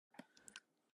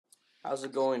How's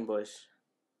it going, Bush?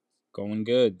 Going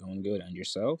good, going good. And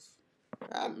yourself?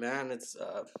 Man,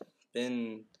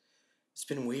 been it's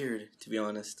been weird to be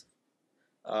honest.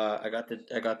 I got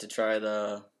to try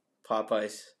the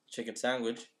Popeyes chicken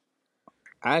sandwich.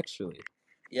 Actually,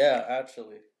 Yeah,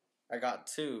 actually, I got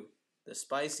two, the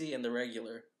spicy and the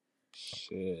regular.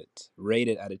 shit. Rate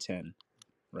it out of 10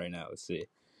 right now. Let's see.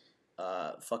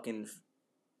 Fucking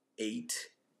eight,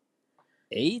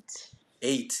 8?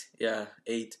 eight. Yeah,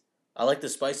 eight. I like the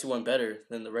spicy one better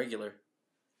than the regular.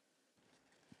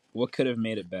 What could have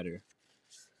made it better?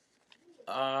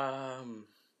 Um,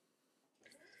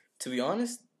 to be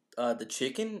honest, the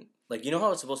chicken, like you know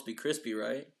how it's supposed to be crispy,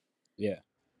 right? Yeah.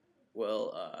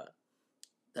 Well,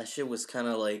 that shit was kind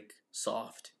of like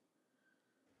soft.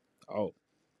 Oh,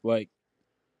 like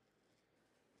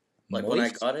Like when I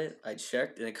moist? got it, I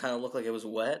checked and it kind of looked like it was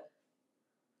wet,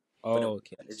 but Oh,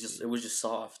 okay, I it see. was just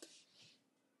soft.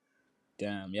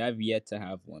 Damn, yeah, I've yet to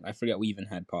have one. I forgot we even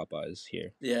had Popeyes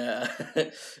here. Yeah,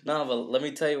 no, but let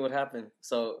me tell you what happened.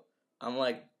 So I'm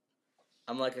like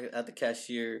I'm like at the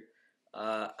cashier.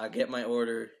 I get my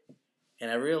order and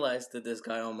I realized that this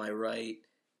guy on my right,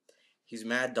 he's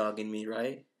mad dogging me,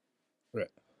 right? Right.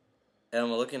 And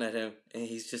I'm looking at him and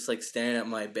he's just like staring at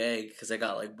my bag because I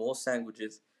got like both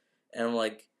sandwiches, and I'm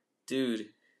like, dude,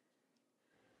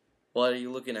 what are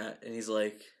you looking at? And he's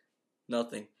like,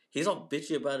 nothing. He's all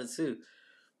bitchy about it too.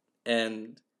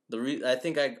 And I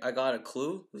think I got a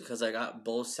clue because I got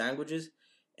both sandwiches,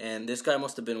 and this guy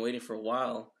must have been waiting for a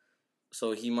while,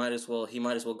 so he might as well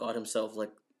got himself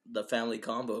like the family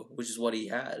combo, which is what he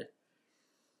had.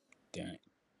 Dang.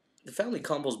 The family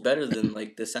combo's better than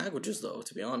like the sandwiches, though.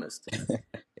 To be honest,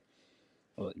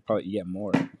 Well, you probably get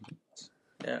more.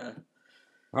 yeah.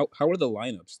 How are the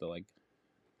lineups though? Like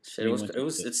Shit, it when you was went it to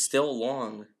was get it? it's still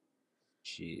long.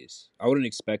 Jeez, I wouldn't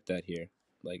expect that here.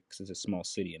 Like, 'cause it's a small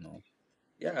city and all.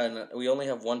 Yeah, and we only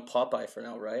have one Popeye for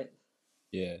now, right?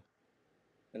 Yeah.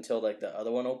 Until like the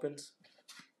other one opens.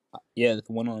 Yeah, the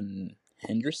one on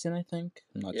Henderson, I think.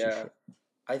 I'm not too Yeah, sure.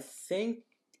 I think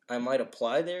I might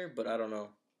apply there, but I don't know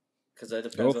because that Go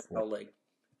depends on for it.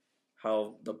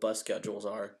 how the bus schedules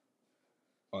are.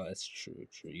 Oh, that's true.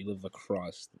 True. You live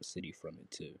across the city from it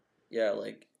too. Yeah,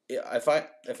 like if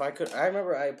I could, I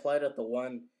remember I applied at the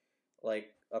one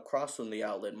like across from the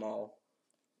outlet mall.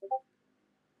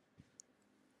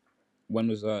 When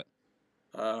was that?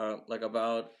 Like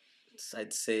about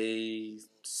I'd say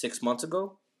 6 months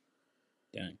ago.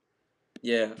 Dang.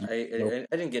 Yeah, Mm, I, Nope. I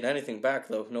I didn't get anything back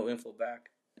though. No info back.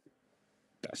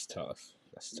 That's tough.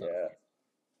 That's tough. Yeah,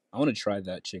 I want to try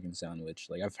that chicken sandwich.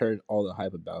 Like I've heard all the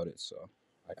hype about it, so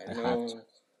I I have to. know.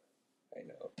 I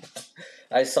know.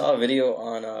 I saw a video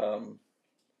on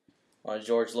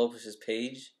George Lopez's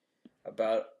page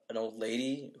about an old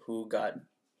lady who got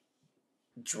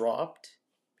dropped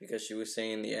because she was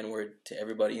saying the N word to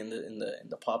everybody in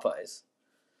the Popeyes.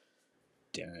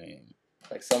 Dang.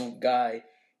 Like some guy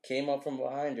came up from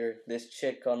behind her. This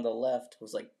chick on the left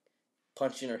was like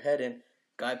punching her head in.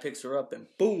 Guy picks her up and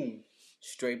boom,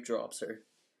 straight drops her.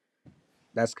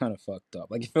 That's kind of fucked up.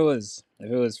 Like if it was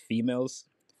females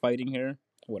fighting her,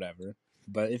 whatever.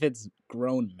 But if it's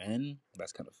grown men,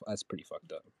 that's pretty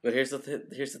fucked up. But here's the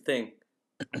thing.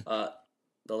 Uh,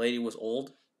 the lady was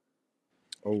old.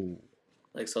 Oh,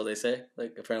 Like so they say.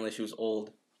 Like apparently she was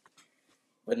old,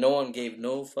 but no one gave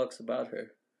no fucks about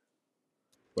her.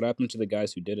 what happened to the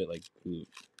guys who did it? Like who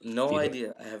No beat her?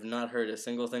 idea. I have not heard a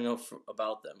single thing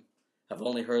about them. I've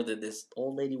only heard that this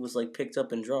old lady was like picked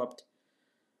up and dropped,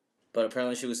 but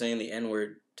apparently she was saying the N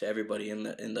word to everybody in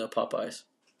the Popeyes.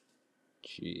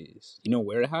 Jeez. You know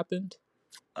where it happened?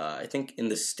 I think in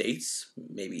the States,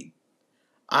 maybe.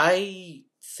 I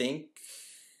think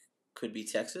could be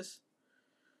Texas.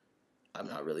 I'm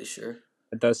not really sure.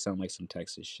 It does sound like some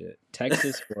Texas shit.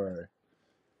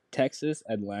 Texas,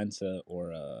 Atlanta,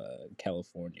 or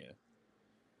California.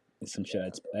 It's some shit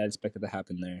Yeah, I expected to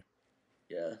happen there.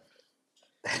 yeah.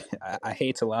 I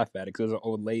hate to laugh at it because it's an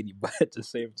old lady, but at the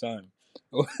same time,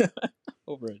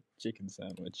 over a chicken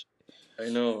sandwich. I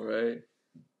know, right?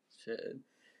 Shit. You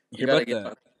You hear gotta about get that?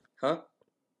 on. Huh?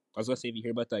 I was gonna say, if you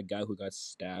hear about that guy who got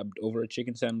stabbed over a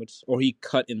chicken sandwich, or he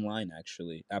cut in line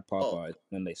actually at Oh, Popeyes,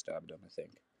 then they stabbed him. I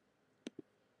think.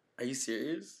 are you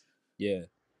serious? Yeah.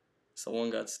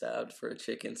 Someone got stabbed for a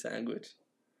chicken sandwich.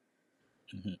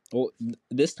 Well,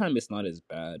 this time it's not as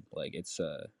bad. Like it's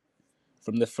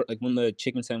from like when the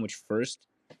chicken sandwich first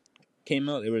came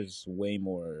out, there was way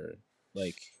more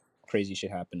like crazy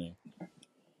shit happening.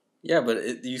 Yeah,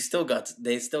 but they still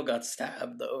got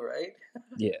stabbed though, right?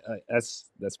 Yeah, that's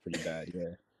pretty bad.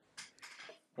 Yeah.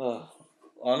 Oh,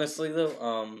 honestly though,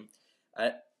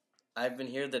 I I've been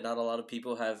hearing that not a lot of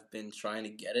people have been trying to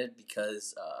get it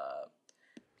because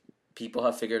people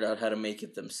have figured out how to make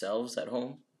it themselves at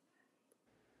home.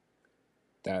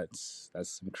 That's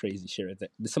some crazy shit right there.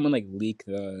 Did someone like leak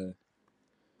the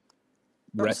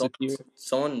No, recipe?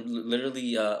 someone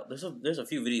literally there's a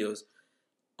few videos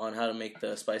on how to make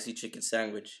the spicy chicken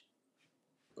sandwich.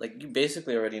 Like you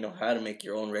basically already know how to make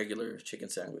your own regular chicken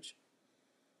sandwich.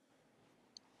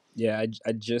 Yeah,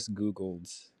 I just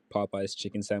googled Popeyes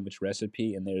chicken sandwich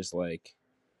recipe, and there's like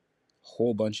a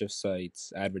whole bunch of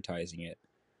sites advertising it,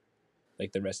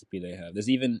 like the recipe they have. There's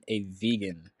even a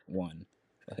vegan one.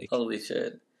 Like, Holy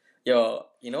shit. Yo,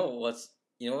 you know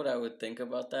what I would think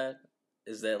about that?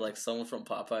 Is that like someone from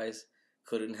Popeyes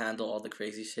couldn't handle all the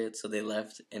crazy shit, so they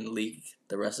left and leaked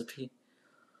the recipe?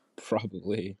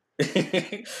 probably.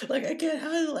 Like I can't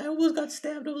handle it. I almost got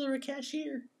stabbed over a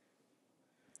cashier.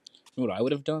 You know what I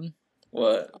would have done?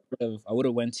 What? I would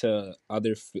have went to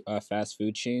other fast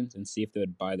food chains and see if they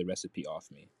would buy the recipe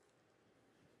off me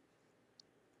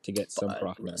to get some Buy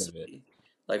profit out of it. recipe.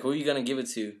 Like who are you gonna give it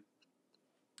to?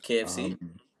 KFC?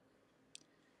 Um,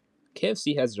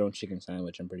 KFC has their own chicken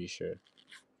sandwich. I'm pretty sure.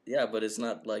 Yeah, but it's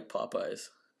not like Popeyes.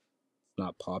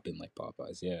 Not popping like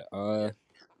Popeyes. Yeah. Yeah.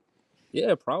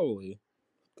 Yeah, probably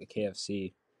the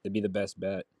KFC. They'd be the best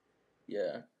bet.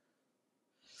 Yeah.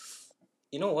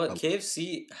 You know what? Um,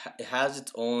 KFC has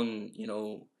its own,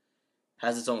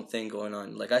 has its own thing going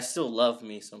on. Like I still love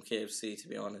me some KFC to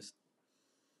be honest.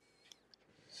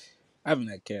 I haven't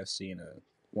had KFC in a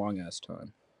long ass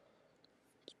time.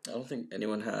 I don't think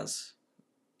anyone has.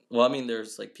 Well, I mean,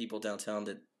 there's like people downtown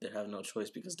that have no choice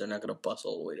because they're not gonna bus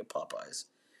all the way to Popeyes.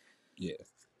 Yeah.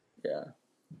 Yeah.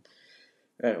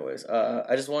 Anyways,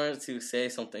 I just wanted to say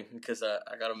something because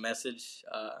I got a message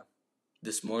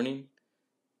this morning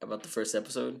about the first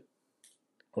episode.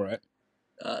 All right.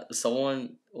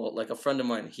 Someone, well, like a friend of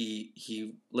mine,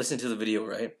 he listened to the video,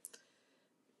 right,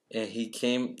 and he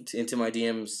came into my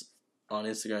DMs on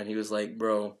Instagram. He was like,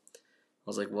 "Bro," I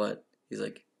was like, "What?" He's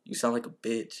like, "You sound like a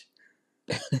bitch."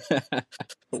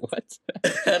 What?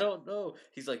 I don't know.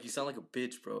 He's like, "You sound like a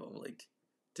bitch, bro." I'm like,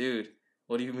 "Dude,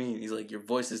 what do you mean?" He's like, "Your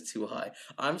voice is too high."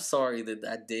 I'm sorry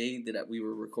that day that we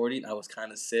were recording, I was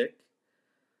kind of sick.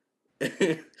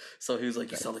 So he was like,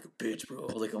 "You sound like a bitch, bro."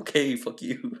 I was like, "Okay, fuck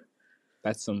you."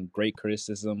 That's some great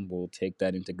criticism. We'll take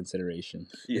that into consideration.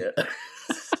 Yeah.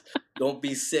 Don't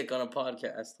be sick on a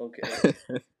podcast, okay?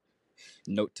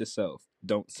 Note to self: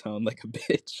 don't sound like a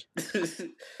bitch.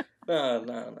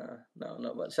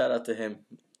 No. But shout out to him.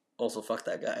 Also, fuck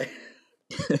that guy.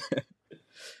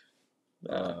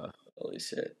 Nah, Uh, holy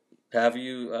shit. Have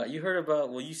you heard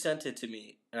about? Well, you sent it to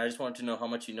me, and I just wanted to know how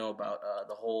much you know about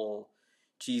the whole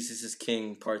Jesus is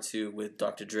King Part 2 with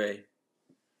Dr. Dre.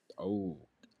 oh,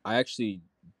 I actually,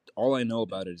 all I know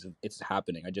about it is it's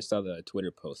happening. I just saw the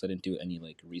Twitter post. I didn't do any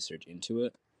like research into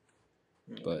it,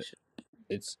 Holy but shit.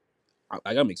 it's.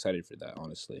 I'm excited for that,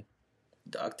 honestly.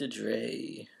 Dr.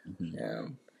 Dre. Hmm. Yeah.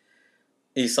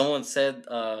 Hey, someone said,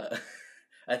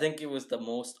 I think it was the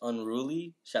most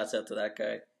unruly. Shouts out to that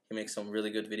guy. He makes some really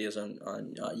good videos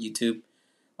on YouTube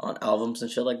on albums and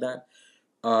shit like that.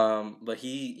 But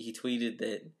he tweeted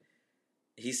that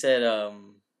he said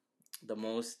the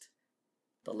most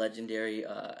the legendary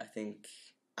I think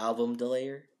album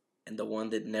delayer and the one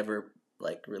that never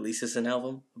like releases an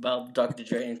album about Dr.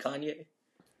 Dre and Kanye.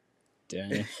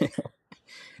 Dang, it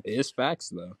is facts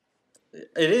though.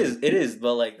 It is.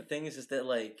 But like the thing is just that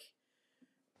like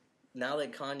now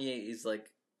that Kanye is like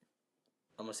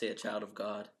I'm gonna say a child of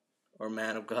God or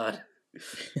man of God,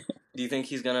 do you think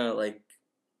he's gonna like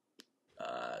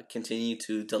continue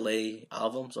to delay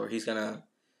albums or he's gonna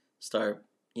start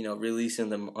releasing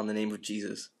them on the name of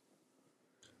Jesus?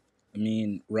 I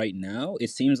mean, right now it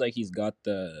seems like he's got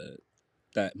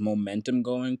that momentum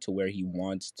going to where he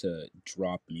wants to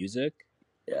drop music.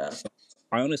 Yeah, So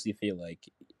I honestly feel like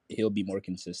he'll be more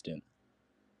consistent.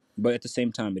 But at the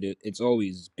same time, it's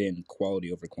always been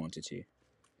quality over quantity.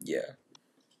 yeah.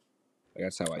 Like,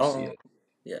 that's how I see Oh, it.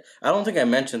 yeah. I don't think I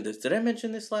mentioned this. Did I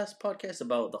mention this last podcast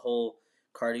about the whole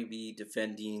Cardi B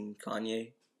defending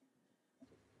Kanye?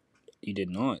 You did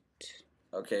not.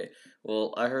 Okay.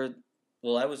 Well, I heard.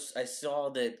 Well, I saw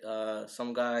that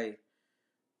some guy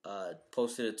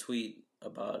posted a tweet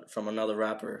about from another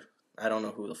rapper. I don't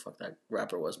know who the fuck that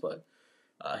rapper was, but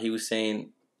he was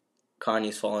saying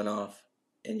Kanye's falling off,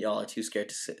 and y'all are too scared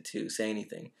to say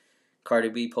anything. Cardi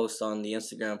B posted on the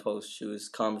Instagram post. She was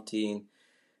commenting,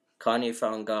 "Kanye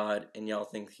found God, and y'all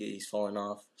think he's falling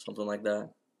off," something like that.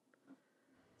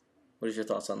 What is your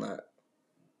thoughts on that?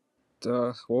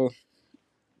 Well,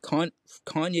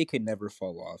 Kanye could never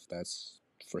fall off. That's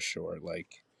for sure.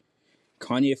 Like,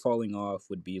 Kanye falling off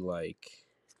would be like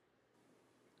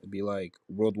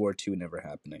World War II never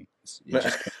happening. It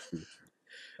just can't be.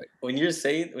 Like, When you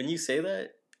say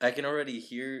that, I can already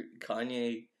hear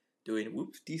Kanye doing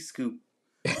whoop de scoop,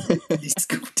 whoop de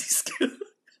scoop de scoop.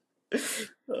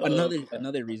 Oh,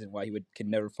 another reason why he can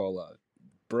never fall off.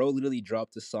 Bro literally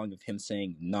dropped a song of him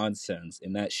saying nonsense,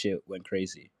 and that shit went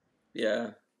crazy.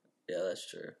 yeah, that's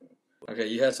true. Okay,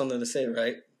 you had something to say,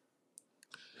 right?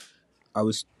 I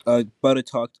was about to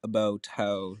talk about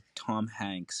how Tom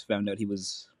Hanks found out he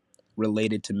was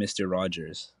related to Mr.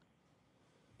 Rogers.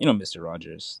 You know Mr.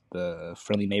 Rogers, the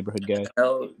friendly neighborhood guy.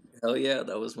 Hell yeah,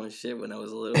 that was my shit when I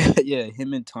was little. Yeah,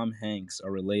 him and Tom Hanks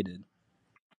are related.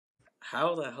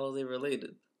 How the hell are they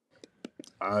related?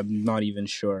 I'm not even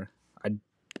sure. I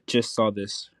just saw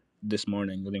this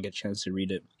morning. I didn't get a chance to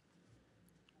read it.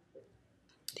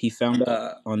 He found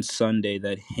out on Sunday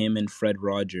that him and Fred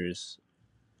Rogers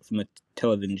from the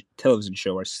television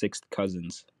show are sixth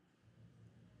cousins.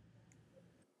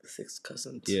 Sixth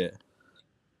cousins. Yeah.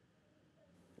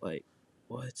 Like,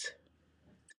 what?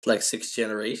 Like sixth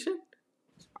generation?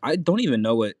 I don't even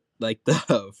know what like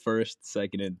the first,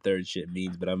 second, and third shit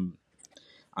means, but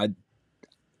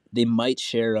they might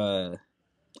share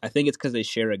I think it's because they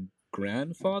share a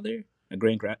grandfather, a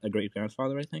great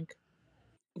grandfather, I think.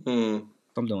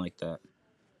 Something like that.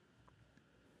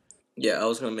 Yeah, I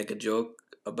was gonna make a joke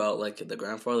about like the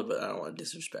grandfather, but I don't want to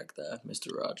disrespect that,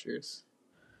 Mr. Rogers.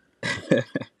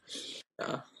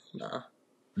 Nah.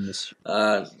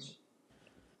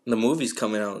 The movie's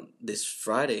coming out this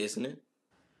Friday, isn't it?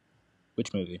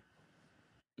 Which movie?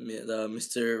 The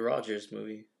Mr. Rogers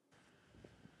movie.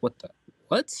 What?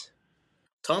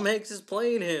 Tom Hanks is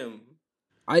playing him.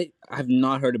 I have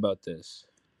not heard about this.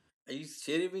 Are you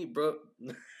shitting me, bro?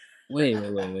 Wait.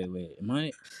 Am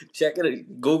I? Check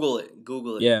it. Google it.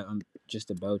 Yeah, I'm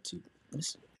just about to.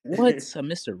 What's a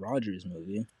Mr. Rogers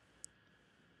movie?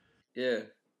 Yeah.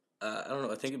 I don't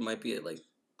know. I think it might be like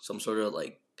some sort of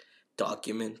like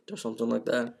document or something like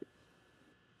that.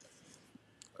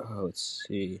 Oh, let's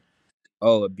see.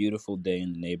 Oh, A Beautiful Day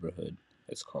in the Neighborhood.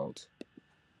 It's called.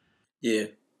 Yeah.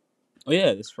 Oh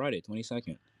yeah, this Friday,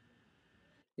 22nd.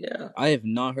 Yeah. I have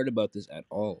not heard about this at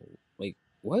all. Like,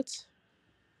 what?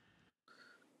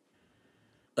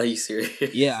 Are you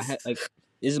serious? Yeah, this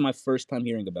is my first time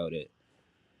hearing about it.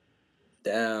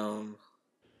 Damn.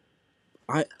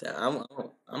 I'm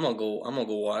gonna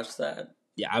go watch that.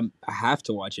 Yeah, I have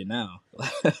to watch it now.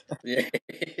 Yeah.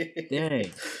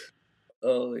 Dang.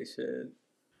 Holy shit.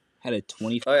 Had a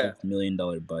 $25 million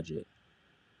budget.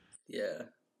 Yeah.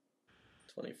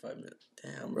 25 minutes.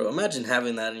 Damn, bro. Imagine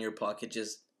having that in your pocket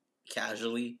just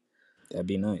casually. That'd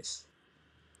be nice.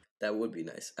 That would be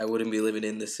nice. I wouldn't be living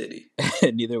in the city.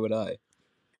 Neither would I.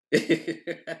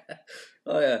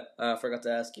 Oh yeah, I forgot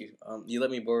to ask you. You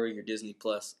let me borrow your Disney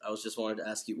Plus. I was just wanted to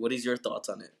ask you, what is your thoughts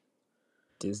on it?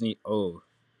 Disney. Oh,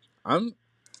 I'm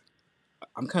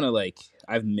kind of like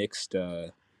I have mixed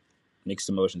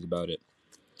emotions about it.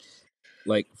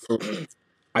 Like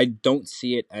I don't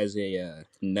see it as a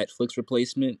Netflix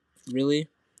replacement, really.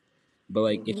 But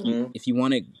like if you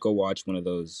want to go watch one of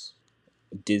those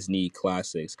Disney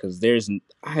classics, because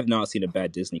I have not seen a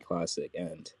bad Disney classic,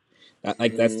 and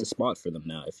that's the spot for them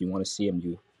now. If you want to see them,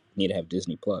 you need to have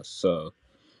Disney Plus. So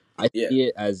I see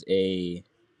it as a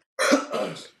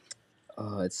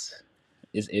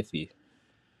it's iffy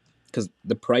because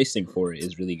the pricing for it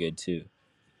is really good too.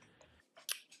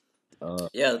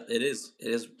 Yeah, it is.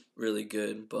 It is really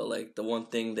good. But like the one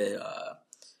thing that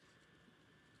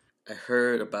I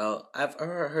heard about, I've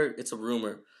heard it's a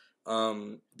rumor,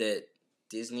 that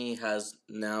Disney has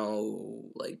now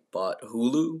like bought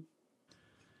Hulu.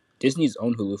 Disney's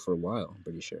owned Hulu for a while, I'm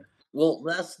pretty sure. Well,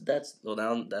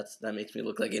 that makes me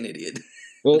look like an idiot.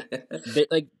 Well,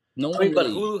 like no one. But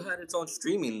Hulu had its own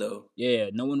streaming though. Yeah,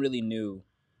 no one really knew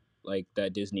like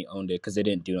that Disney owned it because they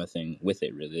didn't do nothing with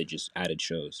it really. They just added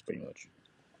shows pretty much.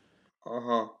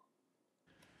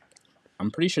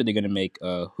 I'm pretty sure they're gonna make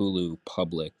Hulu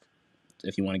public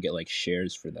if you want to get like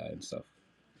shares for that and stuff.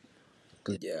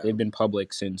 Because they've been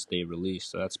public since they released,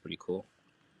 so that's pretty cool.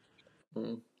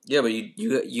 Yeah, but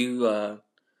you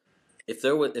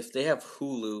if they have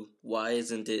Hulu, why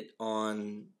isn't it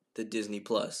on the Disney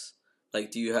Plus? Like,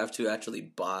 do you have to actually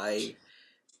buy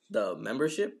the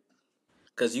membership?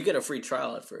 Because you get a free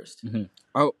trial at first. Mm-hmm.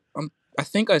 Oh, I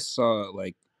think I saw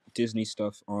like Disney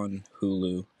stuff on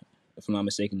Hulu. If I'm not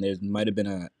mistaken, there might have been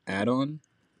an add-on.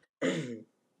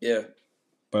 Yeah,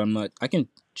 but I'm not. I can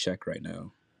check right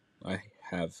now. I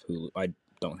have Hulu. I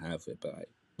don't have it, but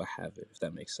I have it. If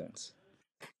that makes sense.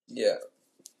 Yeah.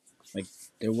 Like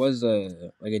there was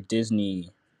a Disney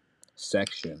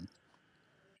section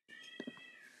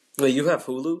Wait, you have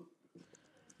Hulu?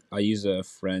 I use a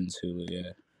friend's Hulu.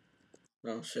 Yeah.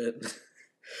 Oh shit.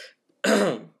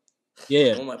 Yeah.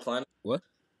 Yeah. What am I planning? What?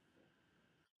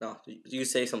 No, you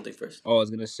say something first. Oh, I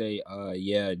was gonna say,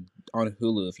 yeah, on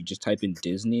Hulu, if you just type in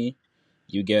Disney,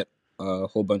 you get a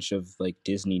whole bunch of like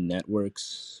Disney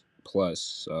networks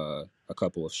plus a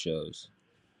couple of shows.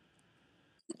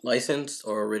 Licensed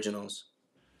or originals?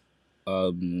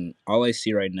 All I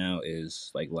see right now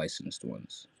is like licensed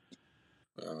ones.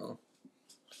 Oh,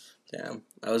 damn.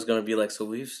 I was gonna be like, so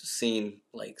we've seen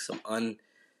like some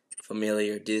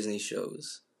unfamiliar Disney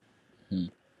shows. Hmm.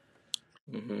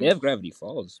 They Hmm. have Gravity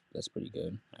Falls. That's pretty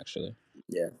good, actually.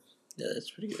 Yeah, yeah,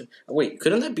 that's pretty good. Wait,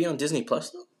 couldn't that be on Disney Plus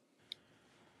though?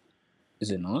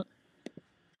 Is it not?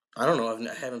 I don't know.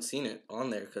 I haven't seen it on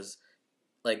there because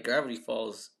like Gravity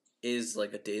Falls is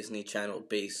like a Disney Channel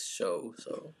based show.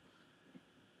 So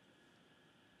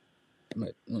I'm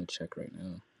gonna check right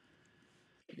now.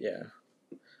 yeah.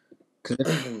 Cause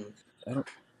I don't.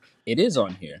 It is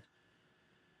on here.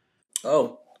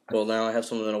 Oh, well now I have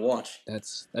something to watch.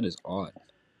 That is odd.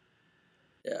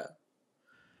 Yeah,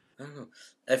 I don't know.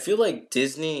 I feel like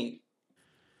Disney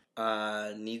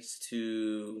needs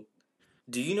to.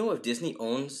 Do you know if Disney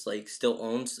still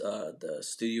owns the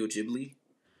Studio Ghibli?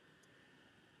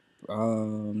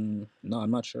 No,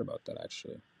 I'm not sure about that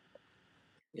actually.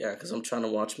 Yeah, because I'm trying to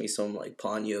watch me some like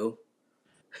Ponyo.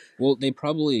 Well, they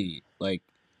probably like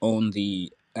own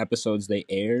the episodes they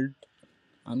aired.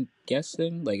 I'm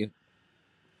guessing.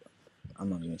 I'm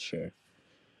not even sure.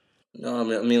 No,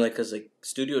 I mean like because like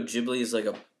Studio Ghibli is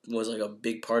was like a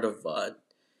big part of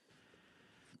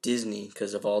Disney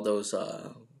because of all those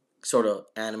sort of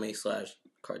anime slash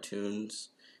cartoons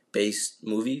based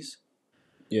movies.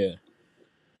 Yeah,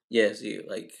 Yeah, see,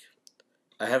 like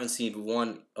I haven't seen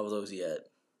one of those yet.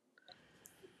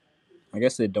 I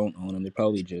guess they don't own them. They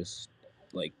probably just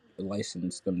like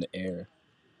license them to air.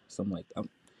 Something like I'm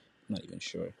not even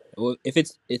sure. Well, if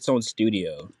it's its own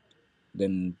studio,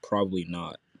 then probably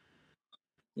not.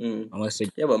 Mm. Unless they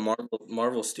Yeah, but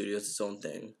Marvel Studios its own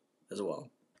thing as well.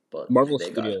 But Marvel they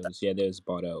got that. Studios, yeah, that was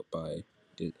bought out by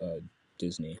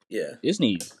Disney. Yeah,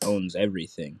 Disney owns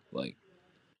everything.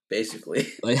 basically.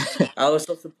 Like, I was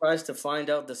so surprised to find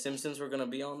out the Simpsons were gonna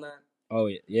be on that. oh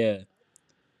yeah.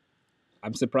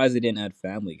 I'm surprised they didn't add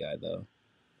Family Guy though.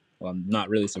 Well, I'm not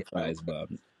really Yeah. surprised, but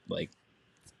like,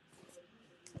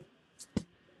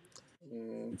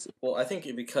 it's Well, I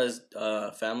think because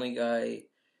Family Guy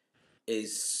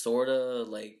is sorta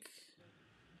like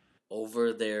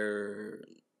over their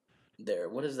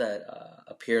what is that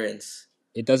appearance?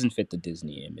 it doesn't fit the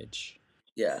Disney image.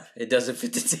 Yeah, it doesn't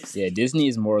fit the Yeah, Disney. Disney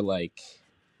is more like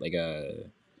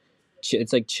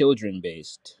it's like children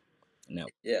based. No,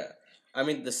 Yeah, I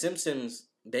mean the Simpsons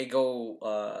they go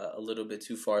a little bit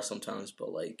too far sometimes,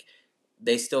 but like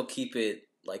they still keep it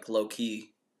like low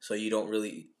key, so you don't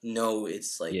really know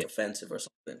it's like yeah, offensive or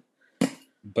something.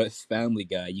 but Family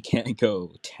Guy, you can't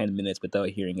go 10 minutes without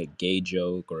hearing a gay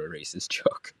joke or a racist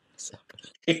joke. So,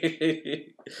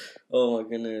 Oh my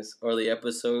goodness! Or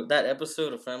that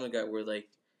episode of Family Guy where like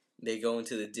they go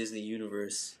into the Disney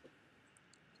universe.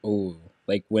 oh,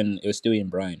 like when it was Stewie and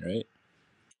Brian, right?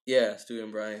 Yeah, Stu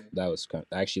and Brian. That was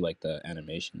I actually like the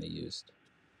animation they used.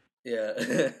 Yeah,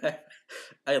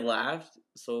 I laughed.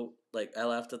 So like I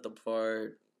laughed at the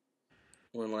part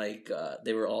when like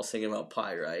they were all singing about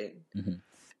pie, right? Hmm.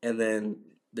 And then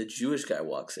the Jewish guy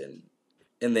walks in,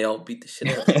 and they all beat the shit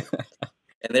out of him.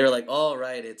 And they were like, "All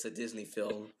right, it's a Disney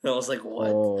film." And I was like, "What?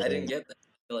 I Oh, didn't get that."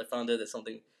 Until I found out that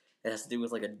something it has to do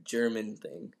with like a German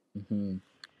thing. hmm,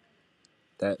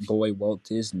 that boy Walt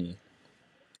Disney,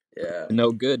 Yeah,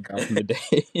 no good back in the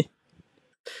day.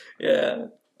 yeah.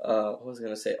 What was I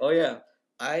gonna say? Oh yeah,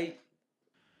 I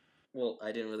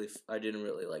I didn't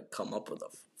really like come up with a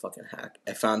fucking hack.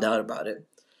 I found out about it.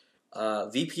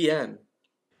 VPN.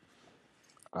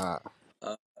 Ah,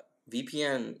 Uh,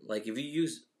 VPN. Like if you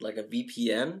use like a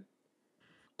VPN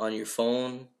on your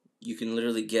phone, you can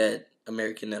literally get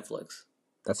American Netflix.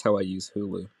 that's how I use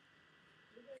Hulu.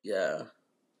 Yeah,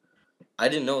 I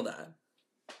didn't know that.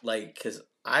 Like, cause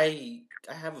I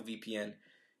have a VPN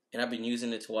and I've been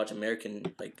using it to watch American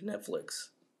like Netflix.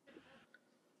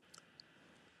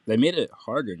 They made it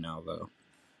harder now though.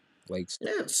 Like,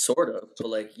 Yeah, sort of, but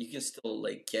like you can still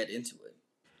like get into it.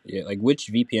 yeah, like which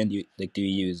VPN do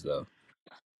you use though?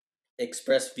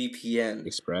 Express VPN.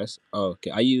 Express. Oh,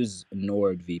 okay. I use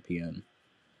NordVPN,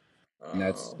 and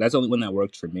Oh, that's the only one that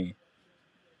worked for me.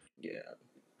 yeah.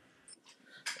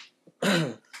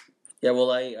 Yeah,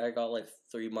 well, I got like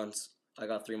 3 months. I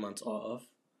got 3 months off.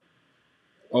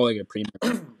 Oh, like a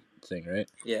premium thing, right?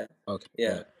 Yeah, Okay,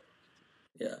 yeah.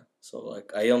 yeah, yeah. So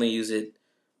like I only use it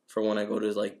for when I go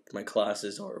to like my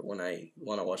classes or when I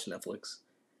want to watch Netflix.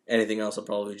 Anything else, I'll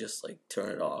probably just like turn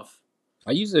it off.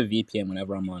 I use a VPN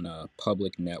whenever I'm on a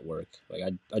public network. Like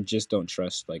I just don't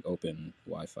trust like open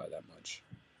Wi-Fi that much.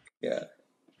 Yeah,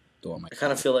 Though on my I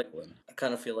kind of feel like phone.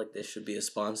 this should be a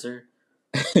sponsor,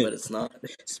 but it's not.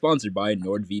 Sponsored by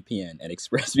NordVPN and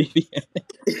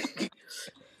ExpressVPN.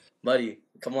 Buddy,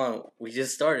 come on, we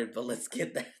just started, but let's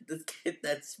get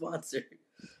that sponsor.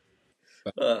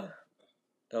 Uh,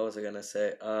 what was I gonna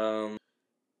say?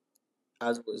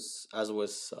 As I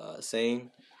was saying,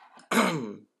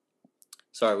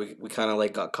 sorry, we kind of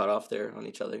like got cut off there on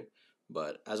each other.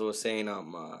 But as I was saying,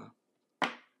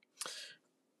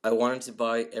 I wanted to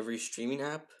buy every streaming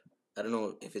app. I don't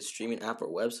know if it's streaming app or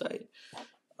website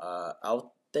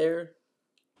out there,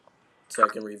 so I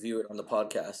can review it on the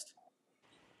podcast.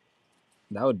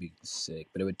 That would be sick,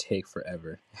 but it would take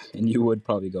forever, and you would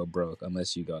probably go broke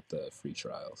unless you got the free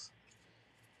trials.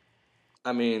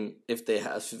 I mean, if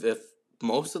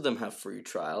most of them have free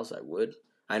trials, I would.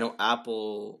 I know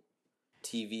Apple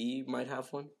TV might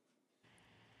have one.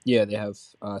 Yeah, they have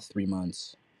 3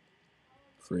 months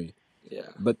free, Yeah,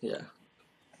 but yeah.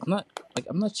 I'm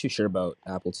not too sure about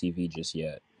Apple TV just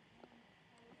yet.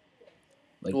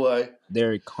 Like Why?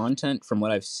 their content, from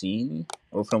what I've seen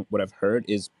or from what I've heard,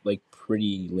 is like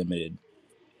pretty limited.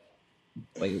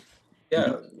 Like,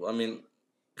 Yeah, I mean,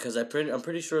 because I'm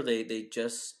pretty sure they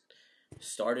just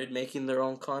started making their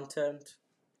own content.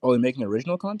 oh, they're making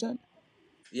original content.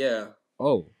 Yeah,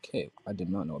 Oh, okay. I did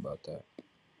not know about that.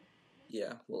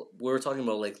 yeah. Well, we were talking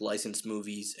about like licensed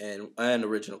movies and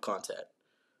original content.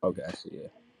 Okay, I see. Yeah.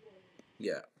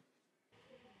 Yeah.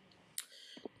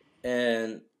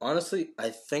 And honestly, I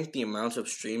think the amount of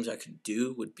streams I could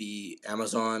do would be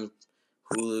Amazon,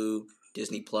 Hulu,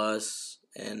 Disney Plus,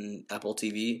 and Apple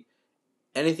TV.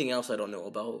 Anything else I don't know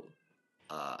about,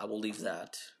 I will leave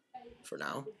that for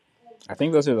now. I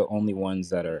think those are the only ones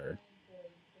that are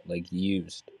like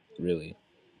used, really.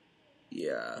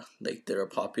 Yeah, like they're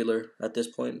popular at this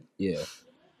point. Yeah.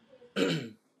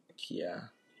 Yeah.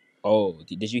 Oh,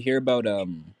 did you hear about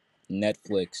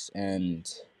Netflix and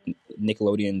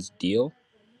Nickelodeon's deal?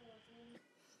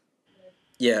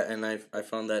 Yeah, and I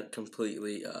found that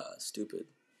completely stupid.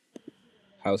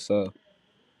 How so?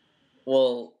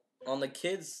 Well, on the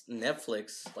kids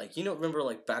Netflix, like remember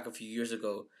like back a few years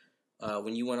ago,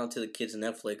 when you went onto the kids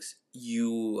Netflix,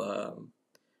 you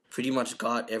pretty much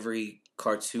got every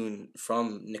cartoon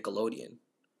from Nickelodeon.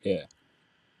 Yeah.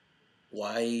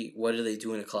 Why? What are they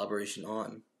doing a collaboration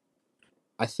on?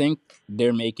 I think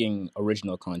they're making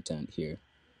original content here,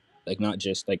 like not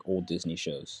just like old Disney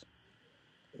shows.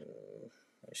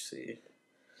 I see.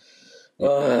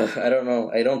 Yeah, I don't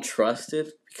know. I don't trust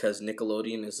it because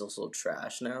Nickelodeon is also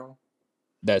trash now.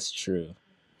 that's true.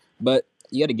 But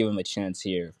you got to give them a chance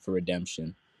here for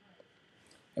redemption.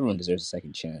 Everyone deserves a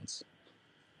second chance.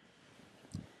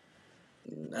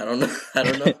 I don't know. I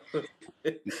don't know. I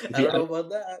See, don't know about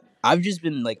that.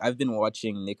 I've been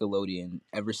watching Nickelodeon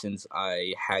ever since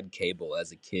I had cable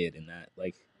as a kid, and that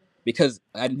like because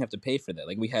I didn't have to pay for that.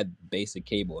 Like we had basic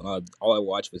cable, and all I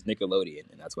watched was Nickelodeon,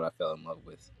 and that's what I fell in love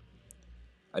with.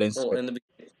 I didn't Well,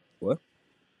 start what?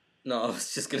 no, I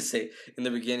was just gonna say in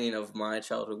the beginning of my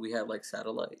childhood we had like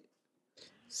satellite.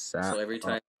 So Oh,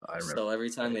 I remember. every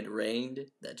time it rained,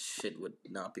 that shit would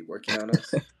not be working on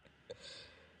us.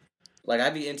 Like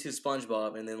I'd be into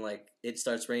SpongeBob, and then like it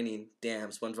starts raining. Damn,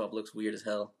 SpongeBob looks weird as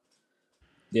hell.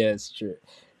 Yeah, it's true.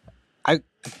 I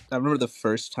I remember the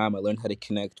first time I learned how to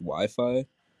connect Wi-Fi.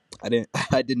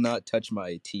 I did not touch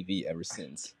my TV ever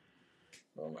since.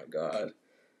 Oh my god.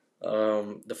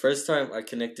 The first time I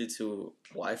connected to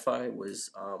Wi-Fi was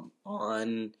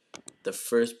on the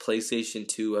first PlayStation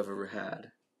 2 I've ever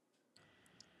had.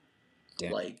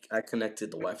 Damn, Like I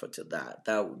connected the Wi-Fi to that.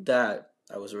 That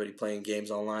I was already playing games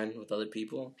online with other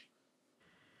people.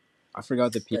 I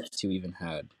forgot the That's PS2 even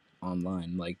had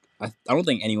online. Like I don't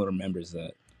think anyone remembers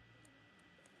that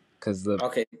because the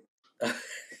okay.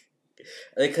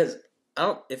 Because I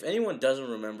don't. If anyone doesn't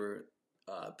remember,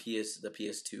 the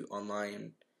PS2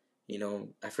 online,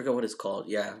 I forgot what it's called.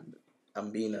 Yeah,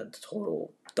 I'm being a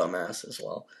total dumbass as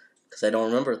well because I don't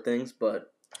remember things.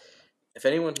 But if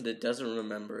anyone that doesn't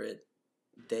remember it,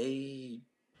 they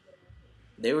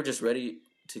they were just ready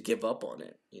to give up on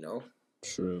it.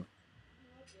 true.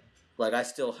 Like I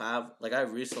still have. Like I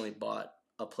recently bought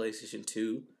a PlayStation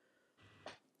 2.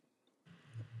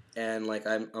 And like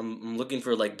I'm looking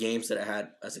for like games that I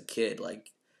had as a kid,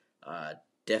 like uh,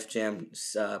 Def Jam,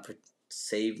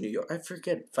 Save New York. I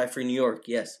forget Fight for New York,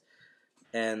 yes,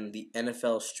 and the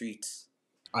NFL Streets.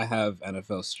 I have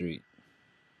NFL Street.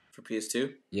 for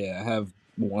PS2? Yeah, I have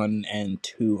 1 and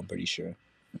 2. I'm pretty sure.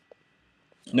 Oh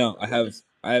No, my I have goodness.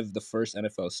 I have the first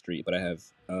NFL Street, but I have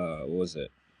what was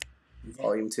it?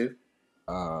 Volume 2?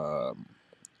 Um,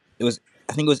 it was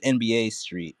I think it was NBA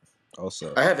Street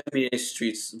also. I have NBA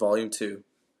Streets Volume 2.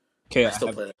 Okay, I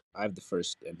still play that. I have the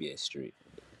first NBA Street.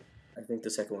 I think the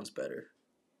second one's better.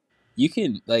 You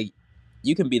can like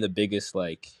you can be the biggest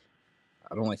like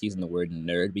I don't like using the word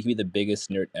nerd, but you can be the biggest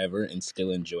nerd ever and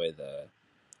still enjoy the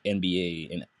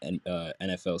NBA and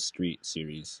NFL Street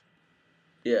series.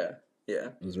 Yeah, yeah.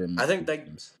 Those were I think amazing that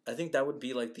games. I think that would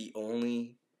be like the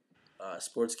only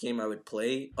sports game I would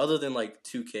play other than like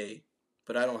 2K.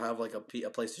 But I don't have like a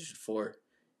PlayStation 4,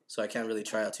 so I can't really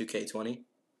try out 2K20.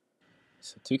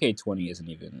 So 2K20 isn't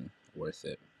even worth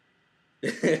it.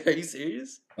 Are you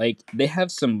serious? Like they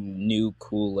have some new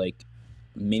cool like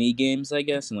mini games, I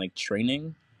guess, and like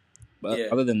training. But Yeah,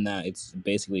 other than that, it's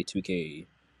basically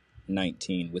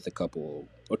 2K19 with a couple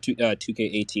or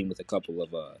 2K18 with a couple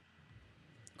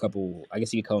I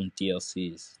guess you could call them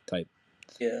DLCs type.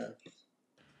 yeah.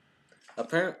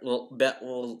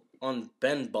 Well, on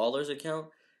Ben Baller's account,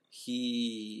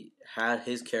 he had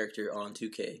his character on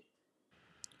 2K.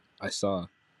 I saw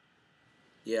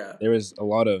Yeah, there was a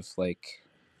lot of like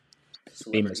famous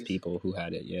celebrities. people who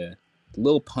had it. Yeah,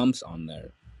 Lil Pump's on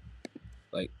there.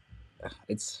 Like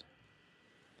it's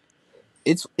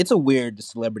it's a weird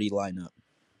celebrity lineup.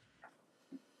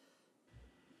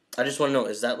 I just want to know,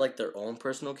 is that like their own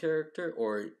personal character,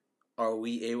 or are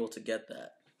we able to get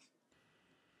that?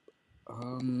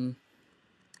 Um,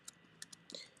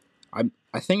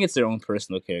 I think it's their own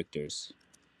personal characters.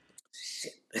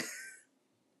 Shit.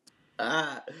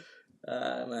 ah,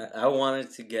 man, I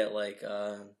wanted to get like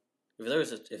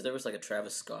if there was like a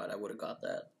Travis Scott, I would have got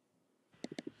that.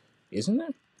 Isn't there?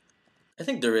 I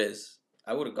think there is.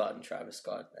 I would have gotten Travis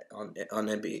Scott on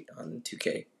NBA on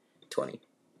 2K20.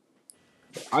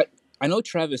 I know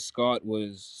Travis Scott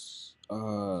was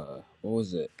what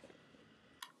was it? He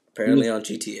Apparently was on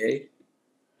GTA.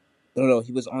 no,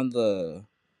 he was on the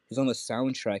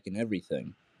soundtrack and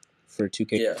everything for Yeah.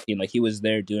 2K19. Like he was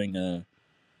there doing a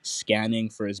scanning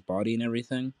for his body and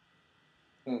everything.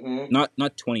 Mm-hmm.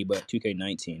 Not 20 but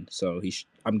 2K19. So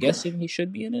I'm guessing he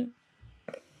should be in it.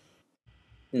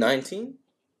 19.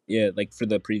 Yeah, like for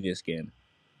the previous game.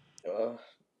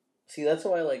 See, that's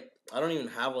why like I don't even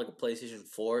have like a PlayStation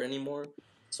 4 anymore,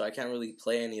 so I can't really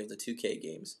play any of the 2K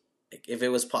games. Like, if it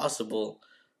was possible,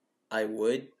 I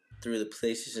would through the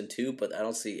PlayStation 2, but I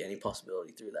don't see any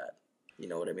possibility through that. You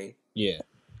know what I mean? Yeah.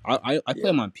 I play Yeah.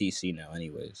 them on PC now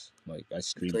anyways. Like I You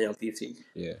stream. play on PC.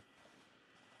 Yeah.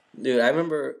 Dude, I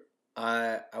remember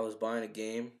I was buying a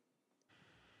game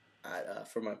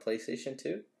for my PlayStation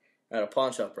 2 at a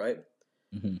pawn shop, right?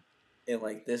 Hmm. And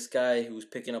like this guy who was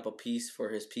picking up a piece for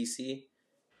his PC,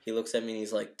 he looks at me and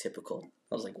he's like, "Typical."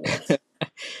 I was like, "What?"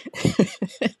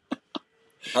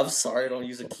 I'm sorry, I don't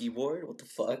use a keyboard. What the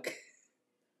fuck?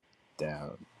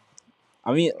 Down.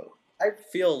 I mean, Bro, I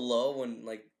feel low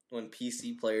when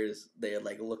PC players they're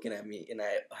like looking at me and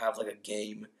I have like a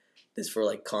game that's for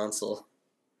like console.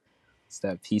 it's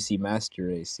that PC master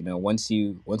race. You know, once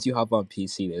you hop on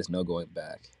PC, there's no going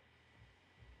back.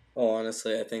 Oh,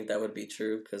 honestly, I think that would be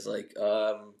true because like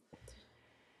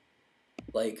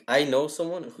I know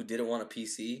someone who didn't want a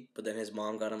PC, but then his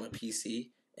mom got him a PC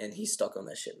and he's stuck on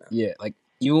that shit now. Yeah, like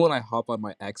even when I hop on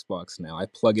my Xbox now, I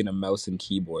plug in a mouse and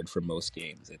keyboard for most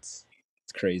games. It's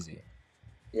crazy.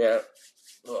 Yeah.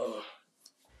 Ugh.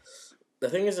 The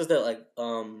thing is that like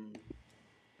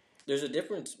there's a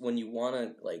difference when you want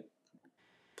to like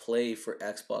play for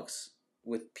Xbox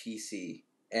with PC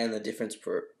and the difference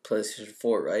for PlayStation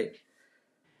 4, right?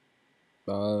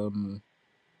 Um,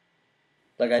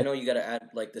 Like I know you got to add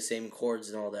like the same chords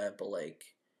and all that, but like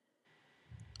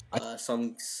I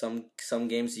some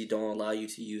games you don't allow you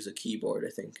to use a keyboard, I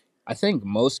think. I think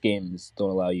most games don't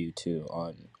allow you to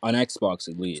on Xbox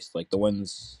at least. Like the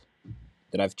ones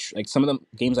that like some of the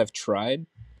games I've tried,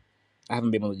 I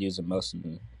haven't been able to use a mouse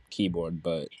and keyboard,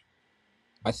 but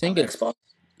I On think it's Xbox?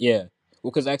 yeah.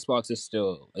 Well, because Xbox is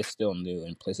still new,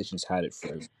 and PlayStation's had it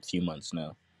for a few months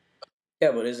now.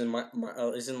 Yeah, but isn't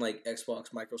like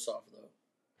Xbox Microsoft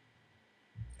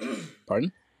though?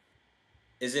 Pardon?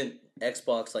 Isn't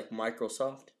Xbox like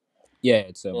Microsoft? Yeah,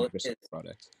 it's a Well, Microsoft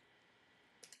product.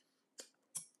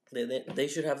 they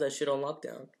should have that shit on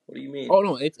lockdown. What do you mean? Oh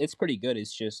no, it's pretty good.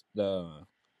 It's just the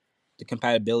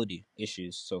compatibility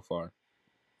issues so far.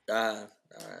 Ah,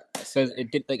 I see Because that.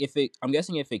 it did like if it, I'm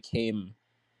guessing if it came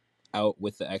out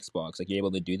with the Xbox, like you're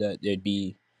able to do that, it'd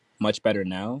be much better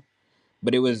now.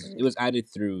 But it was added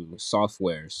through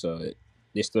software, so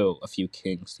there's still a few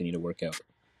kinks they need to work out.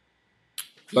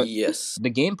 But Yes.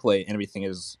 the gameplay and everything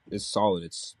is solid.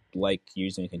 It's like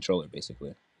using a controller,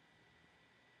 basically.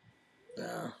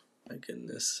 Ah, my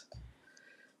goodness.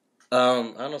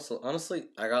 Honestly,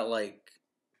 I got like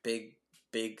big,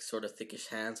 big sort of thickish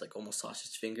hands, like almost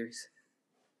sausage fingers.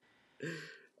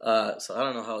 So I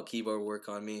don't know how a keyboard work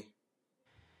on me.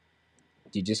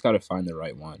 You just gotta find the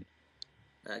right one.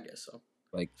 I guess so.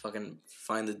 Like Fucking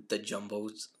find the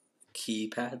jumbos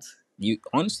keypads. you,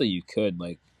 honestly, you could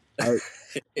like. I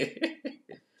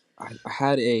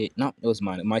had a not it was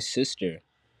mine. My sister,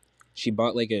 she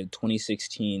bought like a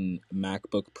 2016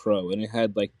 MacBook Pro, and it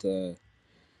had like the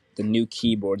new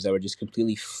keyboards that were just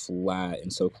completely flat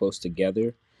and so close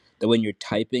together that when you're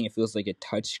typing, it feels like a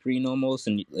touch screen almost,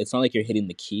 and it's not like you're hitting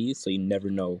the keys, so you never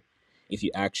know if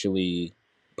you actually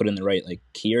put in the right like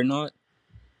key or not.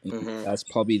 Mm-hmm. That's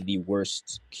probably the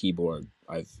worst keyboard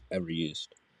I've ever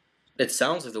used. It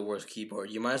sounds like the worst keyboard.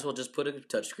 You might as well just put a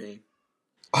touchscreen.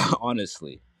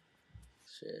 Honestly.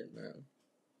 Shit, man.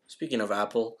 Speaking of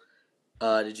Apple,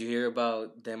 did you hear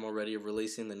about them already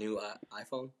releasing the new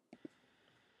iPhone?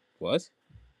 What?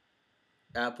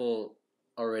 Apple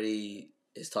already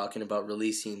is talking about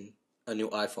releasing a new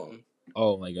iPhone.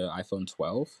 Oh, like an iPhone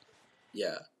 12?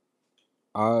 Yeah.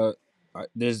 Uh,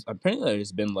 there's apparently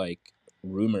there's been like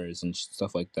rumors and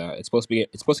stuff like that. It's supposed to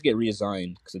get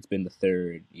redesigned because it's been the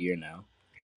third year now.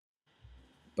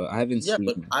 But I haven't Yeah,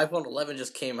 but seen. iPhone 11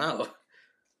 just came out.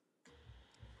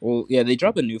 Well, yeah, they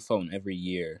drop a new phone every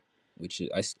year, which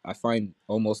I find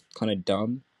almost kind of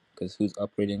dumb because who's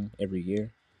upgrading every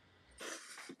year?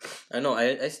 I know.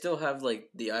 I still have like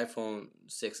the iPhone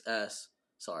 6S.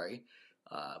 Sorry,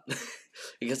 uh,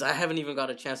 because I haven't even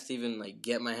got a chance to even like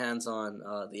get my hands on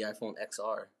the iPhone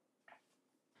XR.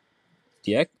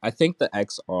 I think the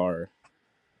XR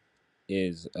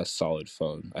is a solid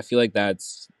phone. I feel like the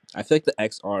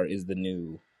XR is the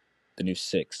new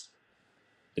six,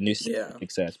 the new 6 Yeah, and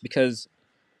 6S because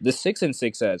the 6 and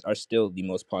 6S are still the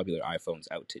most popular iPhones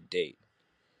out to date.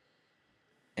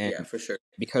 yeah, And for sure.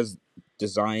 because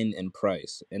design and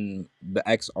price, and the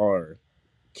XR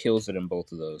kills it in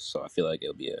both of those, so I feel like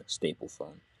it'll be a staple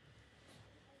phone.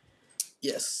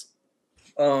 Yes.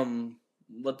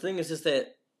 But the thing is just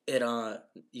that it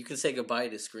you can say goodbye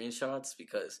to screenshots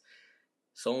because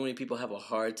so many people have a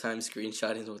hard time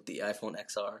screenshotting with the iPhone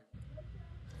XR.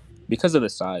 Because of the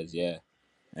size, yeah.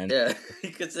 And Yeah,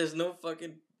 because there's no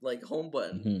fucking like home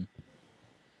button. mhm.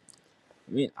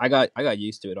 I mean, I got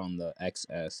used to it on the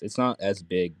XS. It's not as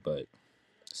big, but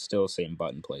still same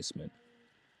button placement.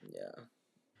 Yeah,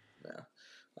 yeah.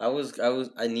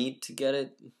 I need to get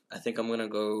it. I think I'm gonna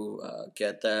go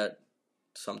get that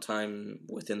sometime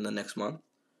within the next month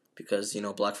because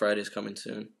Black Friday is coming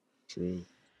soon. True.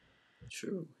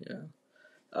 True.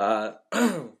 Yeah.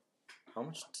 How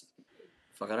much?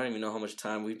 Fuck, I don't even know how much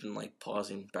time we've been like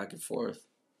pausing back and forth.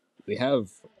 We have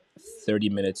 30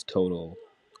 minutes total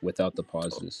without the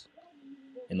pauses,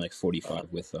 and like Uh,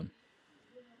 45 with them.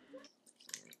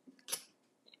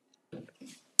 And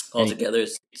Altogether,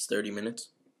 it's 30 minutes.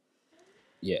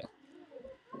 yeah,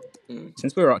 Mm.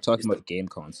 since we were talking Is the- about game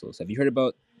consoles, have you heard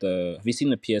about have you seen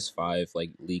the PS5 like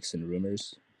leaks and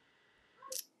rumors?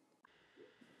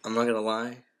 I'm not gonna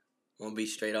lie. I'm gonna be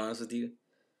straight honest with you.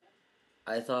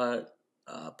 I thought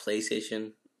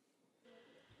PlayStation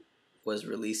was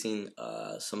releasing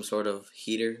some sort of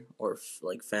heater or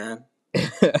like fan.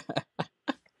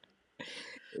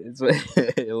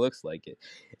 It looks like it.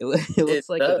 It It looks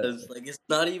like a does. Like it's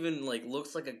not even like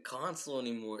looks like a console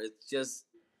anymore. It's just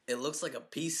it looks like a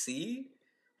PC,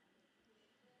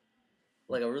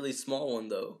 like a really small one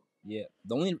though. yeah.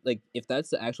 The only like if that's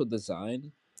the actual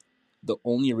design, the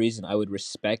only reason I would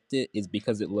respect it is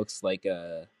because it looks like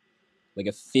a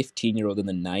 15-year-old in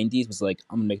the 90s was like,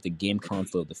 I'm gonna make the game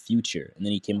console of the future, and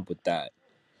then he came up with that.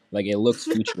 Like it looks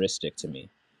futuristic to me.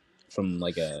 From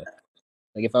like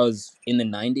if I was in the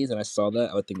 90s and I saw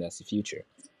that, I would think that's the future.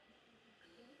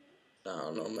 I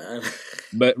don't know, man.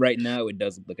 But right now, it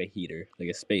does look like a heater, like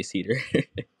a space heater.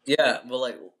 Yeah, but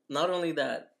like not only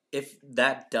that, if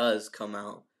that does come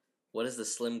out, what is the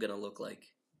Slim gonna look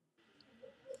like?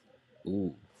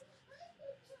 Ooh,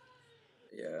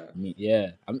 Yeah, I mean,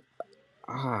 yeah.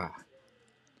 Ah,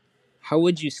 how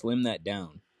would you slim that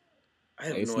down? I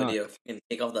have Like, it's no not. idea if you can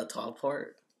take off that top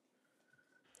part.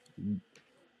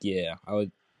 Yeah, I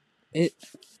would. It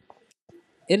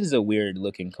it is a weird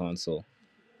looking console.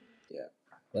 Yeah,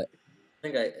 Like,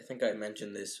 I think I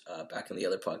mentioned this back in the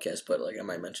other podcast, but like I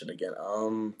might mention it again.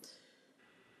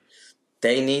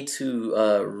 They need to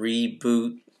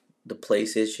reboot the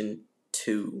PlayStation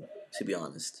 2. To be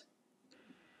honest,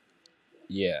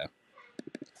 yeah,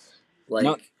 not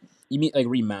like. You mean like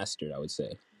remastered? I would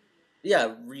say.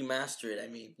 Yeah, remaster it. I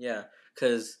mean, yeah,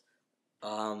 because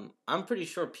I'm pretty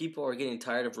sure people are getting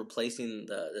tired of replacing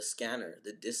the scanner,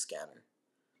 the disc scanner,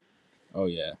 Oh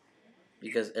yeah,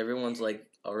 because everyone's like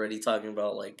already talking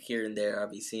about like here and there. I'll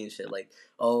be seeing shit like,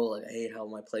 oh, like I hate how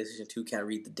my PlayStation 2 can't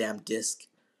read the damn disc.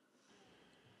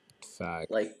 fact.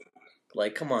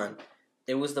 Like, come on,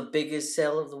 it was the biggest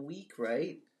sale of the week,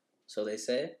 right? So they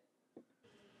say.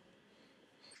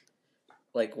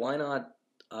 Like,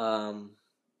 um,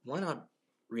 why not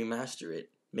remaster it?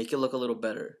 Make it look a little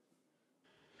better.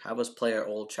 Have us play our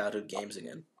old childhood games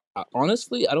again.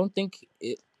 Honestly, I don't think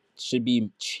it should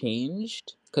be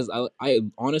changed because I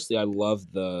honestly I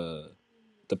love the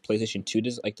PlayStation 2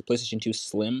 like the PlayStation 2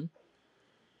 Slim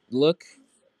look.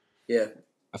 Yeah.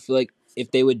 I feel like if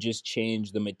they would just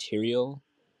change the material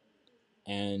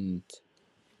and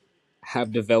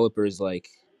have developers like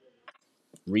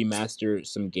remaster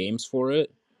some games for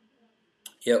it,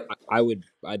 Yep.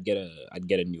 I'd get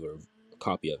a newer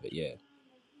copy of it. Yeah.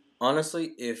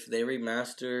 Honestly, if they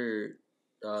remaster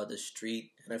the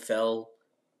Street NFL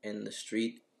and the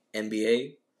Street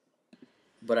NBA,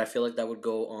 but I feel like that would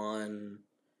go on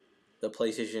the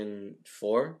PlayStation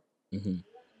 4. Hmm.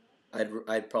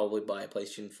 I'd probably buy a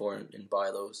PlayStation 4 and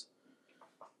buy those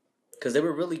because they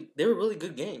were really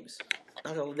good games.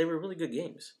 They were really good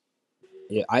games.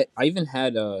 Yeah, I even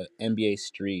had NBA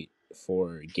Street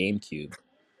for GameCube.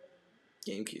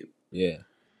 GameCube. Yeah.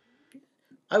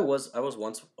 I was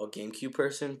once a GameCube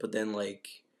person, but then like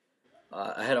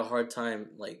I had a hard time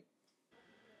like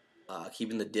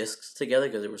keeping the discs together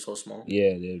because they were so small.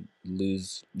 Yeah, you'd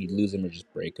lose them or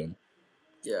just break them.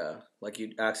 Yeah, like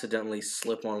you accidentally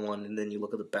slip on one and then you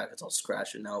look at the back, it's all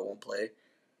scratched and now it won't play.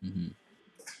 Hmm.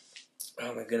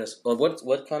 Oh my goodness! Well,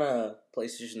 what kind of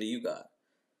PlayStation do you got?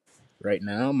 Right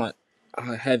now,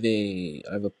 I have a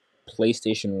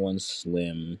PlayStation 1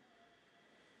 Slim.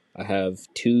 I have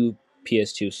two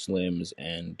PS2 Slims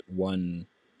and one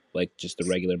like just the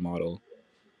regular model.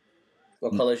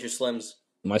 What color is your Slims?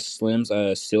 My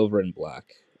Slims silver and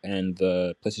black, and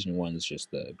the PlayStation 1 is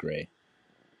just the gray.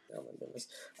 Oh my goodness!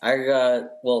 I got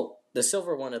the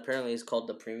silver one apparently is called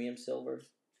the premium silver,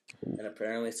 Ooh. and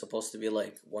apparently it's supposed to be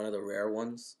like one of the rare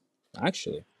ones.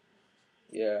 Actually,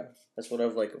 Yeah, that's what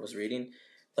I've like was reading.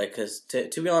 Like, cause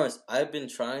to be honest, I've been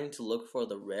trying to look for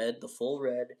the red, the full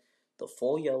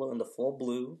yellow, and the full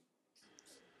blue,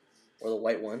 or the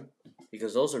white one,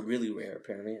 because those are really rare.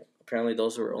 Apparently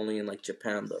those are only in like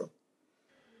Japan though.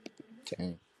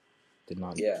 dang, did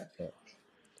not know Yeah. that.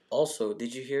 Also,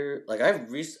 did you hear? Like, I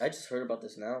just heard about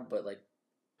this now, but like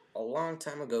a long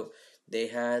time ago, they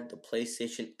had the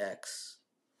PlayStation X.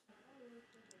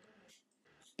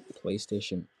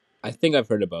 PlayStation. I think I've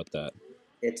heard about that.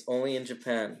 It's only in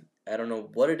Japan. I don't know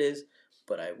what it is,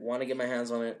 but I want to get my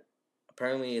hands on it.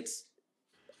 Apparently, it's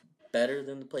better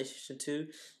than the PlayStation 2,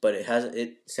 but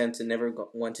since it never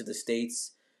went to the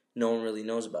States, no one really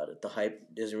knows about it. The hype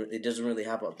doesn't really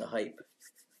have the hype.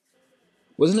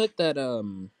 Wasn't it that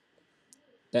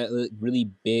really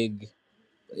big?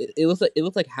 It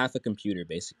looked like half a computer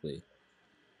basically,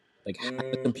 like half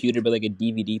a Mm, computer but like a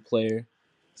DVD player,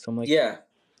 something like that. yeah,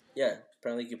 yeah.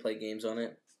 Apparently, you can play games on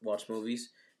it, watch movies,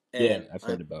 Yeah, and I've I'm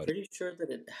heard about it. pretty sure that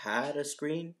it had a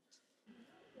screen.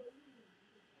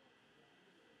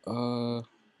 Uh,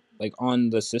 like on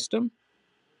the system.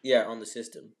 Yeah, on the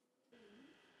system.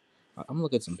 I'm gonna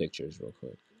look at some pictures real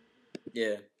quick.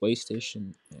 Yeah,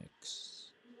 PlayStation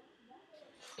X.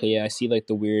 Okay, yeah, I see like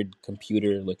the weird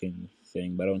computer looking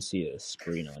thing, but I don't see a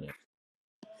screen on it.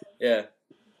 yeah,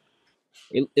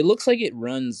 It looks like it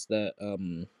runs the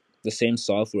same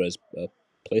software as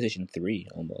PlayStation 3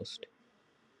 almost.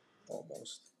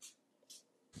 almost.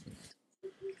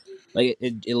 Like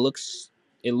it looks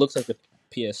like the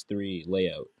PS3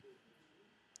 layout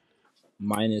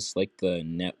minus like the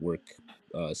network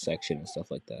section and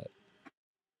stuff like that.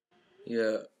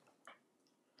 Yeah.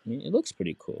 I mean, it looks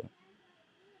pretty cool.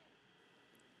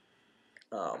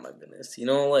 Oh my goodness. You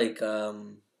know, like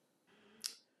the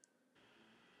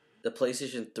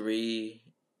PlayStation 3.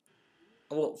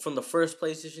 Well, from the first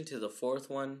PlayStation to the fourth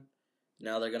one,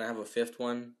 now they're gonna have a fifth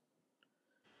one.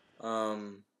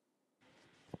 Um,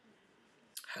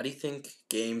 how do you think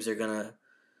games are gonna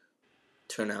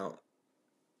turn out?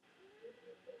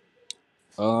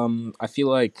 I feel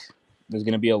like there's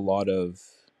gonna be a lot of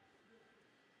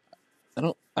I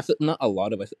don't I feel not a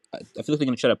lot of I feel like they're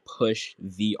gonna try to push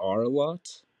VR a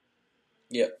lot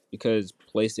Yeah. because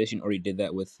PlayStation already did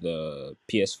that with the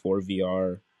PS4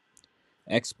 VR.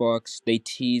 Xbox they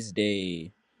teased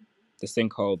this thing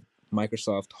called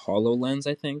Microsoft HoloLens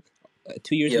I think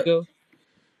 2 years Yep. ago,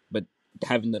 but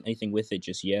haven't done anything with it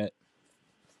just yet.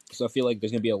 So I feel like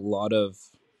there's gonna be a lot of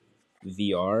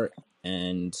VR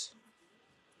and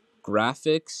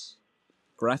graphics.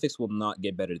 Graphics will not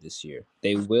get better this year.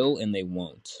 They will and they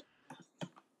won't.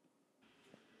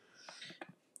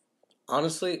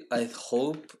 Honestly, I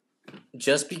hope,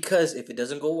 just because if it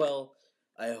doesn't go well,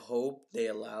 I hope they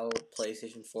allow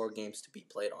PlayStation 4 games to be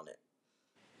played on it.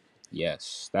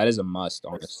 Yes, that is a must,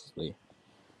 honestly.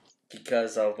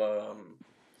 Because of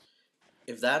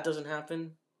if that doesn't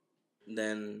happen,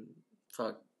 then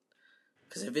fuck.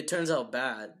 Because if it turns out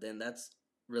bad, then that's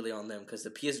really on them. Because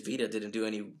the PS Vita didn't do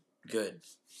any good.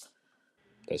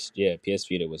 PS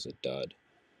Vita was a dud.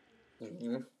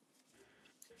 Mm-hmm.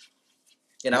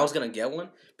 And I was gonna get one,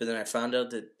 but then I found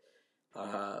out that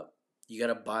you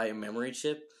gotta buy a memory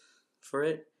chip for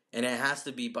it, and it has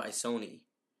to be by Sony.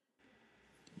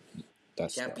 It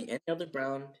That's can't be any other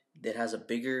brand that has a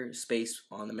bigger space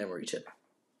on the memory chip.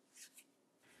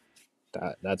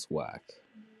 that's whack.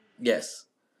 Yes.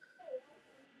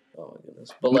 Oh my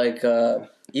goodness. But like,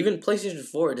 even PlayStation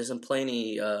 4 doesn't play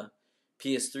any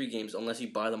PS3 games unless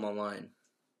you buy them online.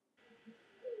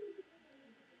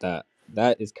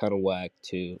 That is kind of whack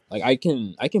too. Like I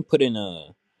can put in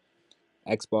a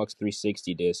Xbox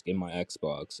 360 disc in my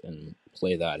Xbox and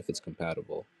play that if it's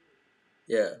compatible,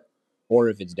 Yeah. or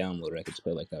if it's downloaded, I could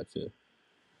play like that too.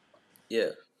 Yeah.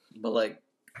 But like,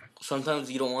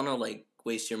 sometimes you don't want to like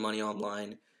waste your money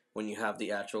online when you have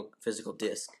the actual physical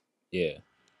disc. Yeah.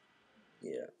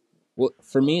 Yeah. Well,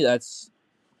 for me,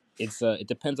 it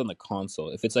depends on the console.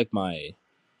 If it's like my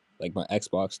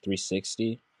Xbox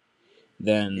 360,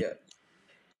 then Yeah.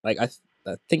 like I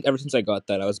think ever since I got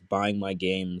that, I was buying my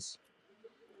games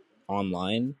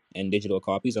online and digital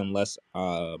copies, unless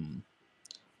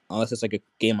it's like a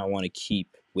game I want to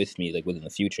keep with me, like within the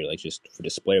future, like just for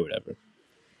display or whatever.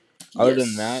 Other than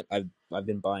Yes. that, I've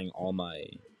been buying all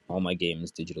my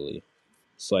games digitally,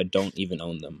 so I don't even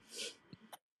own them.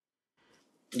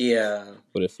 Yeah.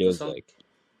 What it Because feels like.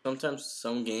 sometimes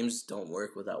some games don't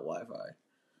work without Wi-Fi.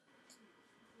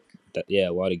 That yeah,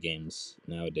 a lot of games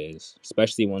nowadays,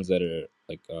 especially ones that are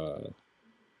like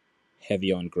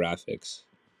heavy on graphics.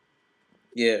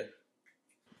 Yeah.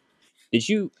 Did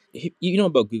you know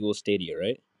about Google Stadia,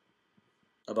 right?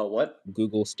 About what?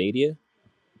 Google Stadia?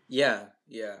 Yeah.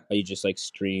 Yeah. How you just like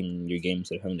stream your games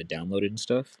that are having to download it and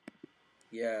stuff?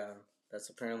 Yeah. That's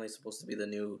apparently supposed to be the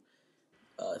new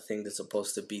thing that's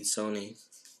supposed to beat Sony.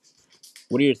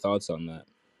 What are your thoughts on that?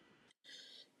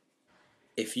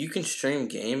 If you can stream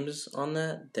games on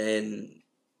that, then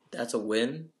that's a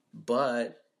win.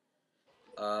 But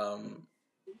um,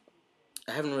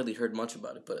 I haven't really heard much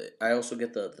about it. But I also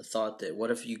get the thought that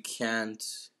what if you can't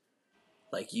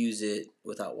like use it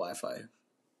without Wi-Fi?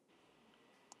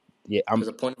 Yeah, Because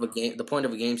the point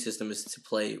of a game system is to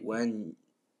play when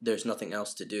there's nothing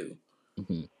else to do.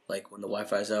 mhm. Like when the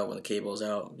Wi-Fi's out, when the cable's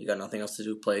out, you got nothing else to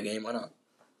do. Play a game. Why not?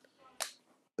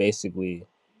 Basically,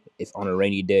 if on a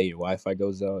rainy day your Wi-Fi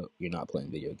goes out, you're not playing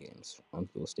video games on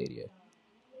Google Stadia.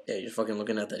 Yeah, you're fucking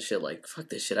looking at that shit like fuck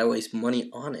this shit. I waste money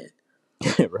on it.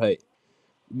 Right.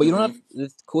 But you don't have Mm-hmm.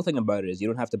 the cool thing about it is you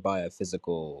don't have to buy a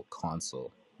physical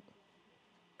console.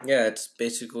 Yeah, it's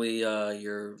basically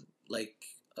your like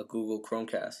a Google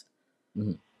Chromecast.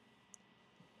 Hmm.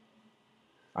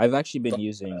 I've actually been But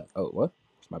using. Oh, what?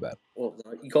 My bad. well,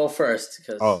 you go first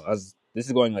Oh, because this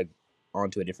is going like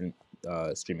onto a different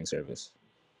streaming service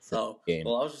for oh game.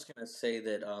 well, I was just gonna say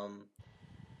that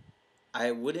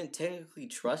I wouldn't technically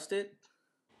trust it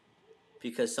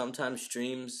because sometimes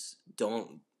streams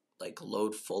don't like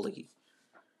load fully.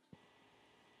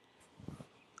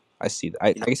 I see. I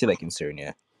You know? can see that concern.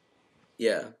 Yeah.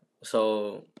 Yeah.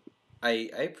 So I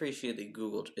appreciate that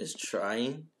Google is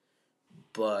trying,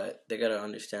 but they gotta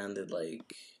understand that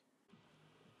like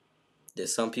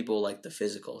there's some people like the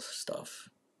physical stuff.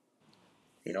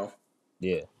 You know.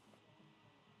 Yeah.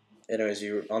 Anyways,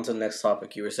 you on to the next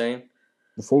topic. You were saying.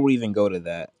 Before we even go to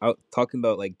that, talking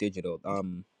about like digital.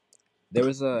 There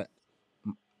was a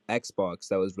Xbox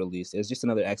that was released. It was just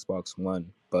another Xbox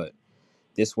One, but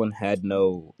this one had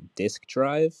no disk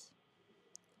drive,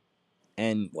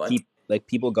 and What?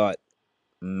 people got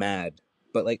mad.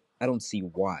 But like, I don't see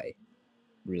why,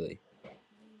 really.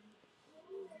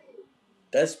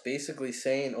 That's basically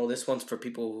saying, oh, this one's for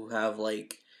people who have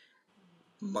like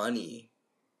money.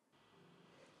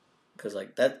 Because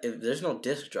like that, if there's no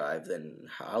disk drive, then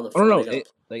how the I don't fuck are know. they gonna? It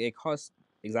like it costs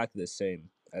exactly the same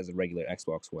as a regular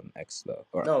Xbox One X though.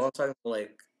 Or No, I'm talking about,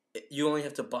 like you only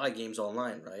have to buy games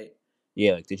online, right?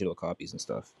 yeah, like digital copies and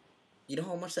stuff. You know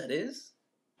how much that is?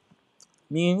 I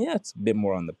mean, yeah, it's a bit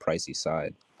more on the pricey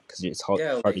side because it's hard,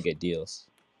 Yeah, hard to like get deals.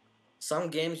 some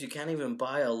games you can't even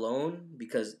buy alone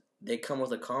because they come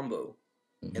with a combo,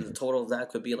 and the Mhm. total of that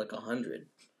could be like 100.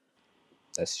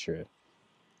 That's true.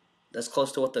 That's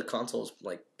close to what the console's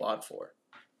like bought for.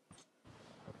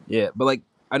 Yeah, but like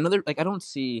another like I don't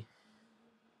see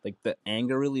like the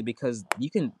anger really because you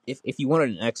can if you wanted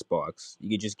an Xbox, you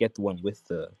could just get the one with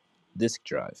the disc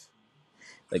drive.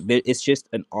 Like it's just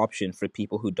an option for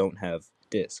people who don't have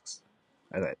discs.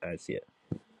 I see it.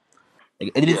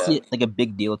 Like I didn't see Yeah. it like a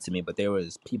big deal to me, but there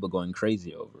was people going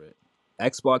crazy over it.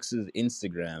 Xbox's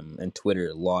Instagram and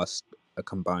Twitter lost a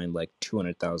combined like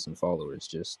 200,000 followers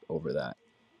just over that.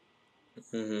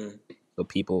 Mm-hmm. So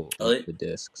people Are want they the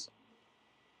discs.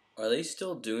 are they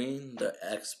still doing the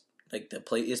like the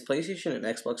play is PlayStation and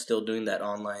Xbox still doing that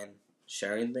online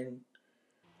sharing thing?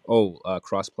 Oh,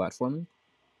 cross platforming.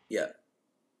 Yeah.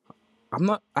 I'm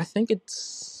not. I think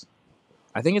it's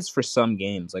for some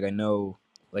games. Like I know,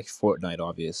 like Fortnite,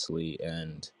 obviously,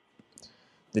 and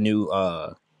the new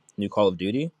Call of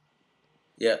Duty.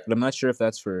 Yeah. But I'm not sure if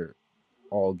that's for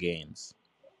all games.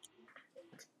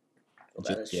 Well,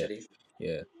 that Just is yeah, shitty.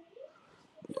 yeah.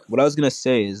 What I was gonna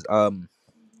say is,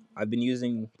 I've been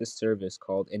using this service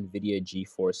called NVIDIA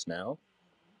GeForce Now,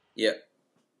 Yeah.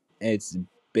 and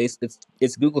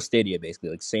it's Google Stadia basically,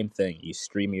 like same thing. You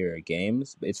stream your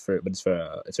games, but it's for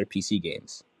PC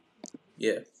games,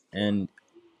 Yeah. and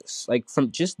like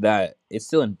from just that, it's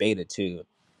still in beta too.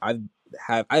 I've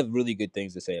I have really good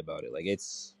things to say about it. Like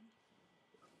it's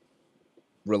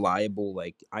reliable.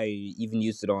 Like I even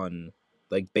used it on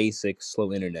like basic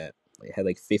slow internet. It had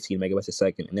like 15 megabytes a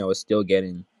second, and I was still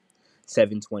getting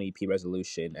 720p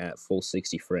resolution at full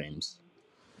 60 frames.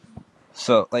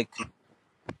 So like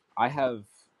I have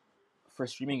for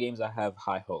streaming games, I have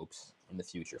high hopes in the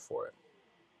future for it.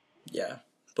 Yeah.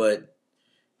 But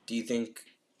do you think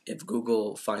if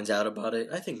Google finds out about it,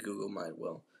 I think Google might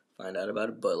will find out about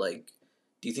it, but like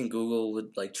do you think Google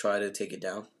would like try to take it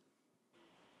down?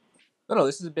 No,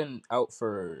 this has been out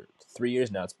for 3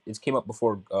 years now. It's came up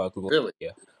before Google. Really?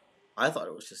 Yeah. I thought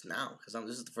it was just now because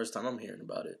this is the first time I'm hearing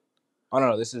about it. Oh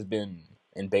no, this has been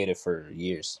in beta for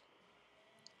years.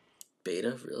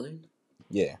 Beta, really?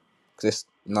 Yeah, because it's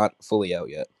not fully out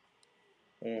yet.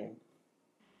 Mm,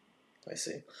 I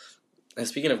see. And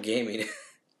speaking of gaming,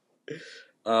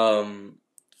 um,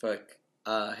 fuck,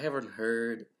 I haven't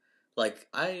heard. Like,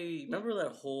 I remember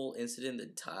that whole incident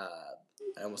that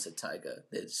I almost said Tyga,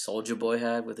 that Soldier Boy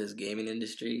had with his gaming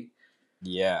industry.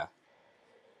 Yeah,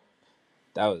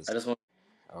 that was. I just want.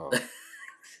 Oh,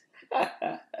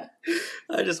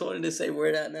 I just wanted to say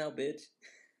where that now, bitch.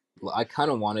 well, I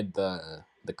kind of wanted the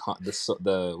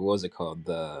what was it called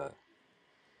the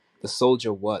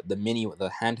soldier what the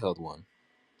handheld one.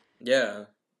 Yeah,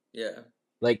 yeah.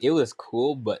 Like it was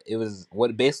cool, but it was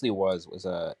what it basically was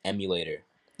a emulator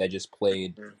that just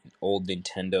played Mm. old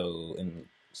Nintendo and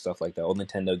stuff like that, old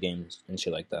Nintendo games and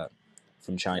shit like that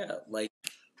from China. Yeah, like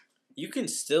you can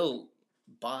still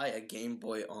buy a Game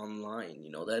Boy online.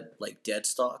 You know that, like dead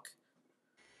stock.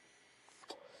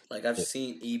 Like I've Yeah.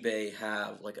 seen eBay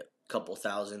have like a couple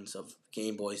thousands of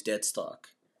Game Boys dead stock.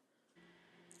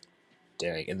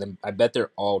 Dang, and then I bet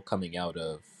they're all coming out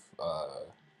of uh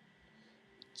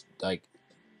like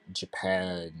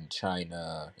Japan,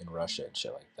 China, and Russia and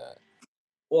shit like that.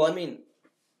 Well, I mean,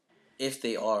 if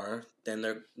they are,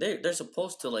 then they're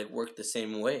supposed to like work the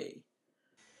same way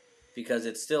because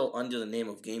it's still under the name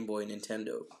of Game Boy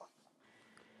Nintendo.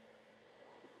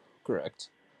 Correct.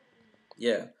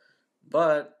 Yeah,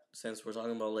 but since we're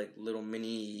talking about like little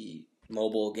mini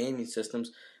mobile gaming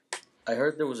systems, I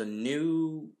heard there was a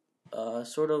new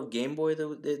sort of Game Boy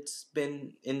that's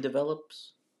been in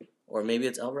develops, or maybe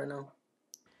it's out right now.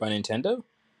 By Nintendo?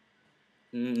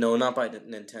 No, not by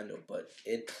Nintendo, but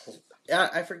it. Yeah,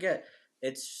 I forget.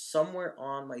 It's somewhere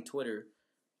on my Twitter.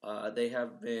 They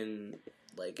have been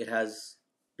like it has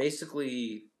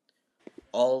basically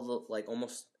all the like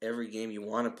almost every game you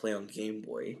want to play on Game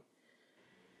Boy,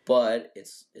 but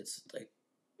it's like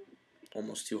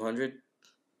almost 200,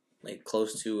 like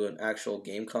close to an actual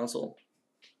game console.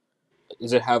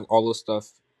 Does it have all those stuff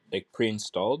like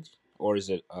pre-installed, or is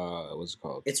it what's it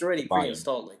called? It's already Buy-in.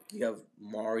 pre-installed. Like you have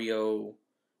Mario,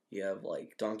 you have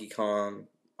like Donkey Kong,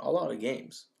 a lot of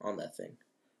games on that thing.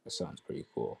 That sounds pretty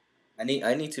cool. I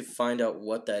need to find out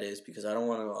what that is because I don't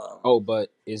want to. Oh,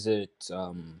 but is it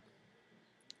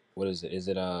what is it? Is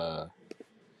it like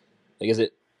is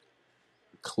it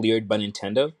cleared by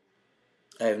Nintendo?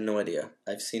 I have no idea.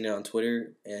 I've seen it on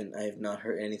Twitter, and I have not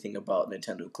heard anything about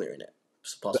Nintendo clearing it.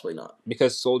 So possibly not.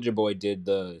 Because Soldier Boy did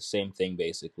the same thing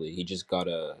basically. He just got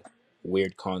a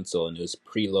weird console and it was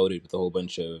preloaded with a whole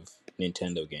bunch of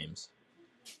Nintendo games.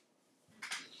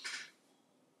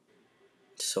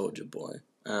 Soldier Boy.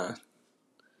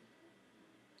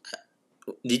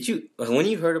 Did you when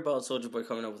you heard about Soldier Boy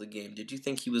coming up with a game? Did you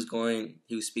think he was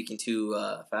speaking too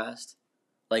fast,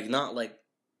 like not like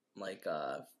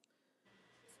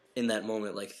in that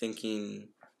moment, like thinking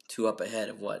too up ahead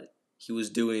of what he was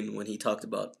doing when he talked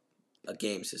about a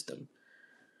game system?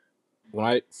 When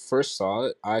I first saw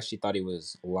it, I actually thought he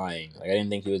was lying. Like I didn't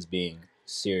think he was being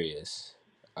serious.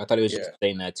 I thought he was just Yeah,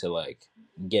 saying that to like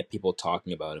get people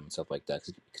talking about him and stuff like that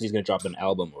because he's gonna drop an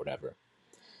album or whatever.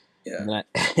 And yeah.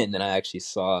 then and then I actually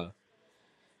saw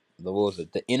the what was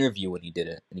it the interview when he did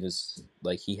it, and he was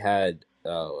like he had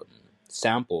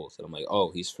samples, and I'm like,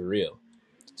 oh, he's for real.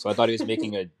 So I thought he was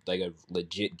making a like a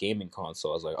legit gaming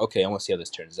console. I was like, okay, I want to see how this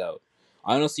turns out.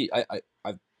 Honestly, I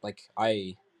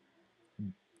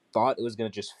thought it was gonna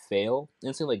just fail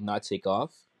instantly, like not take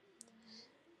off.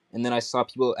 And then I saw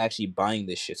people actually buying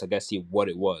this shit, so I got to see what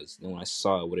it was. And when I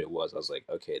saw what it was, I was like,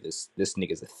 okay, this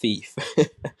nigga's a thief.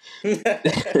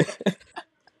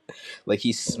 Like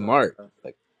he's smart.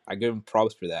 Like I give him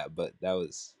props for that, but that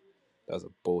was a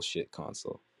bullshit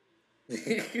console.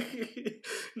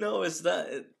 No, it's not.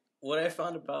 What I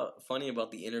found about funny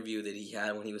about the interview that he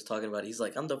had when he was talking about, he's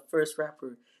like, "I'm the first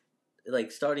rapper,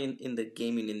 like starting in the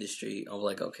gaming industry." I'm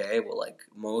like, okay, well, like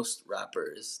most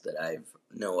rappers that I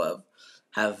know of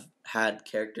have had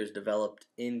characters developed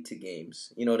into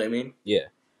games. You know what I mean? Yeah.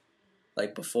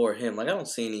 Like before him, like I don't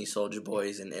see any Soldier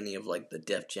Boys in any of like the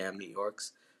Def Jam New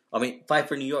Yorks. I mean, Fight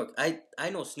for New York. I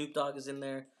know Snoop Dogg is in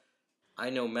there. I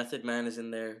know Method Man is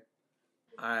in there.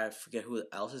 I forget who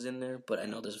else is in there, but I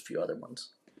know there's a few other ones.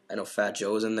 I know Fat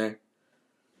Joe's in there.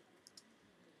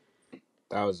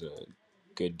 That was a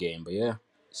good game, but yeah,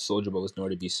 Soldier Boy was nowhere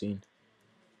to be seen.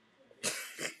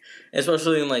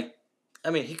 Especially in like,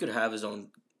 I mean, he could have his own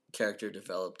character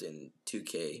developed in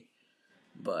 2K,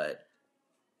 but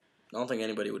I don't think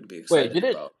anybody would be Wait, excited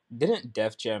about. didn't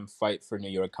Def Jam Fight for New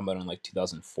York come out in like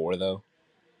 2004 though?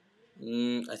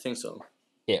 I think so.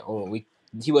 Yeah, well, we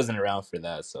he wasn't around for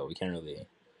that, so we can't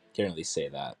really say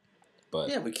that. But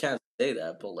Yeah, we can't say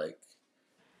that, but like,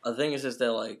 the thing is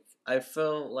that like, I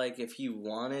felt like if he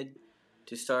wanted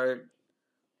to start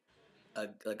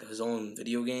like his own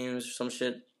video games or some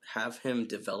shit, have him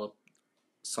develop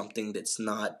something that's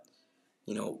not,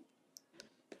 you know,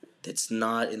 that's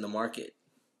not in the market.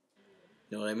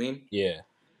 You know what I mean? yeah,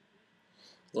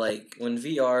 Like when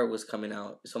VR was coming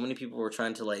out, so many people were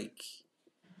trying to like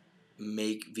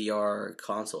make VR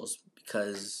consoles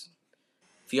because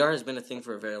VR has been a thing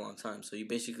for a very long time. So you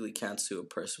basically can't sue a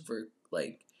person for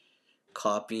like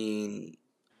copying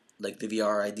like the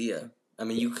VR idea. I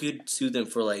mean, you could sue them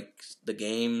for like the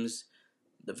games,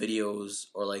 the videos,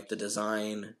 or like the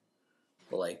design,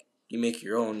 but like you make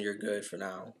your own, you're good for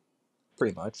now.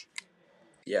 pretty much.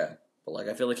 Yeah, but like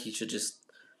I feel like he should just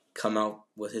come out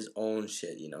with his own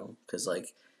shit, because like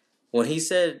when he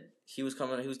said he was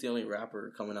the only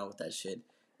rapper coming out with that shit.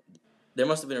 There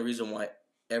must have been a reason why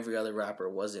every other rapper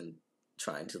wasn't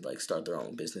trying to like start their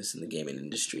own business in the gaming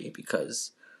industry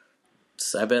because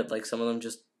I bet like some of them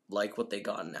just like what they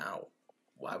got now.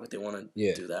 Why would they want to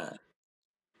Yeah, do that?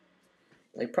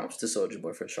 Like props to Soldier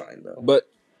Boy for trying though. but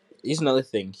here's another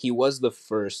thing. He was the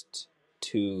first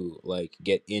to like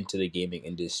get into the gaming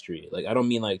industry. Like I don't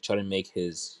mean like try to make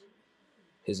his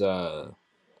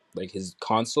like his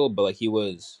console, but like he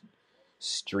was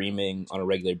streaming on a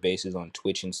regular basis on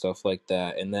Twitch and stuff like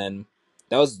that. And then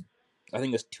that was I think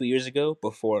it was 2 years ago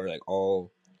before like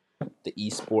all the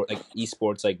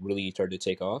esports like really started to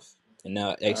take off. And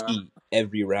now I Uh, see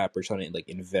every rapper trying to like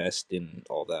invest in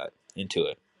all that into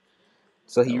it.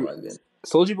 So no he rugged.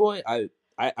 Soldier Boy,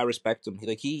 I respect him.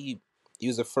 He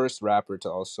was the first rapper to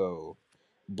also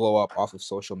blow up off of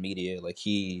social media. Like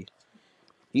he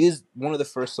is one of the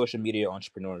first social media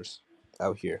entrepreneurs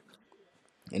out here,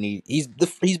 and he's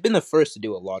been the first to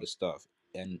do a lot of stuff.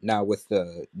 And now with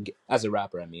the as a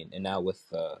rapper, I mean, and now with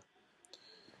the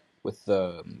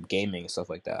gaming and stuff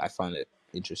like that, I find it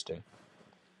interesting.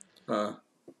 Huh.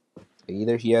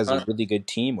 Either he has a Uh, really good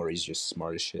team or he's just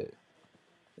smart as shit.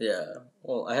 yeah.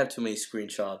 Well, I have too many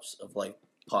screenshots of like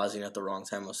pausing at the wrong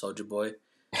time of Soldier Boy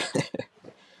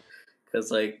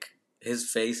because like his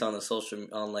face on the social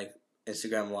on like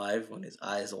Instagram Live when his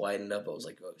eyes widened up, I was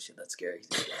like, oh shit, that's scary.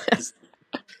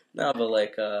 No, but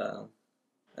like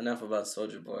enough about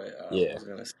Soldier Boy. I Yeah, was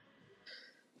gonna say,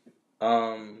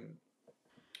 um,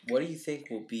 what do you think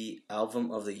will be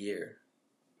album of the year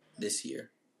this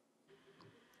year?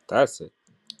 that's a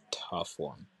tough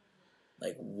one.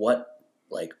 Like what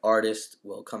like artist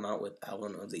will come out with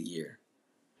album of the year?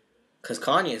 Because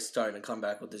Kanye is starting to come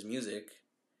back with his music.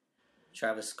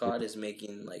 Travis Scott is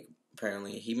making like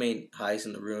apparently he made Highs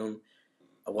in the Room.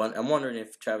 I'm wondering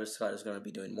if Travis Scott is going to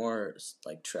be doing more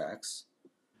like tracks.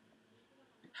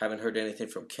 Haven't heard anything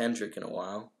from Kendrick in a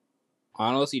while.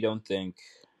 I honestly don't think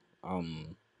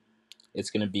it's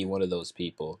gonna be one of those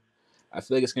people. I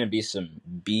feel like it's gonna be some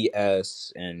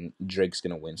BS, and Drake's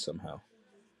gonna win somehow.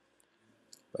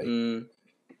 Like Mm,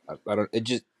 I don't. It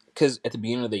just because at the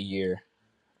beginning of the year,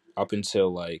 up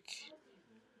until like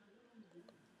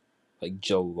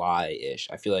July ish,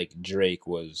 I feel like Drake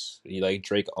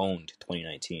owned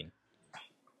 2019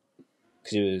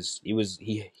 because he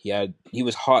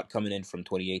was hot coming in from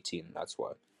 2018. That's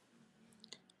why.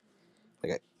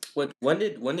 Like when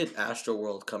did Astro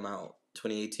World come out?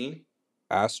 2018.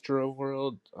 Astro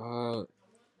World. I'm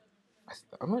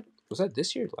not. Was that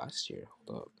this year? Or last year?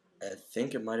 Hold up. I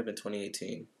think it might have been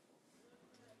 2018.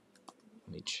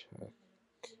 Let me check.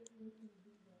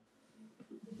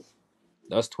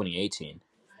 That was 2018.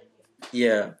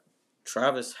 Yeah,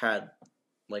 Travis had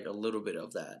like a little bit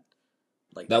of that,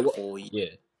 like That that was whole year. yeah.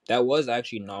 That was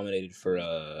actually nominated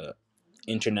for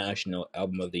International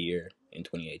Album of the Year in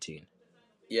 2018.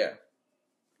 Yeah,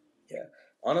 yeah.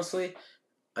 Honestly,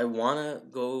 I wanna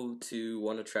go to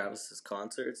one of Travis's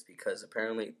concerts because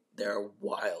apparently they're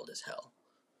wild as hell.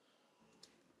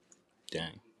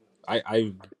 Dang,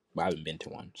 I haven't been to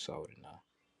one, so I wouldn't know.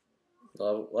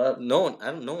 Well, no one.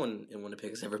 I don't. No one in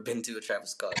Winnipeg has ever been to a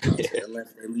Travis Scott concert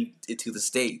unless they leave it to the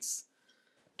states.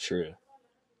 True.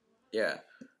 Yeah.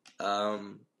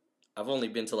 Um, I've only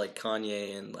been to like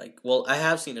Kanye and like. Well, I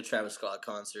have seen a Travis Scott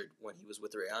concert when he was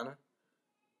with Rihanna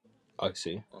I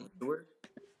see. on the tour.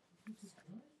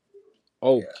 Yeah.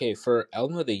 Okay, for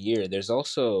Album of the Year, there's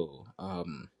also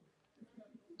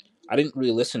I didn't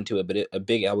really listen to it, but a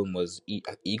big album was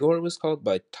Igor was called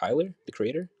by Tyler, the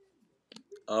creator.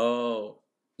 Oh,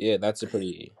 Yeah, I hate. that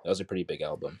was a pretty big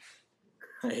album.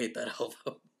 I hate that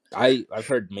album. I've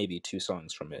heard maybe 2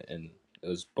 songs from it, and it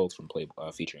was both from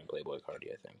featuring Playboy Cardi,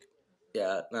 I think.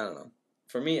 Yeah, I don't know.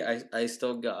 For me, I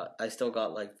still got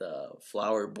like the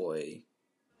Flower Boy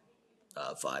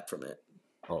vibe from it.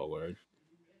 Oh, word.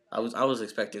 I was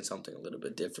expecting something a little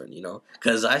bit different,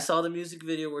 because I saw the music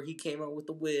video where he came out with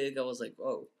the wig. I was like,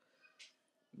 oh,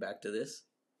 back to this.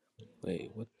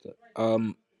 Wait, what the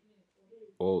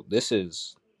well, this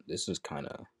is kind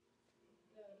of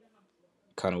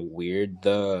weird.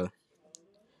 The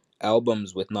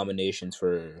albums with nominations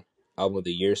for Album of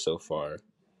the Year so far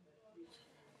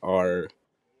are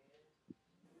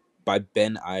by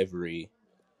Ben Ivory,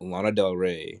 Lana Del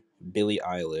Rey, Billie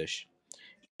Eilish,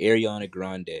 Ariana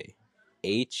Grande,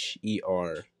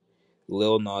 Her,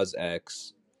 Lil Nas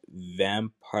X,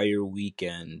 Vampire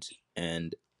Weekend,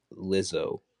 and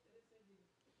Lizzo.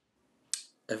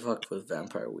 I fucked with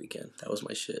Vampire Weekend. That was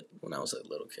my shit when I was a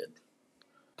little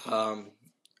kid. Um,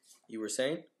 you were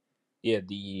saying? Yeah,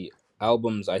 the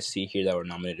albums I see here that were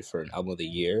nominated for an Album of the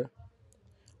Year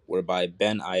were by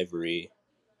Ben Iver,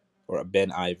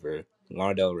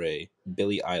 Lana Del Rey,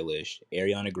 Billie Eilish,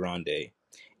 Ariana Grande,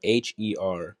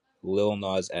 Her, Lil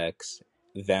Nas X,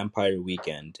 Vampire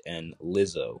Weekend, and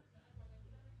Lizzo.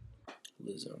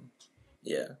 Lizzo.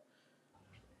 Yeah.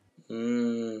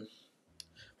 Mm,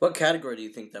 what category do you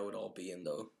think that would all be in,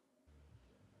 though?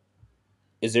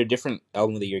 Is there different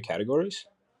Album of the Year categories?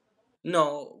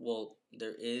 No, well,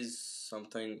 there is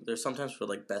something. There's sometimes for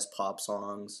like best pop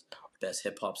songs, best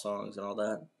hip hop songs, and all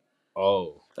that.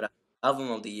 Oh, But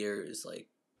album of the year is like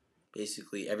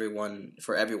basically everyone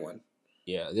for everyone.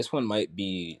 yeah, this one might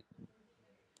be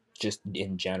just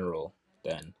in general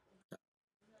then.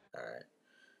 All right,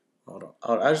 hold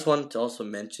on. I just wanted to also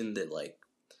mention that like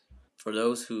for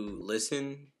those who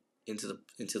listen into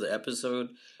the episode,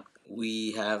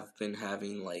 we have been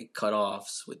having like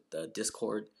cutoffs with the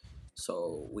Discord,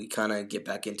 so we kind of get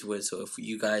back into it. So if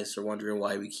you guys are wondering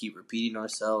why we keep repeating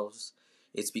ourselves,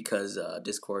 it's because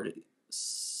Discord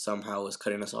somehow is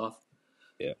cutting us off.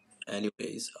 Yeah,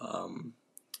 Anyways, how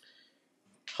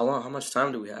long? How much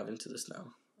time do we have into this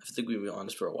now? I think we've been on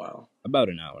this for a while. about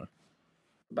an hour.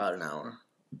 About an hour.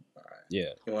 All right. Yeah.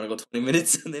 You want to go 20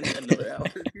 minutes and then another hour?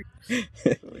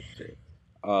 Okay.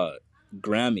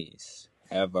 Grammys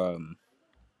have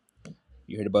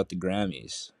you heard about the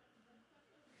Grammys?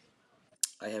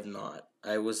 I have not.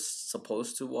 I was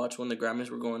supposed to watch when the Grammys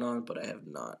were going on, but I have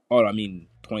not. Oh, I mean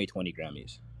 2020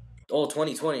 Grammys. Oh,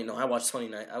 2020. No, I watched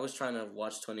 29. I was trying to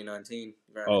watch 2019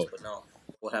 Grammys, Oh, but no.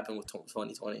 What happened with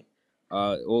 2020?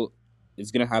 well,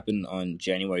 it's gonna happen on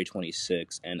January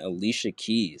 26th, and Alicia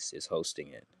Keys is hosting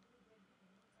it.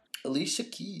 Alicia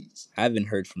Keys. I haven't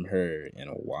heard from her in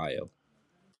a while.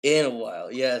 In a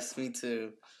while. Yes, me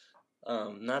too.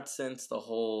 Not since the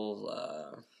whole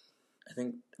I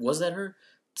think was that her?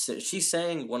 So she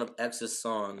sang one of X's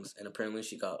songs, and apparently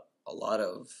she got a lot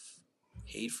of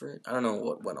hate for it. I don't know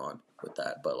what went on. with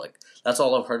that. But like that's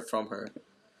all I've heard from her.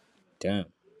 Damn.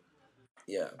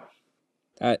 Yeah.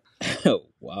 That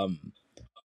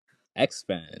X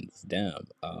fans. Damn.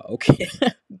 Okay.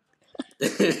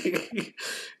 I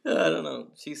don't know.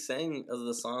 She sang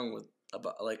the song with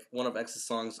about like one of X's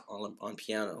songs on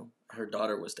piano. Her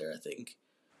daughter was there, I think.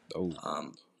 Oh,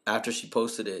 After she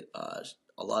posted it,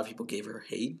 a lot of people gave her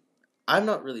hate. I'm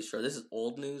not really sure. This is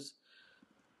old news,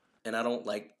 and I don't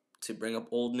like to bring up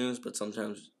old news, but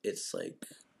sometimes it's like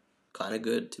kind of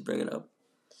good to bring it up.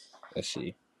 I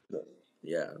see.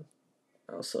 Yeah.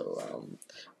 Also,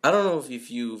 I don't know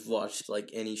if you've watched like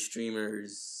any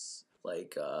streamers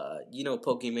like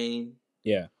Pokimane.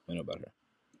 Yeah, I know about her.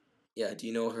 Yeah, do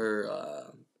you know her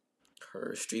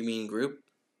streaming group,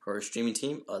 her streaming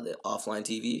team, the offline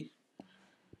TV?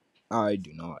 I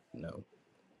do not know.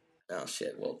 Oh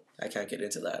shit! Well, I can't get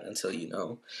into that until you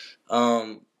know.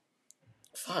 Um,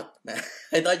 fuck, man.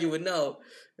 I thought you would know.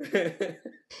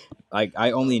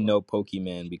 I only Oh, know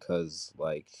Pokemon because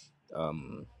was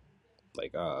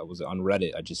it on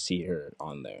Reddit? I just see her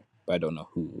on there, but I don't know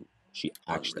who she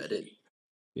on actually is. Reddit,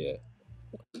 Yeah,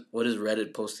 what is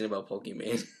Reddit posting about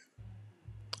Pokimane?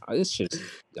 it's just I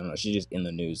don't know. She's just in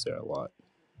the news there a lot.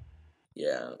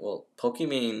 Yeah, well,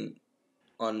 Pokimane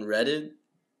on Reddit,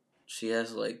 she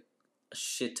has like a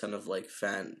shit ton of like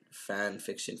fan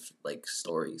fiction like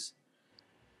stories.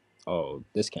 Oh,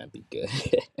 this can't be good.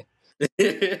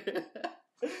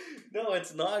 No,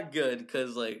 it's not good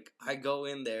because like I go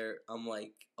in there, I'm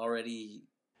like already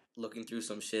looking through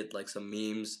some shit like some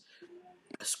memes.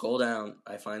 I scroll down,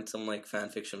 I find some like fan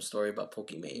fiction story about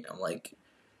Pokimane. I'm like,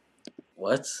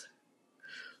 what?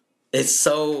 It's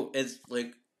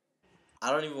like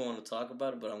I don't even want to talk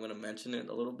about it, but I'm gonna mention it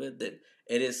a little bit. That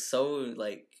it is so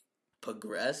like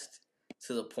progressed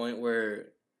to the point where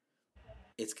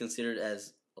it's considered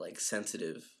as like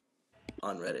sensitive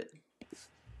on Reddit.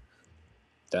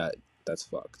 That's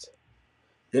fucked.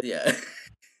 Yeah.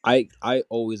 I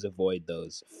always avoid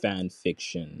those fan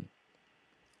fiction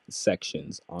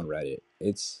sections on Reddit.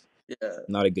 It's Yeah.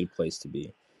 not a good place to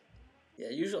be. Yeah,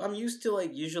 usually I'm used to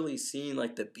like usually seeing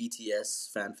like the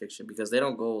BTS fan fiction because they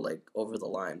don't go like over the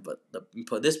line, but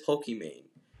this Pokimane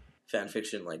fan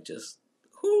fiction like just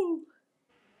whoo.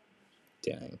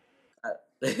 Dang. I,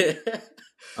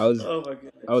 I was oh my I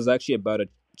goodness. was actually about to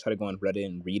try to go on Reddit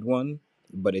and read one,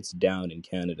 but it's down in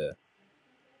Canada.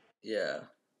 Yeah,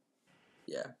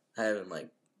 yeah. I haven't like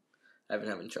I've been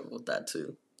having trouble with that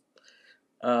too.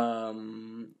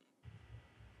 Um,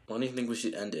 when do you think we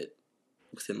should end it?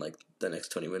 Within like the next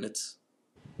 20 minutes?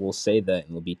 We'll say that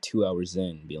and we'll be 2 hours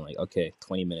in, being like, okay,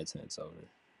 20 minutes and it's over.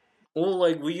 Well,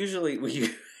 like we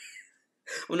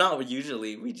well not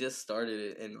usually we just started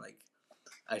it and like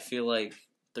I feel like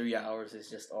 3 hours is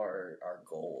just our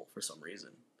goal for some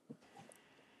reason.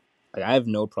 Like, I have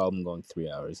no problem going 3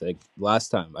 hours. Like last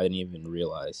time, I didn't even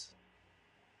realize.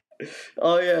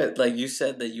 Oh yeah, like you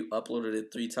said that you uploaded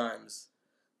it 3 times.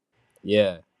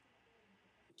 Yeah,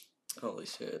 Holy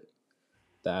shit!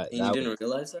 that And you that was. didn't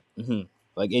realize that?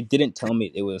 Like it didn't tell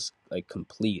me it was like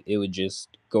complete. It would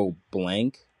just go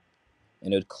blank,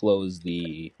 and it would close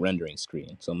the rendering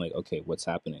screen. So I'm like, okay, what's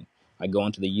happening? I go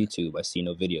onto the YouTube. I see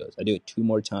no videos. I do it 2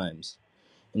 more times,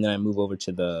 and then I move over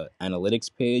to the analytics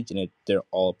page, and they're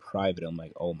all private. I'm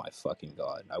like, oh my fucking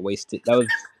god! I wasted. That was.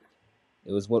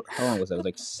 It was what? How long was that? It was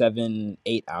like 7,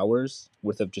 8 hours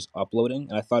worth of just uploading,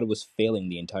 and I thought it was failing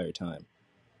the entire time.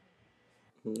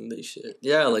 Holy shit!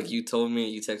 Yeah, like you told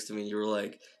me, you texted me, you were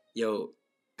like, "Yo,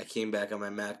 I came back and my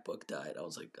MacBook died." I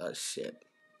was like, "Oh shit!"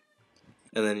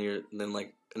 And then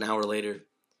like an hour later,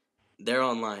 they're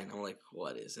online. I'm like,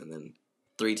 "What is?" And then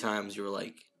 3 times you were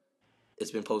like, "It's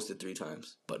been posted 3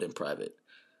 times, but in private."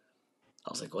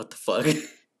 I was like, "What the fuck?"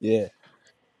 Yeah,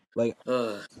 like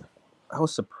Ugh. I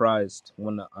was surprised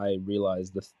when I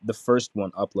realized the first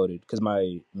one uploaded because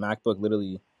my MacBook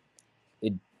literally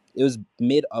it it was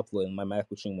mid upload and my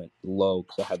MacBook screen went low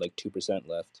because I had like 2%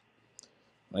 left.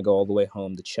 I go all the way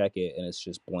home to check it and it's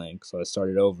just blank. So I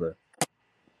started over,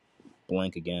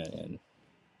 blank again, and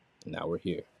now we're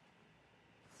here.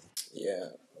 Yeah.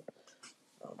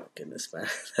 Oh my goodness, man.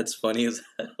 That's funny as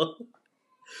hell.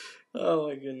 Oh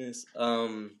my goodness.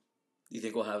 Do you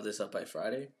think we'll have this up by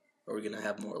Friday? Or are we gonna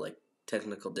have more like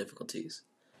technical difficulties?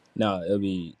 No, it'll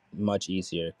be much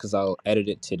easier because I'll edit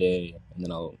it today and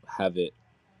then I'll have it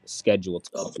scheduled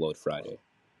to Oh, upload Friday.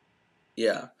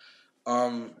 yeah.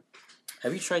 Um,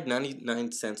 have you tried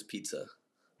 99 cents pizza?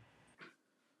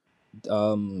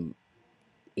 Um,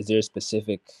 is there a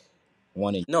specific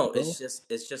one in No, general?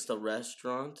 it's just a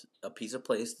restaurant, a pizza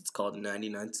place. It's called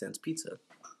 99 cents pizza.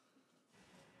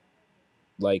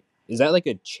 Like, is that like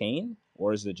a chain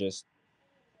or is it just?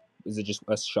 Is it just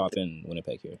a shop in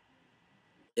Winnipeg here?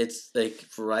 It's like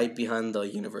right behind the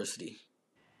university.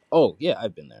 Oh yeah,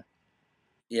 I've been there.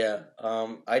 Yeah.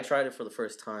 I tried it for the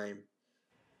first time.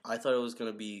 I thought it was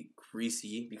gonna be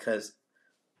greasy because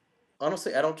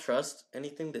honestly, I don't trust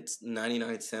anything that's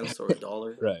 99 cents or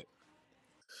 $1 Right.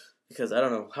 because I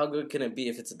don't know how good can it be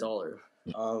if it's $1.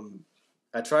 Um,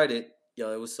 I tried it.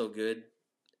 Yo, it was so good,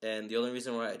 and the only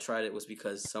reason why I tried it was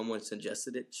because someone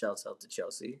suggested it. Shouts out to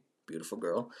Chelsea, beautiful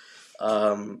girl.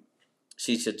 Um,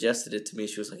 she suggested it to me.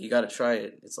 She was like, "You got to try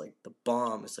it. It's like the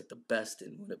bomb. It's like the best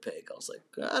in Winnipeg." I was like,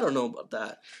 "I don't know about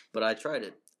that," but I tried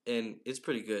it, and it's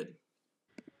pretty good.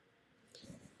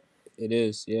 It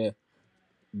is, yeah.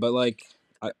 But like,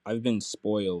 I've been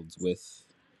spoiled with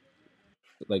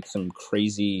like some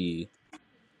crazy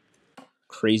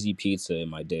pizza in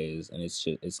my days, and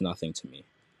it's nothing to me.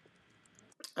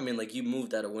 I mean, like you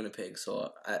moved out of Winnipeg,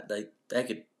 so I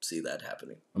could see that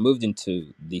happening. I moved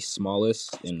into the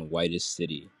smallest and whitest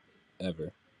city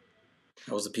ever.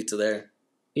 How was the pizza there?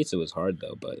 Pizza was hard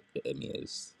though, but I mean,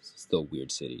 it's still a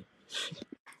weird city.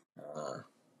 Uh,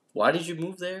 why did you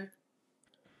move there?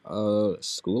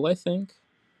 School, I think.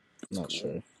 Not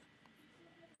School sure.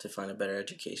 to find a better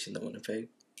education than Winnipeg.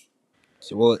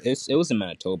 So, well, it was in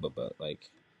Manitoba, but like,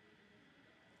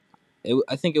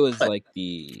 I think it was What? like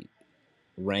the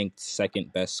ranked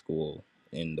second best school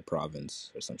in the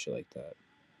province or some shit like that.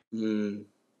 Mm,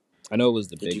 I know it was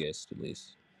the did you biggest, at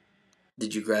least.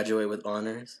 did you graduate with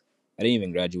honors? I didn't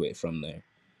even graduate from there.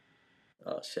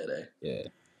 Oh shit, eh? Yeah.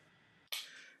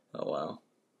 Oh wow.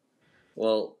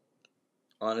 Well,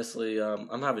 honestly,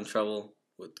 I'm having trouble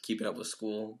with keeping up with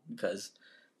school because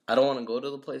I don't want to go to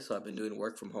the place, so I've been doing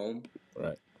work from home,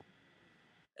 Right.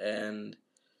 and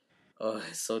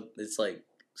so it's like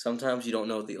sometimes you don't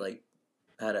know the like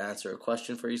how to answer a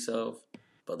question for yourself,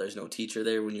 but there's no teacher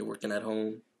there when you're working at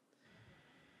home,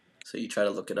 so you try to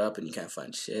look it up and you can't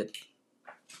find shit.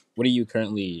 What are you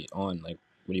currently on? Like,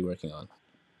 what are you working on?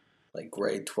 Like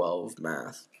grade 12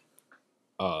 math,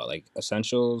 Like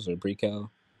essentials or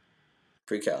pre-cal?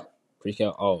 pre-cal.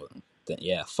 Pre-cal. Oh, then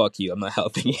yeah. Fuck you. I'm not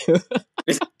helping you.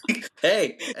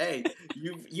 Hey,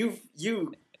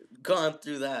 you gone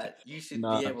through that. You should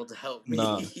Nah, be able to help me.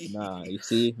 nah. You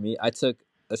see me? I took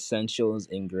essentials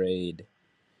in grade.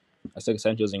 I took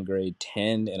essentials in grade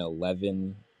 10 and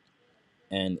 11,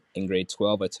 and in grade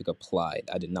 12 I took applied.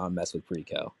 I did not mess with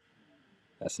pre-cal.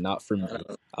 That's not for I me.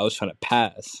 don't, I was trying to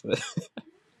pass.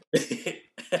 I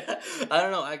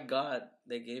don't know.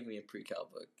 They gave me a pre-cal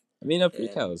book, I mean, a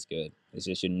pre-cal and is good. It's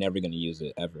just you're never gonna use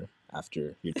it ever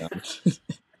after you're done.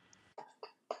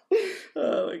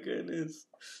 oh my goodness.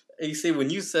 And you see, when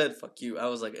you said "fuck you," I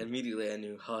was like, immediately I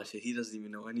knew, oh shit, he doesn't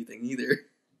even know anything either.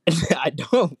 I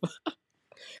don't.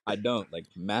 I don't like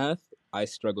math. I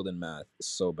struggled in math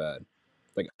so bad.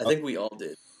 Like I think we all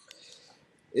did.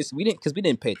 it's we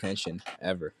didn't pay attention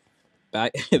ever.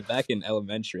 Back back in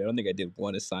elementary, I don't think I did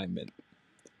one assignment.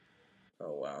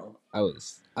 Oh wow.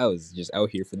 I was just out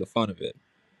here for the fun of it.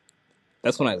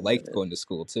 That's when Oh I my liked goodness. going to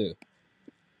school too.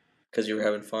 Because you were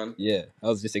having fun. Yeah, I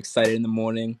was just excited in the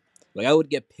morning. Like I would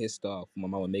get pissed off when my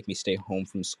mom would make me stay home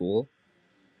from school.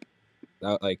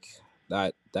 That like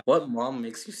that. What mom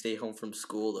makes you stay home from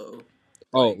school though?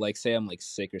 Oh, Like, like say I'm like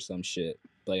sick or some shit.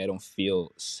 But, like I don't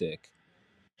feel sick,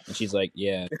 and she's like,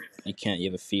 "Yeah, you can't. You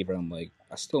have a fever." I'm like,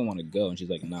 "I still want to go," and she's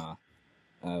like, "Nah."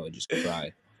 I would just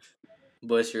cry.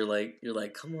 but you're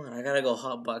like, come on, I gotta go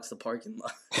hotbox the parking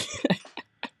lot.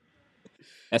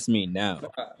 That's me now.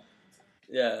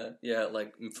 Yeah, yeah.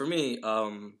 Like for me,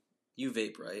 you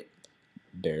vape, right?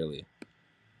 Barely.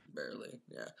 Barely.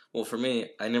 Yeah. Well, for me,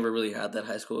 I never really had that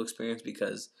high school experience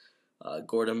because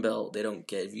Gordon Bell, they don't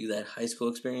give you that high school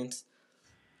experience.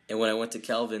 And when I went to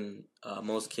Calvin,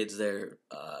 most kids there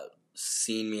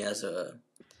seen me as a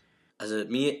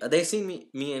me. They seen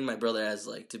me and my brother as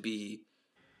like to be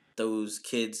those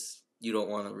kids you don't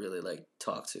want to really like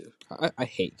talk to. I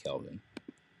hate Kelvin.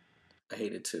 I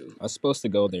hate it too. I was supposed to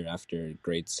go there after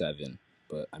grade 7,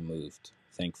 but I moved,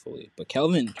 thankfully. But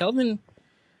Kelvin,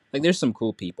 like, there's some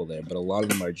cool people there, but a lot of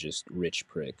them are just rich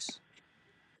pricks.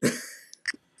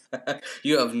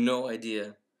 You have no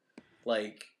idea.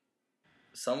 Like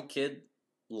some kid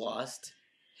lost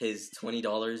his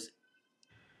 $20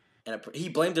 and he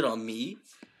blamed it on me.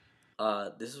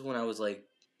 This is when I was like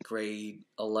grade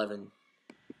 11.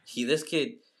 This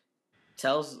kid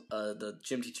tells the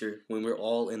gym teacher when we're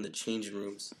all in the changing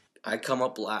rooms. I come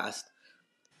up last.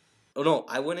 Oh no,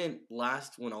 I went in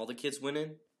last when all the kids went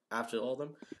in after all of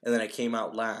them, and then I came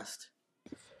out last.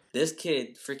 This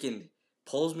kid freaking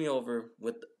pulls me over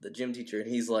with the gym teacher, and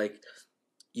he's like,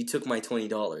 "You took my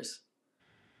 $20."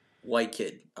 White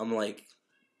kid. I'm like,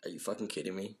 Are you fucking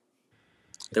kidding me?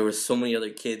 There were so many other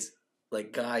kids,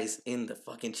 like guys, in the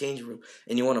fucking changing room,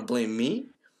 and you want to blame me?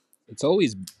 It's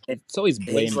always And, blame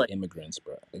and he's the like, immigrants,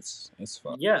 bro. It's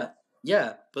fucked. yeah,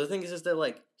 yeah. But the thing is just that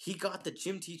like he got the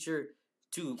gym teacher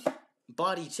to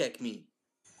body check me.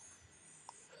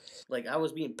 Like I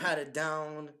was being patted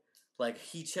down. Like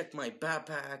he checked my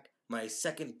backpack, my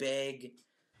second bag.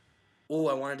 Oh,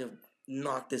 I wanted to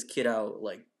knock this kid out.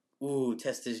 Like, ooh,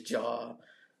 test his jaw.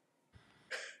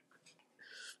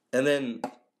 And then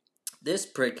this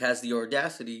prick has the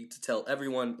audacity to tell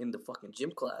everyone in the fucking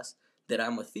gym class that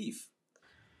I'm a thief.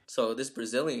 So this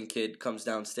Brazilian kid comes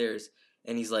downstairs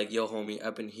and he's like, yo, homie,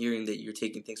 I've been hearing that you're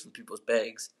taking things from people's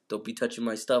bags. Don't be touching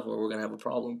my stuff or we're going to have a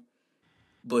problem.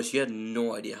 But she had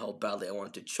no idea how badly I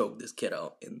wanted to choke this kid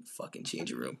out in the fucking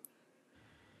changing room.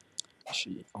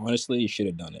 Honestly, you should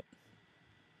have done it.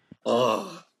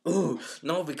 Oh, ooh,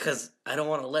 no, because I don't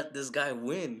want to let this guy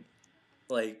win.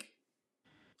 Like,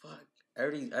 fuck. I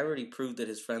already proved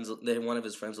that one of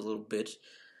his friends a little bitch.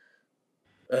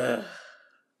 Ugh.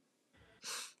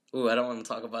 Ooh, I don't want to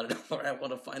talk about it anymore. I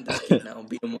want to find this kid now and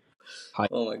beat him up.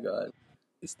 Oh my god.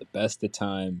 It's the best of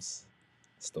times.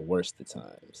 It's the worst of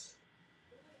times.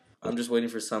 I'm just waiting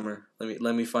for summer.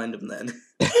 Let me find him then.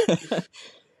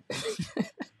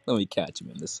 Let me catch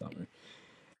him in the summer.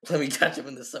 Let me catch him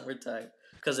in the summertime.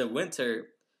 Because in winter,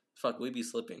 fuck, we be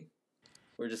slipping.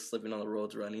 We're just slipping on the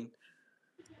roads running.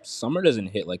 Summer doesn't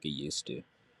hit like it used to.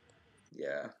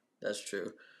 Yeah, that's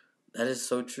true. That is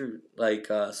so true. Like,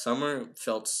 summer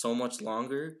felt so much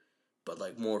longer, but,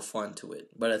 like, more fun to it.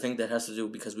 But I think that has to do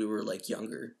because we were, like,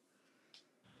 younger.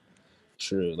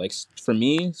 True. Like, for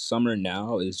me, summer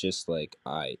now is just like,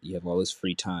 you have all this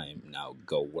free time. Now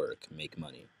go work, make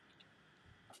money.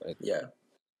 Like, yeah.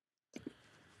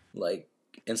 Like,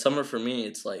 in summer for me,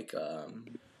 it's like, okay,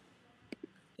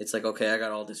 I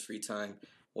got all this free time.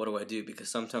 What do I do? Because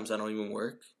sometimes I don't even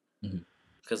work.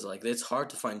 Because, like, it's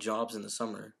hard to find jobs in the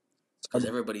summer. Because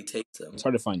everybody takes them. It's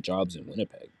hard to find jobs in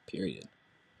Winnipeg, period.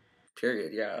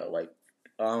 Period, yeah. Like,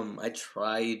 I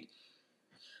tried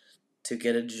to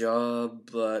get a job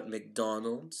at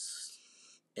McDonald's,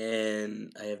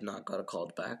 and I have not got a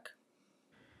call back.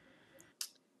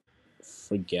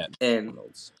 Forget and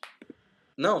McDonald's.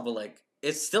 No, but like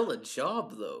it's still a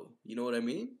job, though. You know what I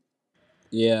mean?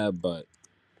 Yeah, but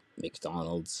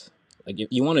McDonald's. Like, if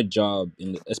you want a job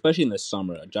especially in the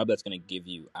summer, a job that's gonna give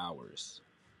you hours.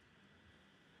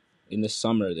 In the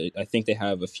summer, I think they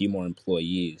have a few more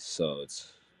employees, so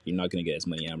you're not gonna get as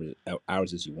many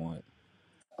hours as you want.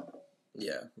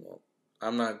 Yeah. Well,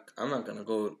 I'm not gonna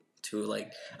go to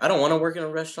like. I don't want to work in a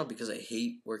restaurant because I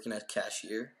hate working as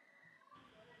cashier.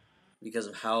 Because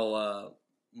of how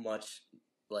much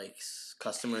like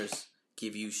customers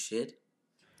give you shit.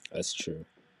 That's true.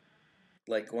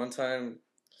 Like one time,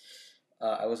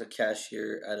 I was a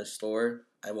cashier at a store.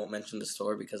 I won't mention the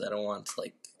store because I don't want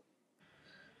like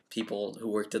people who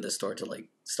worked at the store to like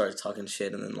start talking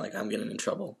shit and then like I'm getting in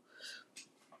trouble.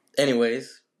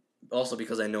 Anyways, also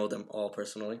because I know them all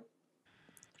personally.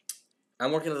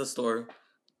 I'm working at the store.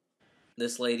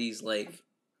 This lady's like,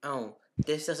 "Oh,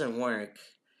 this doesn't work."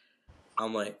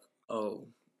 I'm like, "Oh,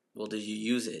 well, did you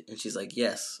use it?" And she's like,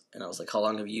 "Yes." And I was like, "How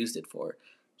long have you used it for?"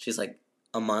 She's like,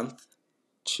 "A month."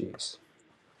 Jeez.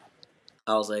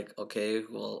 I was like, "Okay,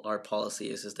 well, our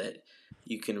policy is that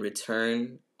you can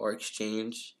return or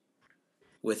exchange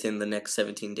within the next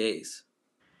 17 days.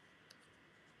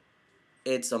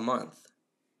 It's a month."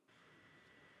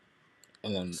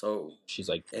 And then so she's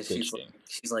like bitching.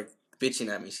 She's like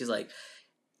bitching at me. She's like,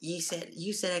 you said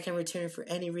I can return it for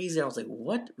any reason. I was like,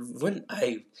 what?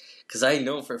 Because I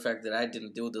know for a fact that I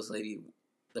didn't deal with this lady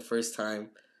the first time.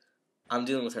 I'm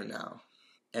dealing with her now.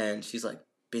 And she's like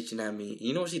bitching at me.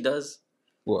 You know what she does?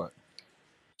 What?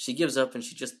 She gives up and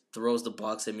she just throws the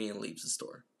box at me and leaves the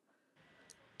store.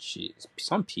 Jeez.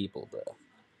 Some people, bro.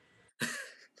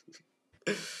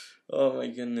 Oh my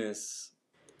goodness.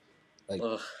 Like,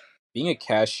 ugh. Being a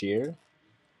cashier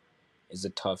is a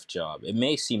tough job. It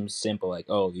may seem simple, like,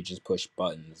 oh, you just push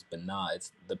buttons, but nah,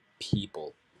 it's the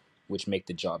people which make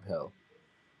the job hell.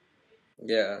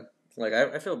 Yeah. Like,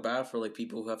 I feel bad for, like,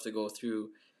 people who have to go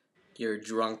through your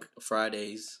drunk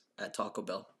Fridays at Taco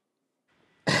Bell.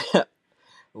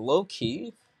 Low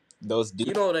key, those dudes,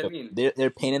 You know what I mean? they're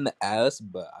pain in the ass,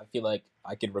 but I feel like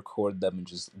I could record them and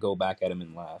just go back at them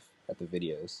and laugh at the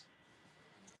videos.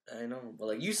 I know, but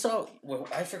like you saw, well,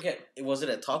 I forget, was it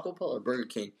at Taco Bell or Burger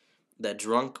King? That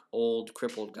drunk, old,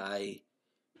 crippled guy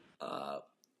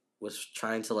was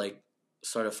trying to like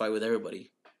start a fight with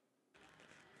everybody.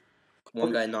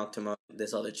 One guy knocked him out.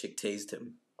 This other chick tased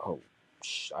him. Oh,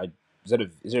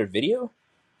 is there a video?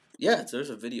 Yeah, there's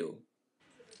a video.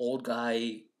 Old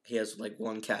guy, he has like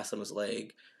one cast on his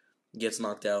leg, gets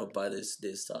knocked out by this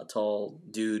tall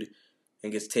dude,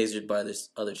 and gets tasered by this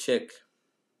other chick.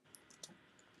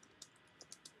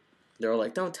 They're all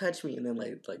like, "Don't touch me," and then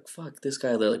like fuck this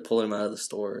guy. They're like pulling him out of the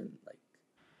store, and like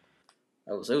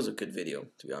it was a good video,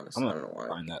 to be honest. I'm I gonna don't know why.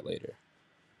 find that later.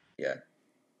 Yeah,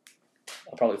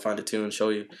 I'll probably find it too and show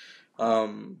you.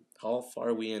 How far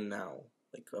are we in now?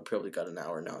 Like I probably got an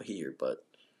hour now here, but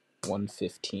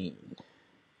 1:15.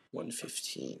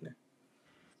 1:15.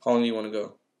 How long do you want to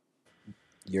go?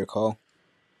 Your call.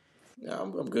 Yeah,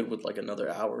 I'm good with like another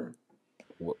hour.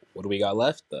 What do we got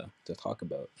left though to talk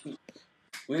about?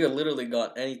 We have literally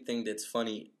got anything that's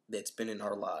funny that's been in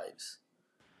our lives.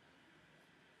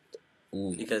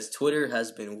 Ooh. Because Twitter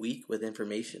has been weak with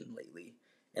information lately.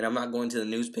 And I'm not going to the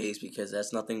news page because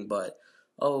that's nothing but,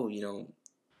 oh,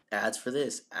 ads for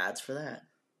this, ads for that.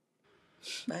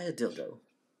 Buy a dildo.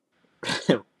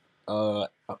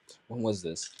 When was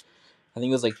this? I think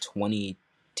it was like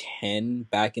 2010,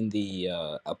 back in the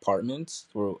apartments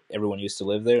where everyone used to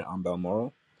live there on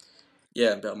Balmoral.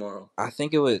 Yeah, Balmoral. I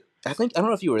think I don't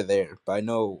know if you were there, but I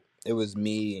know it was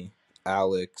me,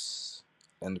 Alex,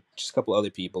 and just a couple other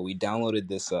people. We downloaded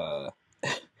this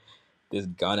this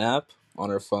gun app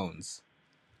on our phones,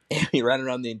 and we ran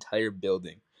around the entire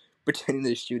building pretending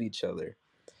to shoot each other.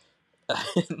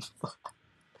 I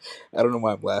don't know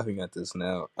why I'm laughing at this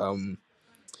now.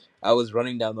 I was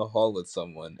running down the hall with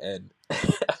someone, and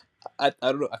I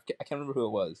don't know. I can't remember who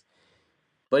it was.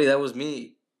 Buddy, that was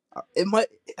me. It might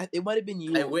have been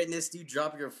you. I witnessed you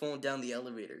drop your phone down the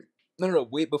elevator. No.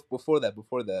 Wait, before that.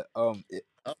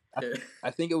 Okay.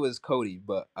 I think it was Cody,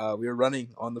 but we were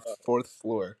running on the 4th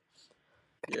floor.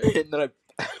 Yeah. And then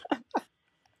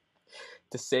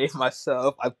to save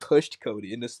myself, I pushed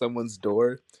Cody into someone's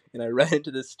door, and I ran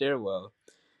into the stairwell.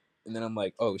 And then I'm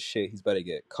like, oh shit, he's about to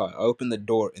get caught. I opened the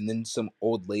door, and then some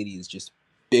old lady is just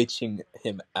bitching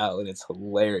him out, and it's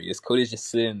hilarious. Cody's just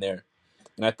sitting there,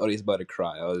 and I thought he was about to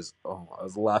cry. I was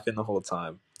laughing the whole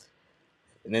time.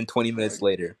 And then 20 minutes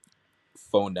later,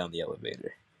 phone down the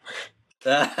elevator.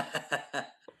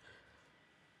 That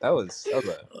was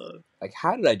like,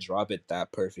 how did I drop it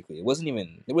that perfectly? It wasn't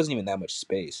even that much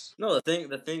space. No,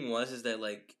 the thing was that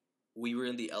like we were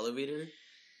in the elevator,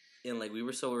 and like we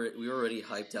were already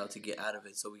hyped out to get out of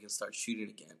it so we can start shooting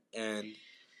again. And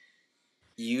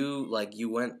you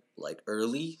went like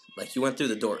early, like you went through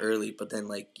the door early, but then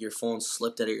like your phone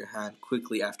slipped out of your hand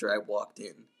quickly after I walked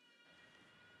in.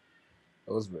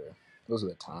 Those were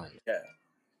the times. Yeah.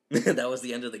 That was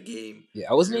the end of the game. Yeah,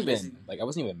 I wasn't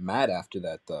even mad after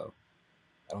that though.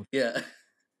 Yeah.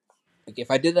 Like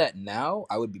if I did that now,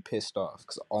 I would be pissed off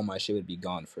because all my shit would be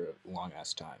gone for a long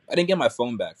ass time. I didn't get my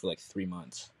phone back for like 3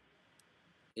 months.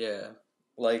 Yeah,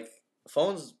 like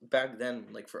phones back then,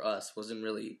 like for us, wasn't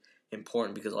really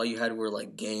important because all you had were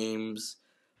like games,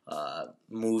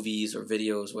 movies or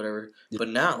videos, whatever. Yeah. But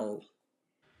now,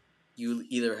 you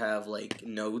either have like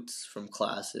notes from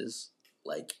classes,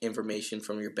 like information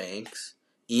from your banks,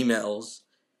 emails,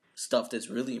 stuff that's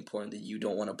really important that you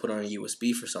don't want to put on a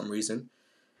USB for some reason.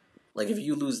 Like if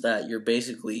you lose that, you're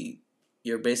basically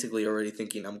already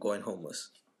thinking I'm going homeless.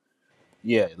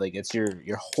 Yeah, like it's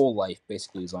your whole life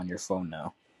basically is on your phone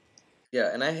now.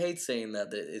 Yeah, and I hate saying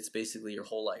that it's basically your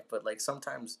whole life, but like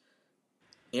sometimes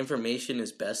information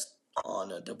is best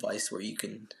on a device where you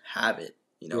can have it,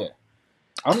 Yeah.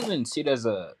 I don't even see it as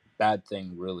a bad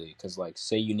thing really, because like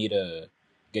say you need to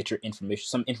get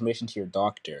some information to your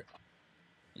doctor,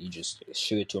 you just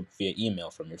shoot it to him via email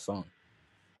from your phone.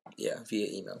 Yeah, via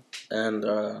email. And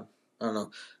I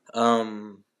don't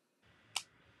know.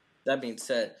 That being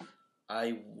said,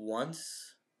 I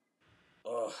once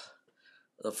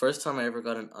the first time I ever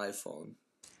got an iPhone,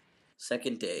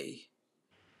 second day,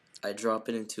 I drop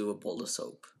it into a bowl of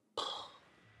soap.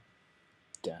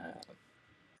 Damn.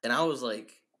 And I was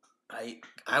like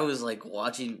I was like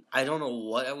watching, I don't know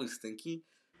what I was thinking,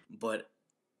 but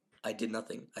I did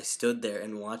nothing. I stood there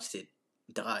and watched it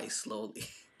die slowly.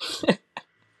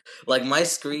 Like my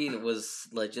screen was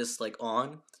like just like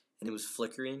on and it was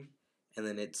flickering and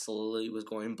then it slowly was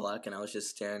going black and I was just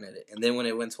staring at it. And then when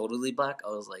it went totally black, I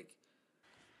was like,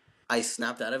 I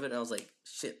snapped out of it and I was like,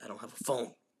 shit, I don't have a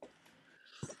phone.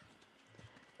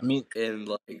 I mean, and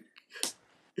like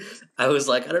I was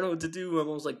like, I don't know what to do. I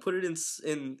was like, put it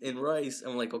in rice.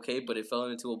 I'm like, okay, but it fell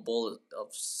into a bowl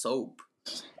of soap.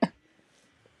 I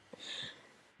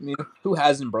mean, who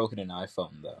hasn't broken an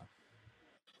iPhone though?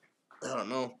 I don't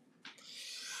know.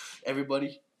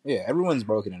 Everybody. Yeah, everyone's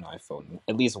broken an iPhone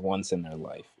at least once in their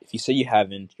life. If you say you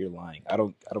haven't, you're lying. I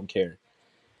don't care.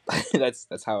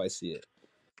 That's how I see it.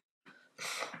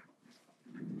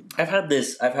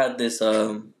 this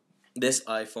iPhone,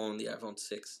 the iPhone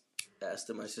 6S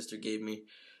that my sister gave me.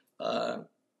 Uh,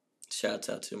 Shouts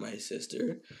out to my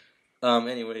sister.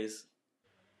 Anyways,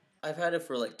 I've had it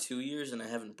for like 2 years and I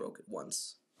haven't broke it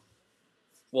once.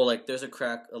 Well, like there's a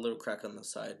little crack on the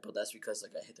side, but that's because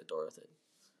like I hit the door with it.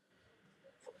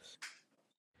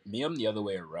 Me, I'm the other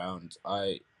way around.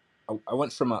 I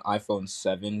went from an iPhone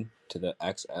 7 to the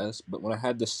XS, but when I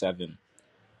had the 7,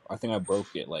 I think I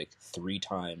broke it like 3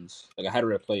 times. Like I had to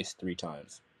replace 3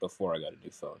 times before I got a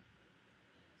new phone.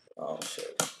 Oh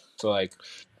shit. So like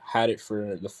had it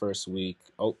for the first week.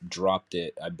 Oh, dropped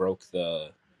it. I broke the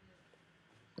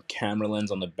camera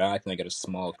lens on the back, and I got a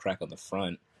small crack on the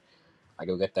front. I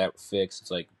go get that fixed.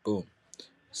 It's like boom.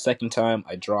 Second time,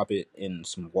 I drop it in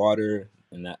some water,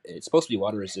 and that it's supposed to be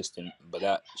water resistant, but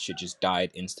that shit just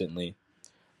died instantly.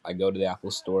 I go to the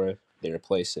Apple store, they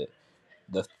replace it.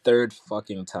 The third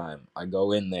fucking time, I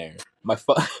go in there.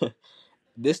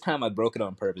 This time I broke it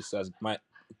on purpose. So my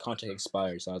contract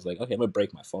expired, so I was like, okay, I'm gonna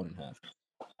break my phone in half.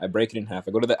 I break it in half.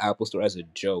 I go to the Apple store as a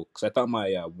joke because I thought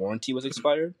my warranty was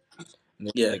expired, and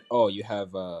they're Yeah. like, oh, you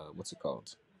have what's it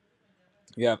called?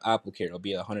 You have Apple Care. It'll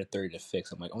be 130 to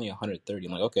fix. I'm like, only 130.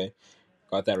 I'm like, okay,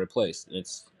 got that replaced.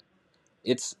 It's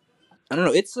I don't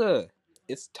know.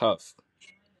 It's tough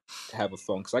to have a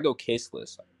phone because I go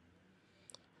caseless,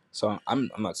 so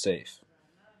I'm not safe.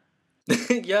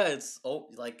 Yeah,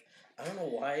 like I don't know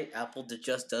why Apple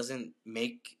just doesn't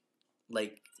make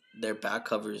like their back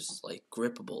covers like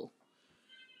grippable.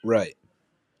 Right.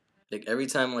 Like every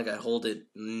time like I hold it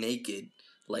naked,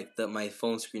 like my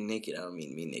phone screen naked. I don't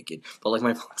mean me naked, but like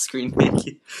my phone screen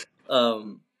naked.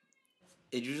 Um,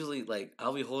 it usually like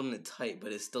I'll be holding it tight,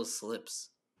 but it still slips.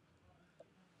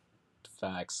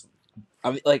 Facts.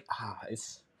 I mean, like,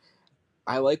 it's.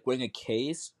 I like wearing a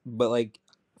case, but like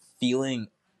feeling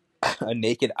a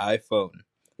naked iPhone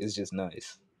is just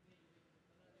nice.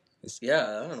 It's,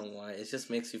 Yeah, I don't know why. It just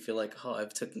makes you feel like, oh,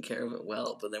 I've taken care of it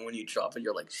well. But then when you drop it,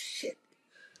 you're like, shit.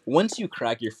 once you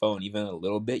crack your phone even a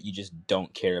little bit, you just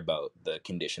don't care about the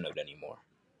condition of it anymore.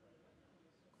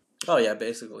 Oh yeah,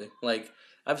 basically. Like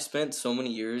I've spent so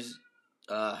many years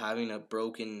having a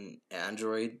broken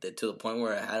Android that to the point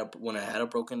where when I had a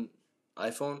broken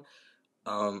iPhone,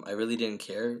 I really didn't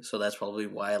care. So that's probably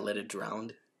why I let it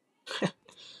drown.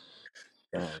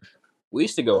 Damn. We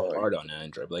used to go Oh, hard on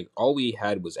Android. Like all we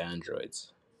had was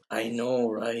Androids. I know,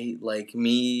 right? Like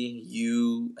me,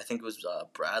 you, I think it was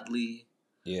Bradley,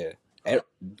 Yeah. uh,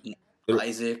 The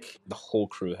Isaac. whole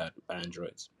crew had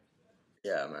Androids.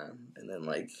 Yeah, man. And then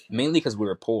like, Mainly because we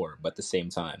were poor, but at the same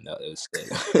time, that was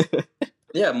sick.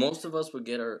 yeah, most of us would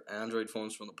get our Android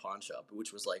phones from the pawn shop,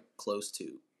 which was like close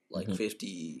to like hmm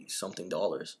 50 something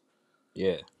dollars.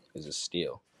 Yeah, it was a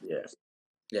steal. Yeah,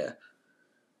 yeah,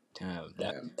 Damn,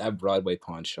 man. that Broadway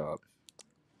pawn shop.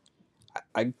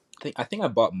 I think I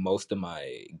bought most of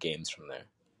my games from there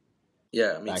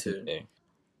Yeah, me back in too. the day.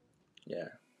 Yeah,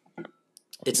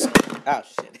 it's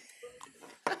shit.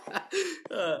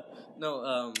 uh,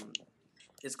 no,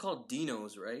 it's called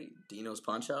Dino's, right? Dino's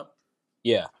Pawn Shop.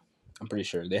 Yeah, I'm pretty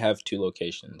sure they have 2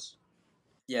 locations.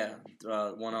 Yeah,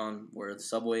 one on where the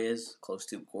subway is, close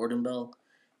to Gordon Bell,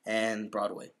 and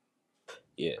Broadway.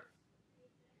 Yeah,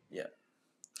 Yeah.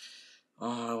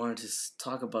 Oh, I wanted to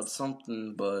talk about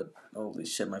something, but holy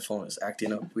shit, my phone is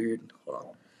acting up weird. Hold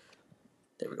on.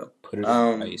 There we go. put it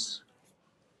in ice.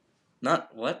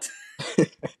 Not what?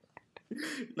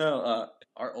 No,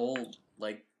 our old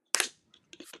like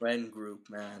friend group,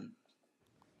 man.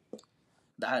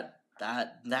 That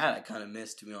I kind of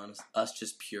miss, to be honest. Us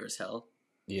just pure as hell,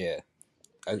 Yeah.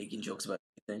 making jokes about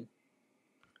anything.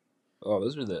 Oh,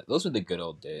 those were the good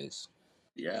old days.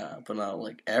 Yeah, but now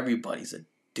like everybody's a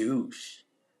douche.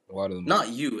 A lot of them. Not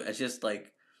you. It's just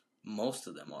like most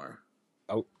of them are.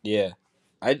 Oh, yeah.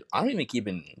 I don't even keep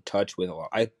in touch with a lot.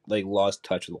 I like lost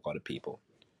touch with a lot of people.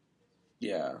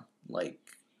 Yeah, like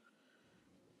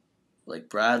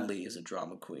Bradley is a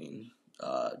drama queen.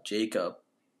 Jacob,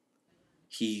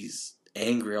 he's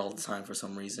angry all the time for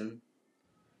some reason.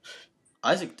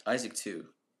 Isaac too.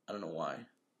 I don't know why.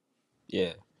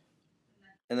 Yeah.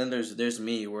 And then there's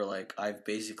me where like I've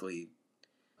become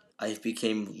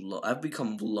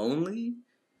lonely,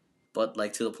 but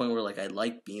like to the point where like I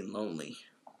like being lonely.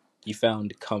 You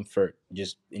found comfort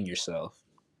just in yourself.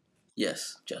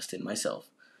 Yes, just in myself.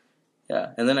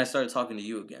 Yeah, and then I started talking to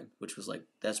you again, which was like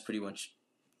that's pretty much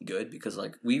good because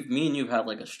like me and you have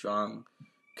like a strong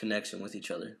connection with each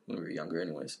other when we were younger,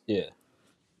 anyways. Yeah.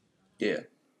 Yeah,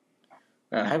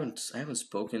 I haven't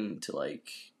spoken to like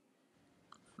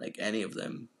any of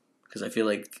them because I feel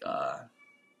like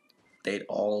they'd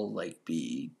all like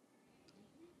be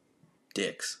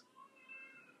dicks.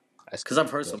 I Because I've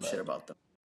still heard feel some shit that. about them.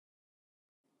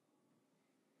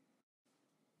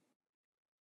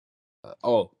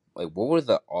 Like what were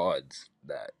the odds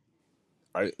that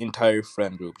our entire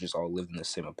friend group just all lived in the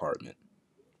same apartment?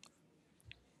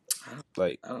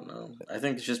 Like, I don't know. I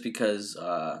think it's just because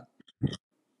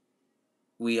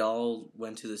we all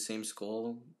went to the same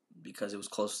school because it was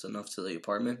close enough to the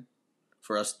apartment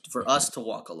for us to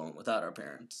walk alone without our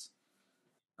parents.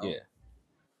 yeah,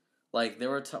 Like there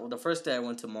were the first day I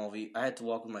went to Malvi, I had to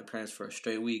walk with my parents for a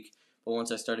straight week. But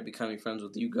once I started becoming friends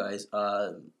with you guys,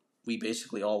 we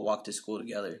basically all walked to school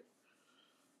together.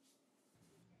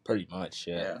 pretty much,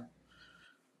 yeah. Yeah,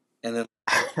 and then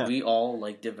we all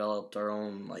like developed our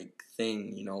own like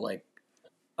thing. You know, like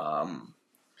um,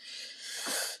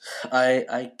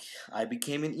 I I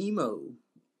became an emo.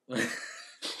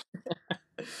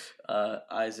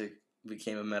 Isaac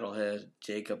became a metalhead.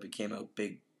 Jacob became a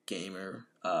big gamer.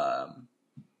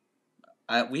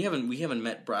 We haven't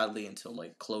met Bradley until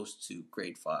like close to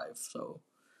grade 5. So,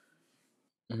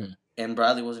 Mhm. and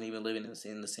Bradley wasn't even living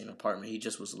in the same apartment. He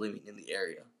just was living in the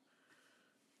area.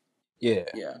 Yeah,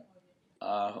 Yeah.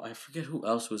 I forget who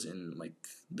else was in like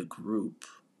the group.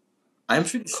 I'm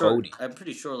pretty sure. Cody. I'm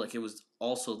pretty sure like it was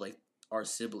also like our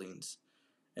siblings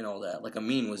and all that. Like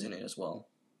Amin was in it as well.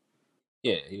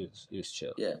 Yeah, he was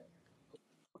chill. Yeah.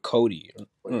 Cody,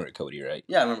 remember Cody, right?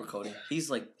 Yeah, I remember Cody.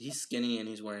 He's skinny and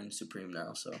he's wearing Supreme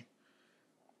now. So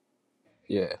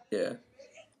Yeah, yeah.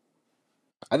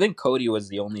 I think Cody was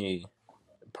the only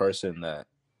person that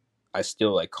I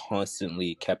still like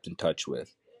constantly kept in touch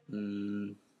with.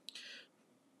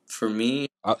 For me,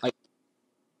 Up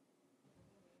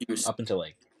until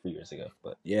like 2 years ago,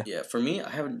 but yeah. Yeah, for me, I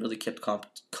haven't really kept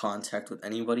contact with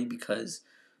anybody because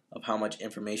of how much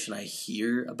information I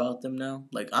hear about them now.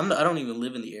 Like I don't even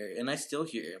live in the area, and I still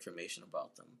hear information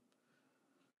about them.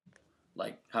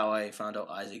 Like how I found out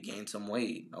Isaac gained some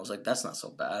weight. I was like, that's not so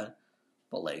bad,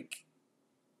 but like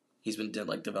he's been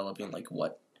developing like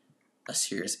what, a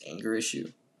serious anger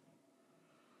issue.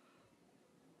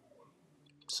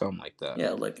 Something like that.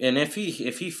 Yeah, like, and if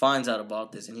he finds out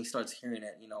about this and he starts hearing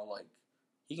it, like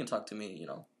he can talk to me.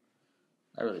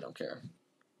 I really don't care.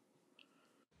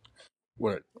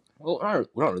 We're not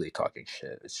really talking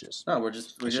shit. It's just No, we're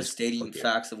just stating okay.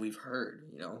 facts that we've heard.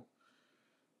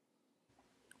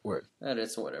 Word. That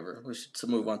is whatever. We should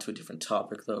move on to a different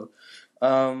topic though.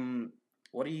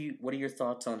 What are your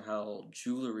thoughts on how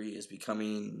jewelry is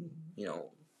becoming,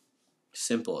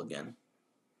 simple again?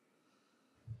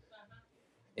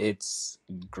 It's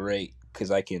great because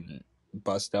I can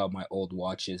bust out my old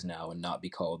watches now and not be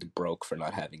called broke for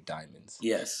not having diamonds.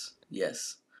 Yes.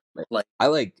 I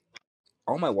like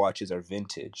all my watches are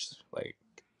vintage,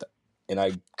 and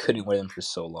I couldn't wear them for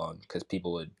so long because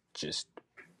people would just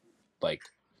like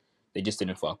they just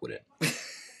didn't fuck with it.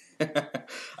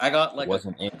 I got It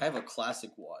wasn't in. I have a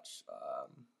classic watch.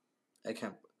 I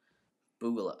can't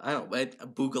Bugala. I don't wait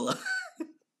Bugala.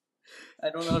 I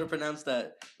don't know how to pronounce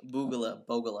that. Bogala.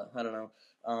 I don't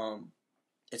know.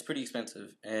 It's pretty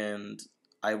expensive, and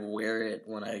I wear it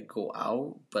when I go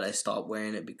out, but I stop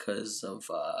wearing it because of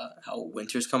how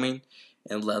winter's coming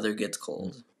and leather gets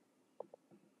cold.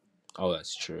 Oh,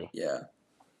 that's true. Yeah.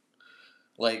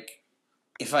 Like,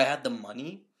 if I had the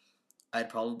money, I'd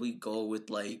probably go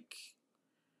with like.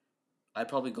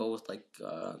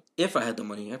 If I had the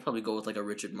money, I'd probably go with like a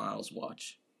Richard Miles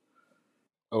watch.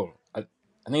 Oh, I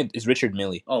think it's Richard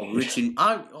Milley. Oh, Richard.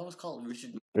 I always call it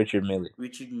Richard. Richard Milley.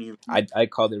 Richard Milley. I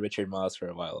called it Richard Miles for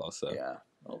a while also. Yeah.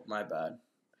 Oh, my bad.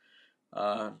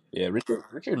 Yeah,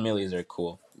 Richard Millies are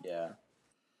cool. Yeah.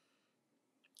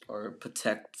 Or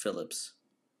Patek Phillips.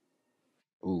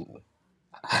 Ooh.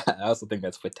 I also think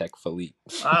that's Patek Philippe.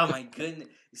 Oh my goodness.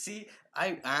 See,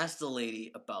 I asked the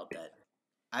lady about that.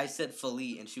 I said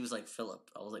Philippe and she was like Philip.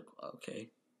 I was like, okay.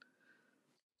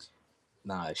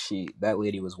 Nah, that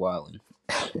lady was wildin'.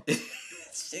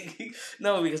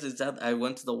 No, because I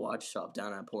went to the watch shop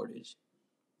down at Portage.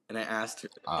 And I asked her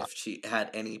if she had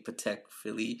any Patek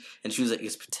Philippe. And she was like,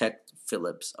 it's Patek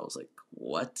Phillips. I was like,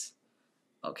 what?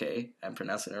 Okay, I'm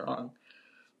pronouncing it wrong.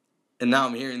 And now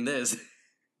I'm hearing this.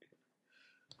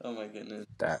 Oh my goodness.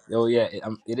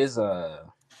 It is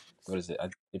what is it?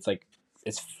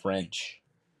 It's French,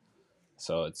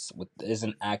 so there's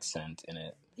an accent in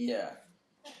it. Yeah,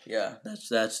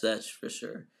 that's for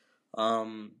sure. I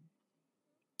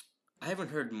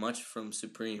haven't heard much from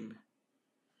Supreme.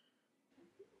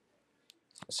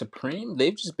 Supreme,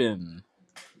 they've just been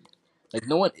like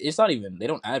no one. It's not even they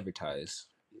don't advertise,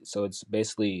 so it's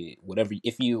basically whatever.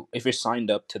 If you're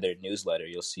signed up to their newsletter,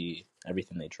 you'll see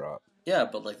everything they drop. Yeah,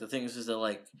 but like the thing is that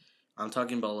like I'm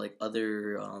talking about like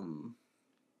other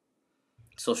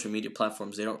social media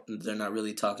platforms, they're not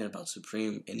really talking about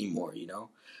Supreme anymore. You know,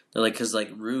 they're like because like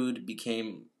Rude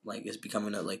became like it's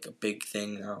becoming a big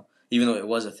thing now, even though it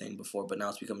was a thing before, but now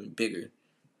it's becoming bigger.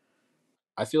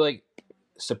 I feel like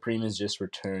Supreme has just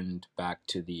returned back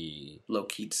to the Low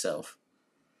key self.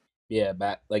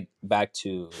 back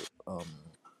to um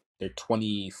their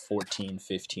 2014,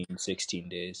 15, 16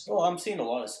 days. Well, I'm seeing a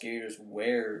lot of skaters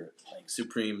wear like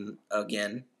Supreme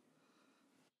again.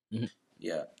 Mhm.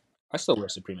 Yeah, I still wear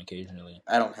Supreme occasionally.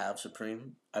 I don't have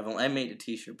Supreme. I made a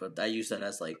T-shirt, but I use that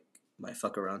as like my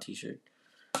fuck around T-shirt.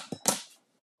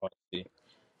 Honestly.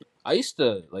 I used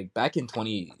to like back in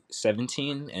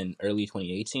 2017 and early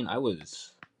 2018. I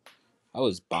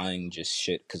was buying just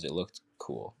shit because it looked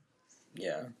cool.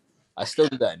 Yeah. I still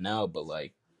do that now, but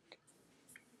like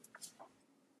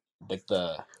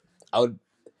I would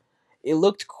it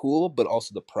looked cool, but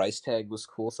also the price tag was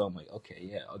cool. So I'm like, okay,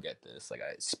 yeah, I'll get this. Like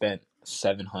I spent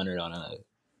 700 on a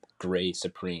gray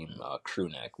Supreme crew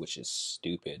neck, which is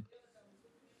stupid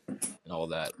and all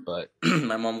that. But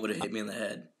My mom would have hit me in the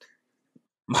head.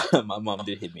 my mom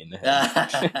did hit me in the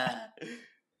head.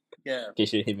 Yeah. Okay,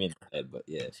 she hit me in the head, but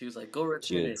yeah, She was like, "Go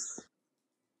she return it." was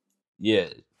yeah.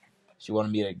 She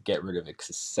wanted me to get rid of it because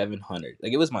it's 700.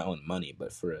 Like it was my own money,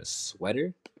 but for a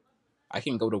sweater, I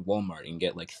can go to Walmart and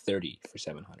get like 30 for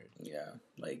 700. Yeah.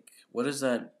 Like, what is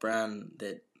that brand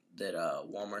that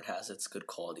Walmart has? That's good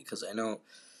quality. Because I know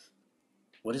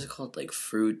what is it called? Like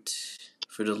Fruit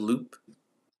of the Loop.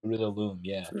 Fruit of the Loom,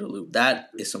 yeah, Fruit of the Loop. That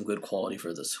is some good quality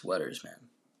for the sweaters, man.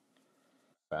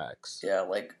 facts. Yeah.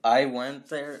 Like I went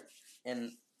there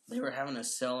and they were having a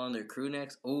sale on their crew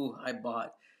necks. Oh, I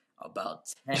bought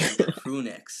about 10 crew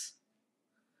necks.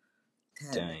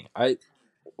 10. Dang,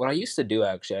 what I used to do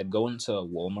actually, I'd go into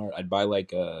Walmart, I'd buy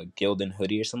like a Gildan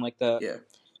hoodie or something like that, Yeah.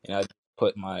 and I'd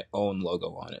put my own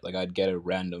logo on it. Like I'd get a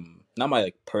random, not my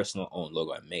like personal own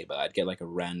logo I made, but I'd get like a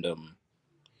random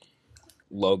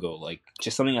logo, like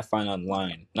just something I find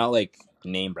online, not like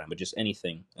name brand, but just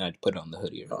anything, and I'd put it on the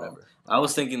hoodie or Oh, whatever. I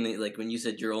was thinking that, like when you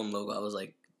said your own logo, I was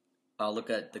like, I'll look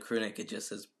at the crew neck. It just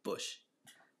says Bush.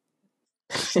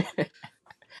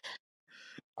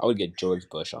 I would get George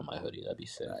Bush on my hoodie. That'd be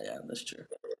sick. Yeah, that's true.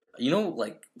 You know,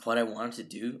 like what I wanted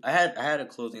to do. I had a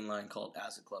clothing line called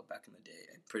Acid Club back in the day.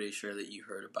 I'm pretty sure that you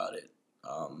heard about it.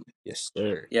 Yes,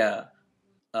 sir. Yeah.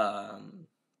 Um,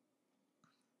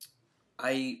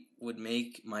 I would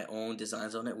make my own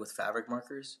designs on it with fabric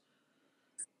markers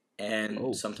and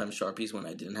Oh, sometimes Sharpies when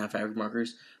I didn't have fabric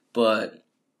markers. But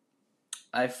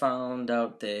I found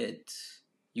out that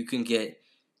you can get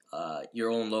your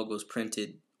own logos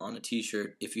printed on a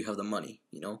T-shirt if you have the money,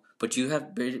 you know. But you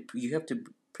have to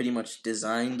pretty much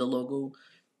design the logo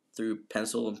through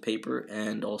pencil and paper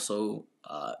and also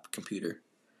computer.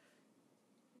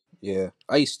 yeah.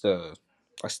 I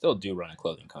still do run a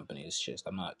clothing company. It's just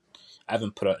I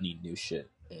haven't put out any new shit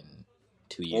in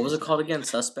two What was years it called now. again?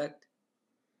 Suspect.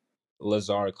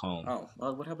 Lazar Combe. Oh,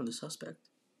 well, what happened to Suspect?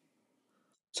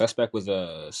 Suspect was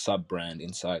a sub brand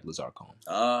inside Lazar Combe.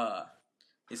 Ah,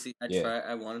 you see, Yeah.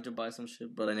 I wanted to buy some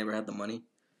shit, but I never had the money.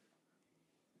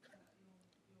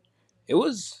 It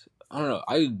was, I don't know.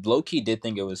 I low key did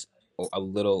think it was a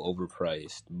little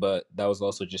overpriced, but that was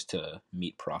also just to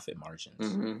meet profit margins.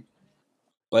 Mm-hmm.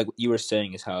 Like you were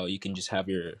saying, is how you can just have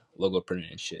your logo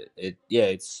printed and shit.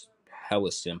 It's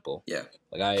hella simple. Yeah.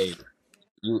 Like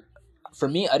you, for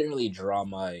me, I didn't really draw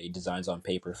my designs on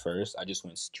paper first. I just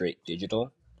went straight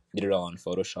digital, did it all on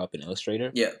Photoshop and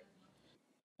Illustrator, Yeah.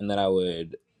 and then I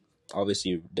would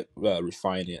obviously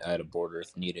refine it, add a border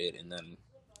if needed, and then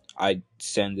I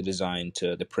send the design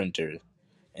to the printer,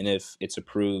 and if it's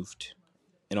approved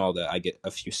and all that, I get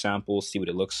a few samples, see what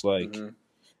it looks like, Mm-hmm.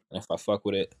 and if I fuck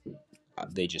with it,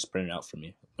 they just print it out for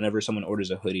me. Whenever someone orders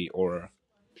a hoodie, or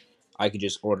I could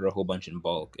just order a whole bunch in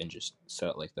bulk and just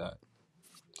sell it like that.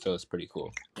 So it's pretty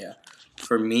cool. Yeah.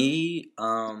 For me,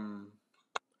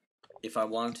 if I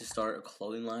wanted to start a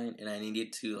clothing line and I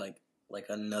needed to like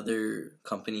another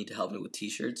company to help me with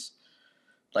T-shirts,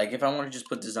 like if I want to just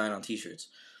put design on T-shirts,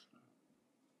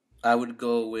 I would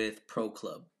go with Pro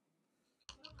Club.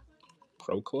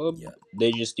 Pro Club, Yeah.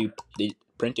 they just do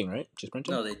printing, right? Just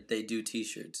printing. No, they do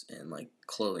T-shirts and like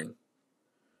clothing.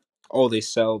 Oh, they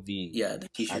sell the Yeah, the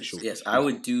T-shirts. actual. Yes, I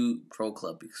would do Pro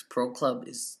Club because Pro Club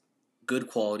is good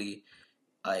quality.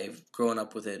 I've grown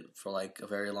up with it for like a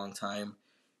very long time.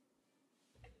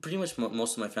 Pretty much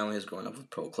most of my family has grown up with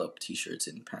Pro Club T-shirts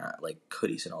and like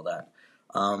hoodies and all that.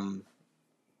 Um,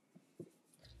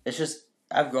 it's just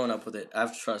I've grown up with it. I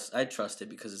trust it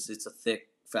because it's a thick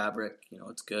fabric. You know,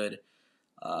 it's good.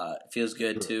 It feels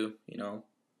good too. You know,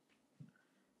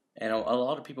 and a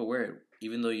lot of people wear it.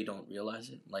 even though you don't realize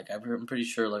it. Like I'm pretty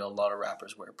sure like a lot of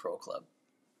rappers wear Pro Club.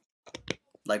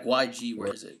 Like YG What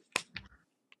wears it.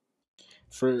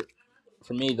 for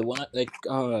for me, the one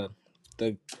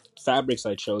the fabrics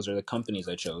I chose or the companies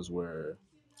I chose were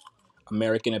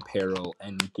American Apparel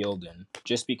and Gildan,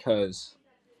 just because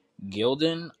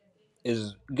Gildan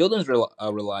Gildan's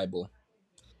reliable,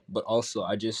 but also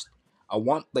I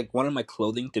want like one of my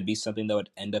clothing to be something that would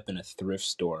end up in a thrift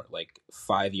store like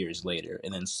 5 years later,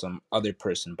 and then some other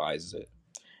person buys it,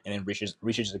 and then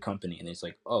reaches the company, and it's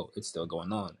like, oh, it's still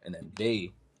going on, and then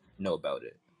they know about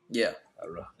it. Yeah, I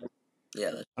don't know, yeah,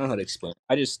 I don't know how to explain.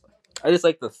 I just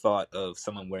like the thought of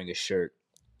someone wearing a shirt,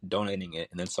 donating it,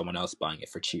 and then someone else buying it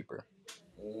for cheaper.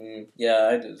 yeah.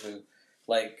 I do too.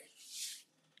 Like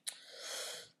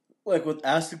with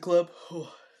Acid Club,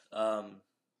 um,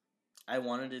 I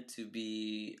wanted it to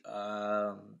be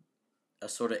a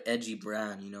sort of edgy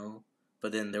brand, you know.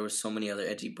 But then there was so many other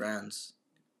edgy brands.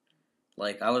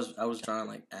 Like I was trying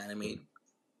to like animate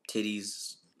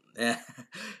titties,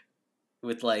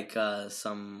 with like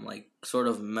some like sort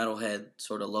of metalhead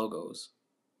sort of logos.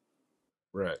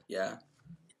 Right. Yeah,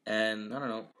 and I don't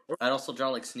know. I'd also draw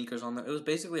like sneakers on them. It was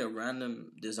basically a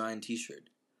random design T-shirt.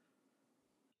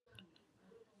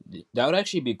 That would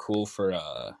actually be cool for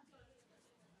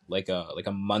like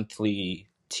a monthly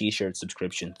T-shirt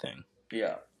subscription thing.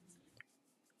 Yeah,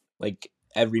 Like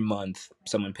every month,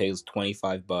 someone pays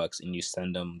 $25, and you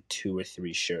send them 2 or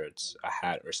 3 shirts, a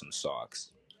hat, or some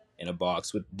socks, in a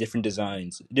box with different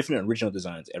designs, different original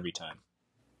designs every time.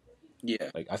 yeah,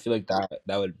 Like I feel like that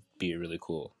would be a really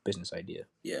cool business idea.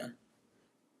 yeah.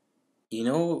 You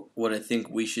know what I think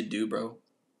we should do, bro?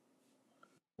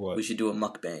 We What? should do a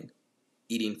mukbang,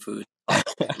 eating food. A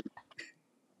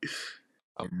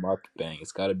mukbang.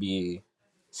 It's got to be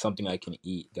something I can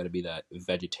eat. Got to be that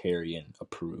vegetarian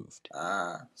approved.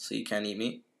 So you can't eat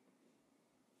meat?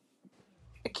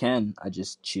 I can. I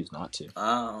just choose not to.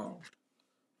 Oh,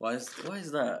 why is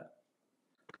that?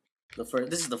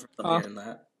 This is the first I'm Uh, hearing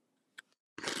that.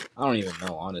 I don't even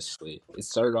know, honestly. It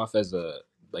started off as a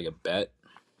bet,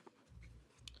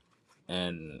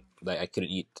 and like I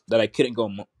couldn't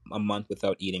go a month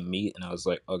without eating meat, and I was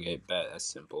like, okay, bet, that's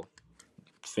simple.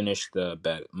 Finished the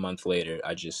bet. A month later,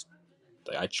 I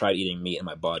tried eating meat, and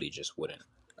my body just wouldn't.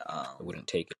 It Um, wouldn't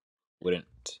take it. Wouldn't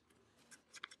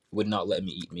would not let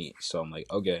me eat meat. So I'm like,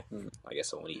 okay, hmm. I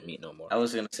guess I won't eat meat no more. I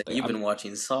was gonna say Like you've been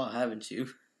watching Saw, haven't you?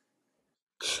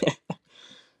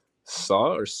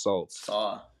 Saw or salts?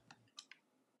 Saw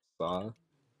Saw,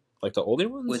 like the older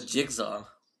with ones. Jigsaw.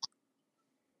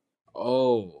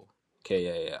 Oh,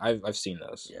 okay, yeah. I've seen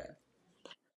those Yeah,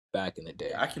 back in the yeah.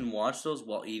 day. I can watch those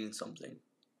while eating something.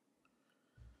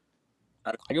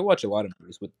 I could watch a lot of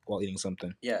movies while eating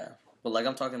something. Yeah, but like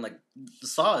I'm talking like the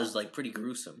Saw is like pretty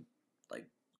gruesome, like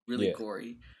really Yeah,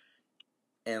 gory,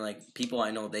 and like people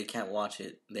I know they can't watch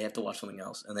it. They have to watch something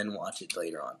else and then watch it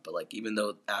later on. But like even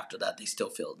though after that they still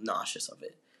feel nauseous of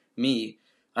it. Me,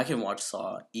 I can watch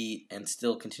Saw, eat, and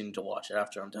still continue to watch it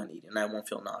after I'm done eating, and I won't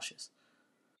feel nauseous.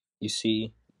 you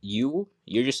see, you're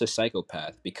just a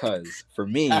psychopath because for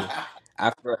me,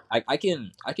 after I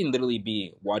can literally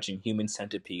be watching Human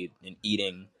Centipede and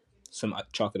eating some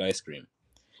chocolate ice cream.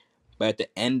 But at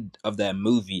the end of that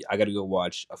movie, I gotta go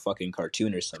watch a fucking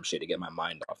cartoon or some shit to get my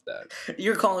mind off that.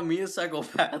 You're calling me a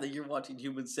psychopath and you're watching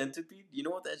Human Centipede? You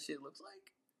know what that shit looks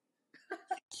like?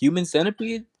 Human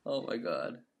Centipede? Oh my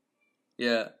god.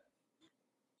 Yeah.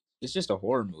 It's just a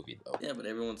horror movie though. Yeah, but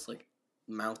everyone's like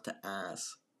mouth to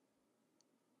ass.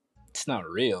 It's not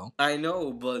real. I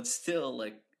know, but still,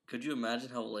 like, could you imagine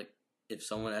how, like, if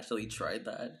someone actually tried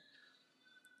that?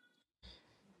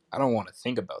 I don't want to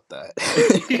think about that.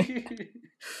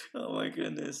 Oh my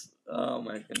goodness. Oh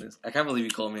my goodness. I can't believe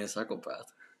you called me a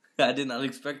psychopath. I did not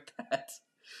expect that.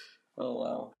 Oh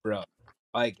wow. Bro,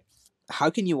 like, how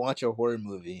can you watch a horror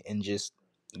movie and just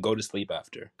go to sleep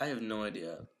after? I have no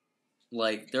idea.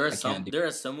 Like there are I can't some do. there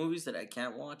are some movies that I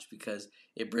can't watch because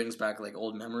it brings back like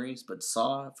old memories, but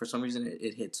Saw for some reason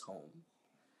it hits home.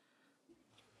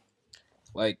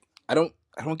 Like, I don't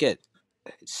get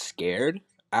scared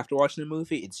after watching a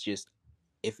movie. It's just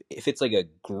if it's like a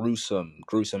gruesome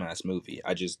ass movie,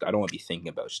 I don't want to be thinking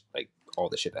about like all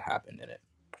the shit that happened in it.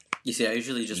 You see, I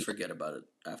usually just You, forget about it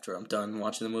after I'm done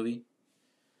watching the movie.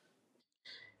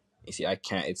 you see, I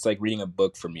can't. It's like reading a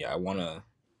book for me. I want to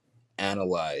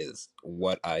analyze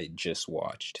what I just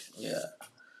watched. Yeah.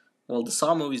 Well, the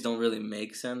Saw movies don't really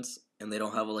make sense, and they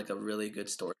don't have like a really good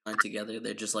storyline together.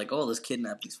 They're just like, oh, let's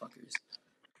kidnap these fuckers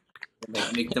and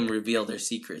like make them reveal their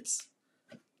secrets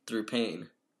through pain.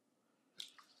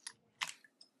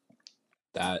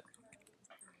 That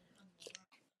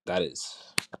that is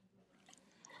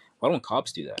Why don't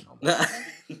cops do that no more?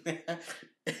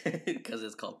 Because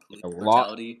it's called police A lot,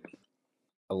 brutality.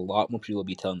 a lot more people would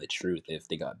be telling the truth if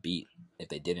they got beat. If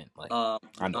they didn't, like, I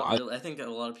know, Not really. I think a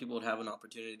lot of people would have an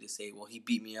opportunity to say, "Well, he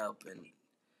beat me up,"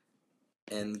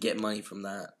 and get money from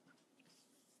that.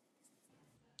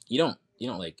 you don't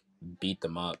like beat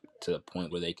them up to the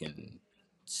point where they can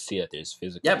see that there's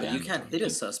physical Yeah, but you damage can't on hit a them.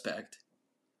 suspect.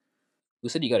 Who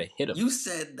said you gotta hit them? You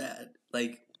said that.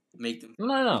 Like, make them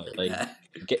No. like Like, that.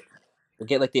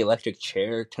 get like the electric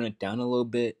chair, turn it down a little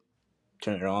bit,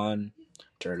 turn it on,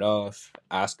 turn it off.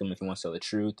 Ask him if he wants to tell the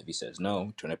truth. If he says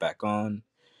no, turn it back on,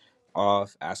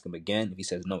 off. Ask him again. If he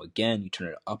says no again, you turn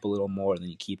it up a little more, and then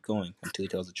you keep going until he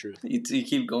tells the truth. You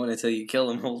keep going until you kill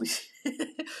him. Holy shit.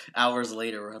 Hours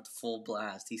later, we're at the full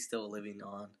blast. He's still living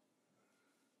on.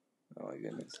 Oh my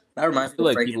goodness. That I reminds feel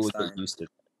me of like people would get Frankenstein. used to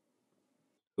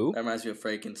who? That reminds me of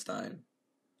Frankenstein.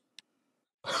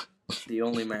 The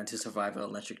only man to survive an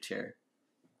electric chair.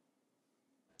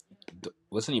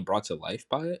 Wasn't he brought to life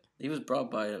by it? He was brought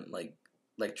by like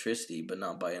electricity, but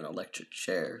not by an electric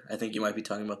chair. I think you might be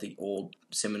talking about the old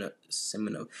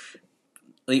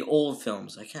the old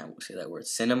films. I can't say that word.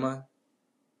 Cinema.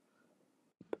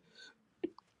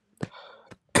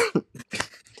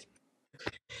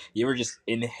 You ever just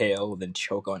inhale then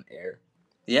choke on air?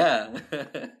 Yeah.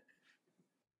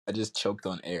 I just choked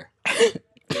on air.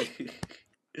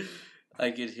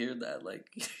 I could hear that. Like,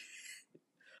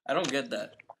 I don't get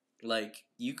that. Like,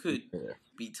 you could Yeah.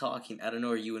 be talking, I don't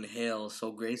know, or you inhale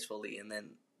so gracefully, and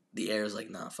then the air is like,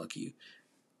 nah, fuck you.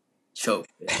 Choke.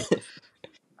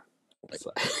 It's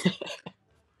like,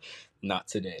 not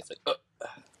today. It's like,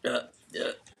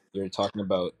 Yeah. we were talking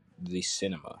about the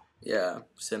cinema. Yeah,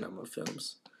 cinema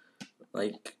films.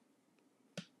 Like,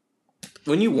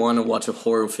 when you want to watch a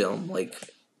horror film, like,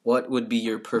 what would be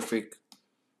your perfect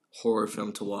horror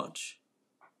film to watch?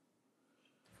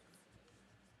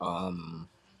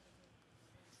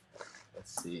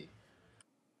 Let's see.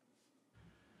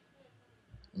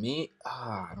 Me,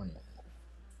 I don't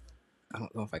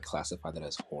know if I classify that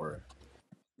as horror.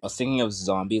 I was thinking of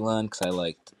Zombieland because I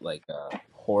liked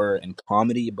horror and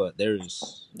comedy, but there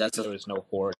was no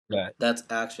horror to that. That's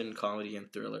action, comedy,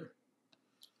 and thriller.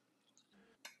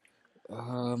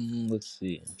 Let's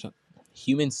see.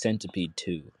 Human Centipede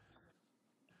 2.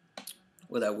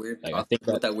 With that weird Like, I think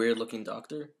that, with that weird looking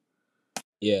doctor.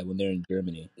 yeah, when they're in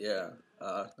Germany. Yeah.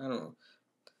 I don't know.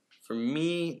 For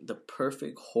me, the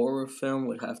perfect horror film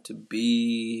would have to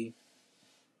be,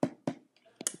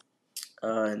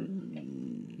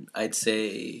 I'd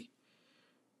say,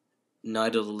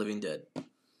 Night of the Living Dead.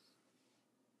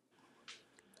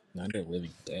 Night of the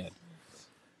Living Dead.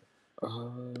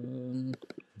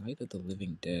 Night of the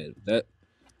Living Dead. That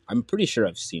I'm pretty sure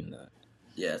I've seen that.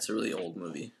 Yeah, it's a really old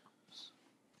movie.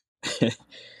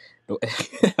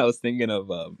 I was thinking of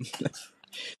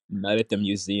Night at the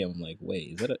Museum. I'm like,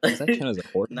 wait, is that count as a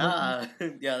horror movie? Nah,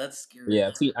 yeah, that's scary.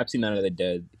 Yeah, I've seen Night of the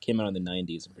Dead. It came out in the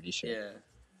 '90s. I'm pretty sure.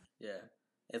 Yeah.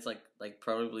 It's like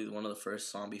probably one of the first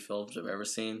zombie films I've ever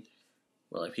seen,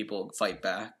 where like people fight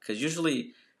back. Because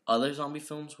usually other zombie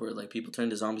films where like people turn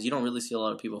to zombies, you don't really see a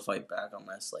lot of people fight back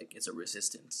unless like it's a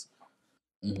resistance.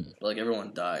 Mm-hmm. Like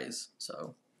everyone dies.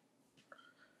 So,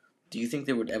 do you think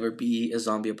there would ever be a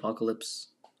zombie apocalypse?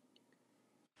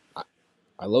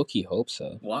 I low key hope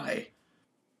so. Why?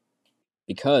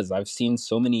 Because I've seen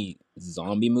so many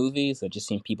zombie movies. I've just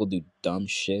seen people do dumb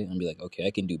shit and be like, okay,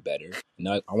 I can do better.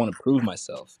 Now I want to prove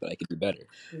myself that I can do better.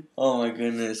 Oh my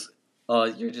goodness.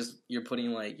 You're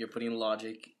putting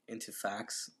logic into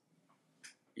facts.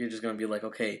 You're just gonna be like,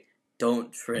 okay,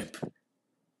 don't trip.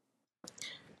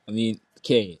 I mean,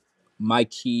 okay, my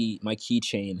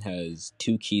keychain has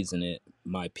 2 keys in it: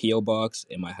 my PO box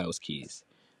and my house keys.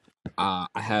 I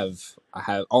have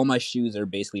all my shoes are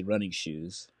basically running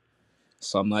shoes,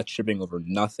 so I'm not tripping over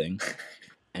nothing.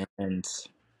 And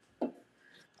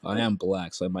I am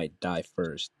black, so I might die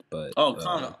first. But Oh,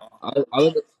 come on.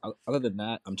 other than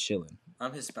that, I'm chilling.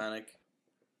 I'm Hispanic,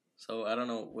 so I don't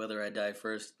know whether I die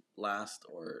first, last,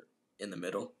 or in the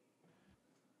middle.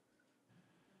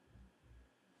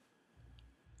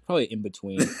 Probably in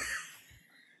between.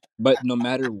 But no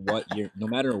matter what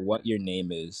your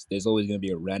name is, there's always gonna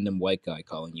be a random white guy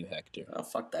calling you Hector. Oh,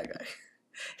 fuck that guy.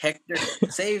 Hector,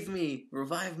 save me,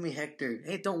 revive me, Hector.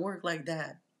 Hey, don't work like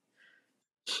that.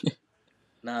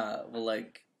 Nah, well,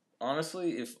 like,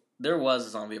 honestly, if there was a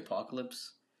zombie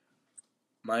apocalypse,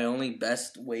 my only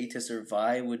best way to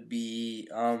survive would be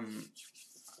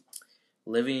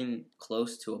living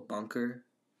close to a bunker.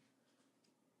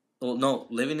 Well, no,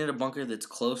 living in a bunker that's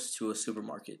close to a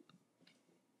supermarket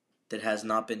that has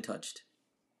not been touched.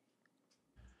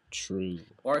 True.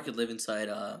 Or I could live inside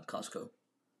Costco.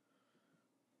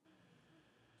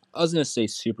 I was gonna say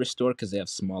Superstore because they have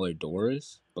smaller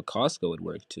doors, but Costco would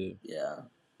work too. Yeah,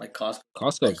 like Costco,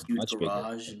 Costco like is huge much bigger.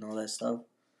 garage and all that stuff.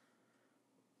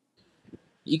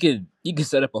 You could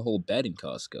set up a whole bed in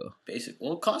Costco. Basic.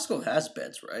 Well, Costco has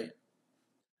beds, right?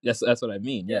 That's what I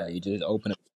mean. Yeah. Yeah, you just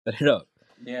open it, set it up.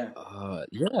 Yeah.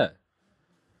 Yeah,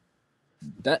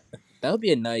 that that would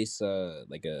be a nice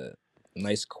like a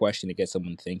nice question to get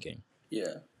someone thinking.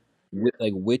 Yeah.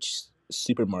 Like which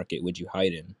supermarket would you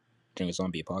hide in during a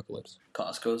zombie apocalypse?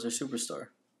 Costco's their superstar,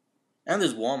 and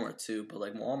there's Walmart too, but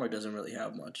like Walmart doesn't really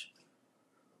have much.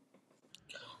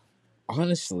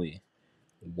 Honestly,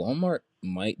 Walmart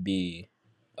might be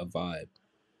a vibe.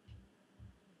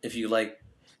 If you like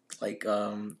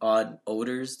odd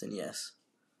odors, then yes.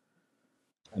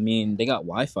 I mean, they got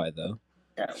Wi-Fi though.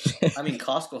 Yeah. I mean,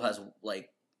 Costco has like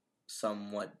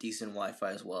somewhat decent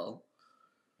Wi-Fi as well.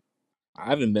 I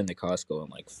haven't been to Costco in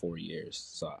like 4 years,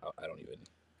 so I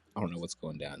don't know what's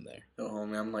going down there. Go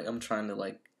home. I'm trying to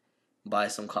like buy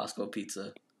some Costco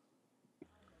pizza.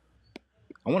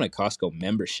 I want a Costco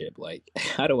membership. Like,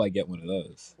 how do I get one of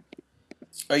those?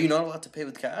 Are you not allowed to pay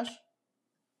with cash?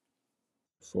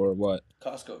 For what?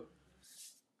 Costco.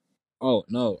 Oh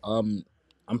no.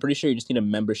 I'm pretty sure you just need a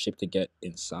membership to get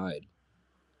inside.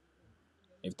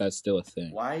 If that's still a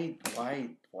thing. Why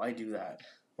do that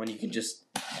when you can just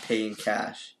pay in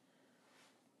cash?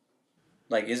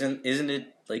 Like, isn't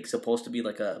it like supposed to be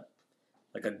like a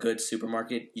good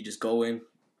supermarket? You just go in,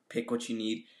 pick what you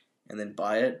need, and then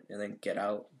buy it, and then get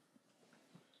out.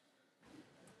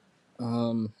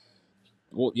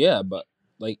 Well, yeah, but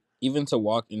like even to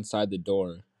walk inside the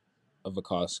door of a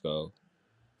Costco,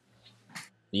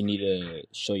 you need to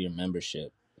show your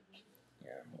membership.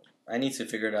 Yeah, I need to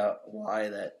figure it out why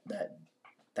that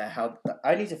how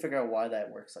I need to figure out why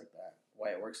that works like that. Why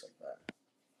it works like that.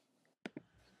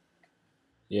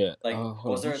 Yeah. Like,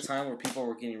 Hold was on. there a time where people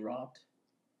were getting robbed?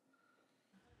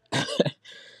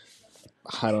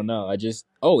 I don't know. It's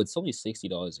only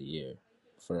 $60 a year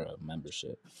for a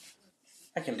membership.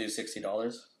 I can do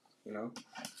 $60. You know.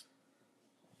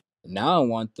 Now I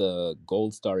want the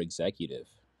Gold Star Executive.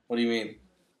 What do you mean?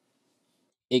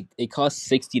 It costs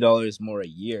 $60 more a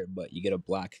year, but you get a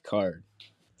black card.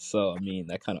 So I mean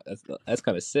that's kind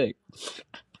of sick.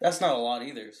 That's not a lot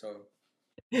either. So,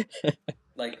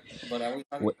 like, but are we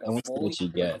talking I want to see full what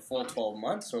you year, like a get. full 12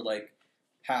 months, or like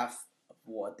half of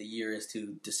what the year is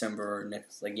to December or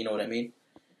next? Like, you know what I mean?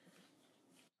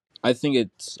 I think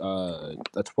it's a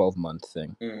 12-month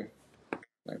thing.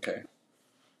 Okay.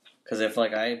 Because if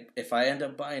I end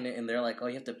up buying it and they're like, oh,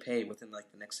 you have to pay within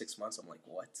like the next 6 months, I'm like,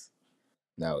 what?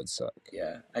 That would suck.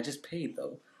 Yeah, I just paid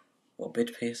though. Well,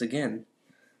 bitch, pay us again.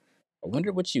 I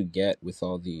wonder what you get with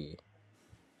all the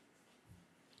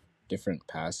different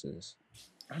passes.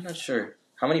 I'm not sure.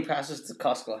 How many passes does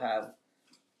Costco have?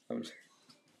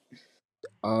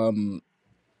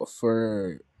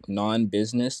 For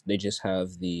non-business, they just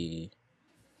have the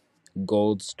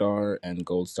Gold Star and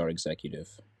Gold Star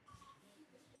Executive.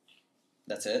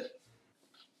 That's it?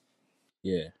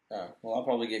 Yeah. Oh, well, I'll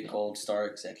probably get Gold Star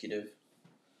Executive.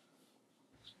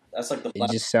 That's like the It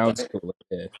black just sounds card, right? cool.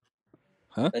 Yeah.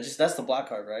 Huh? That's the black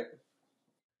card, right?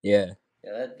 Yeah.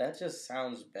 Yeah, that just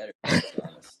sounds better, to be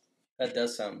honest. That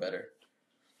does sound better.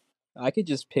 I could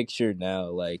just picture now,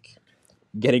 like,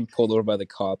 getting pulled over by the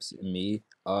cops and me.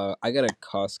 I got a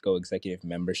Costco executive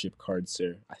membership card,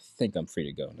 sir. I think I'm free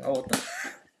to go now. Oh, what the?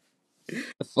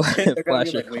 They're gonna be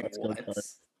Flash your like, wait, Costco what? card.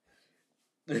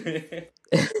 You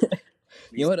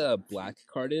These know what a black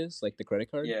card is? Like the credit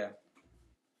card? Yeah.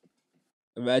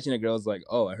 Imagine a girl's like,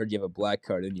 oh, I heard you have a black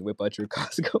card, and you whip out your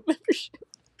Costco membership.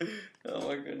 Oh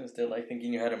my goodness, they're like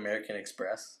thinking you had American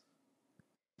Express.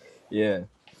 Yeah.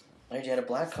 I heard you had a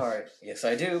black card. Yes,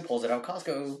 I do. Pulls it out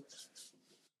Costco.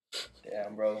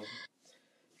 Damn, bro.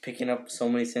 Picking up so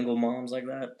many single moms like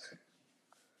that.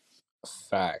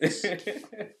 Facts.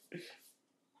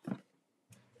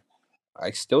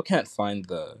 I still can't find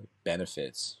the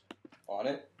benefits. On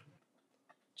it?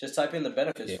 Just type in the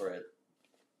benefits Yeah. for it.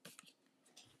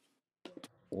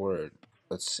 Word.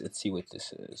 Let's see what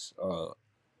this is.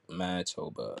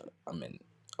 Manitoba.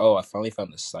 I finally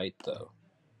found the site though.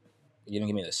 You didn't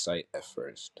give me the site at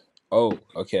first. Oh,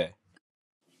 okay.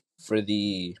 For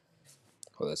the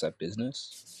is that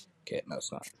business? Okay, no,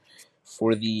 it's not.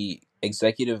 For the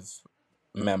executive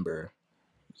member,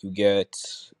 you get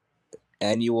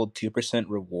annual 2%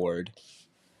 reward,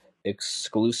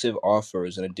 exclusive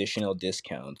offers and additional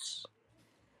discounts.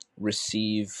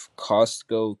 Receive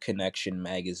Costco Connection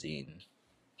magazine,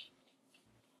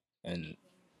 and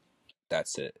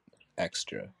that's it.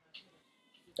 Extra.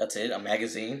 That's it. A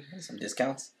magazine and some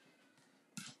discounts.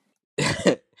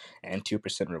 And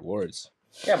 2% rewards.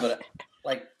 Yeah, but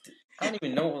like I don't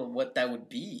even know what that would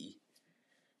be.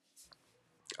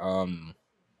 Um,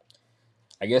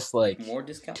 I guess Like like more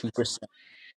discount. 2%,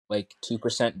 like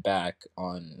 2% back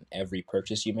on every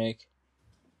purchase you make.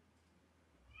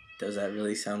 Does that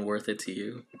really sound worth it to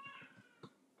you?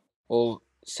 Well,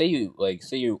 say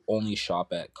you only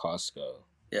shop at Costco.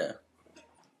 Yeah.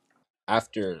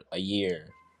 After a year,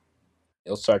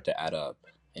 it'll start to add up,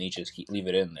 and you just leave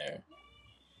it in there.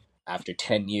 After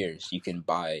 10 years, you can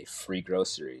buy free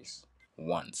groceries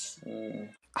once. Mm.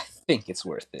 I think it's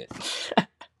worth it.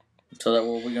 So that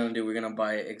what we're gonna do? We're gonna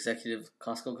buy executive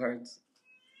Costco cards.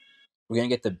 We're gonna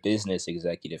get the business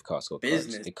executive Costco cards.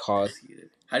 Business executive.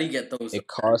 How do you get those? It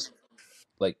costs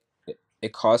like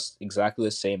it costs exactly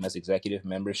the same as executive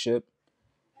membership,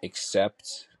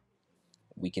 except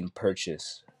we can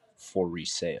purchase for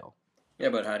resale. Yeah,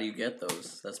 but how do you get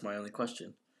those? That's my only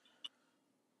question.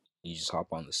 You just hop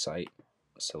on the site,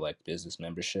 select business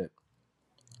membership,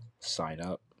 sign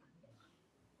up,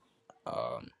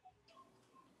 um,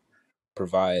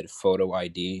 provide photo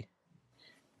ID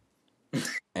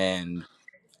and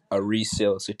a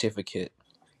resale certificate.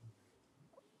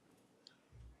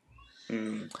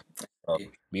 Hmm.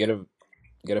 We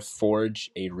gotta forge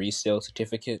a resale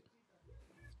certificate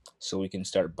so we can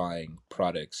start buying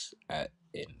products at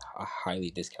a highly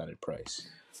discounted price.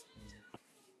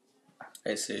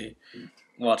 I see.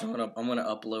 Watch, I'm gonna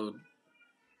upload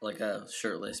like a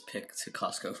shirtless pic to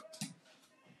Costco.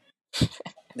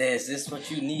 Is this what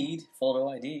you need? Photo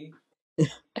ID.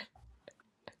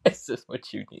 Is this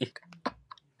what you need?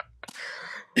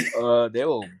 They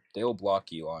will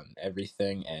block you on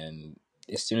everything, and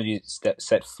as soon as you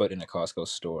set foot in a Costco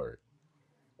store,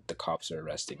 the cops are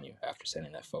arresting you after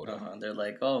sending that photo. They're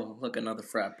like, oh, look, another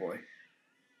frat boy.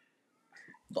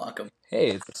 Block him. Hey,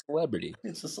 it's a celebrity.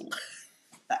 It's just.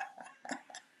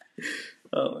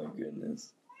 Oh my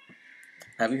goodness.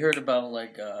 Have you heard about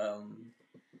like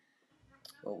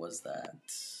what was that?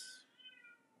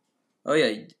 Oh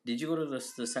yeah, did you go to the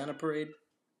Santa parade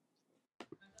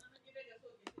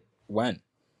When?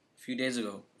 a few days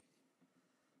ago?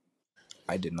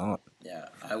 I did not. Yeah,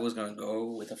 I was gonna go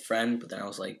with a friend, but then I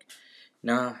was like,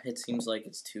 nah, it seems like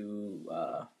it's too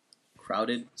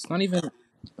crowded. It's not even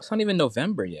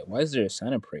November yet. Why is there a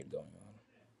Santa parade going on?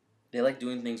 They like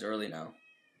doing things early now.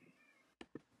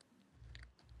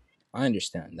 I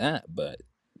understand that, but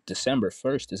December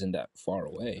 1st isn't that far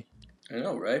away. I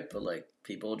know, right? But like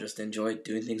people just enjoy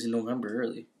doing things in November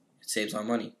early. It saves on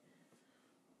money.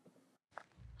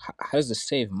 How does this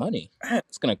save money?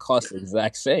 It's gonna cost the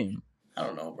exact same. I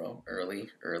don't know, bro. Early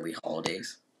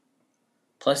holidays.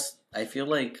 Plus, I feel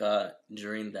like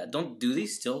during that, don't do they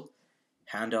still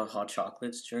hand out hot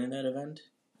chocolates during that event?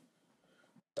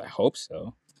 I hope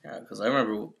so. Yeah, because I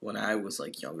remember when I was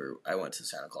like younger, I went to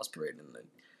Santa Claus parade and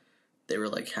they were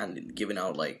like giving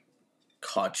out like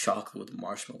hot chocolate with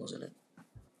marshmallows in it.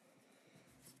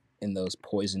 In those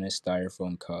poisonous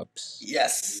styrofoam cups.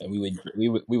 Yes. And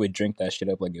we would drink that shit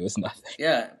up like it was nothing.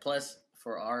 Yeah. Plus,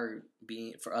 for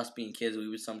us being kids, we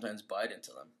would sometimes bite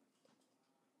into them.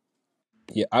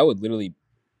 Yeah, I would literally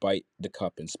bite the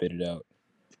cup and spit it out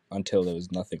until there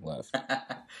was nothing left.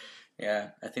 Yeah,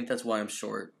 I think that's why I'm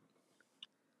short.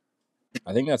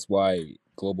 I think that's why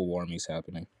global warming's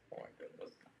happening. Oh my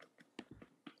goodness.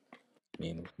 I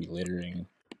mean, we littering.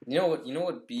 You know what? You know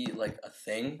what would be like a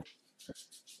thing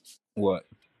What?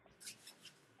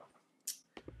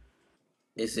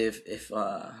 is if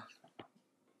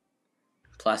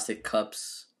plastic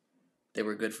cups they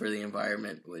were good for the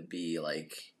environment would be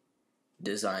like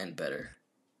designed better.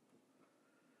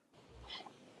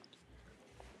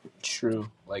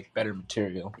 True. Like better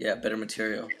material. Yeah, better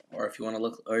material. Or if you want to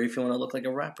look like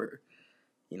a rapper,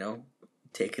 you know,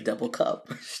 take a double cup.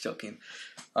 Just joking.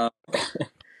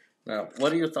 Now,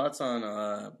 what are your thoughts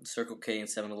on Circle K and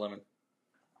 7-Eleven?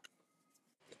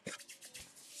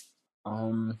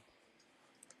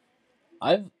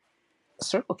 I've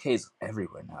Circle K is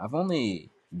everywhere now. I've only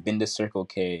been to Circle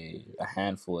K a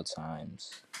handful of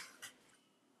times,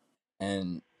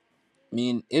 and I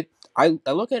mean it. I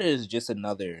look at it as just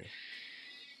another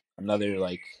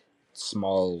like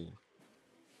small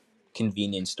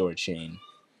convenience store chain.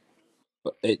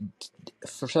 But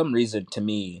for some reason, to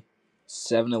me,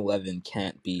 7-Eleven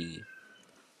can't be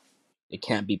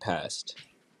passed.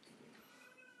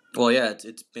 Well, yeah,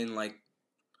 it's been like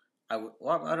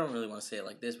well, I don't really want to say it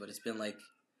like this, but it's been like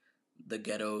the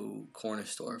ghetto corner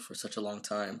store for such a long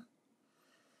time.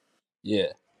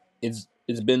 Yeah, it's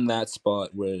been that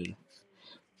spot where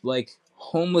like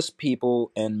Homeless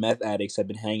people and meth addicts have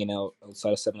been hanging out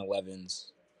outside of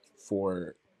 7-Elevens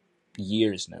for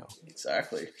years now.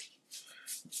 Exactly.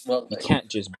 Well, You can't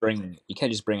just bring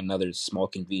another small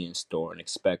convenience store and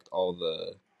expect all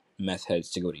the meth heads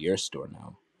to go to your store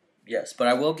now. yes, but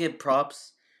I will give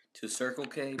props to Circle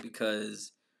K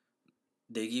because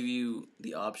they give you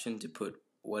the option to put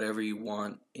whatever you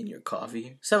want in your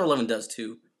coffee. 7-Eleven does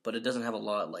too, but it doesn't have a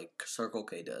lot like Circle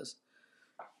K does.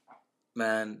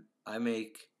 Man, I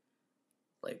make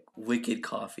like wicked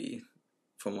coffee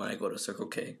from when I go to Circle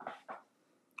K.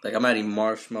 Like I'm adding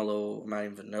marshmallow, I'm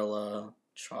adding vanilla,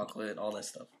 chocolate, all that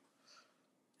stuff.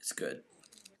 It's good.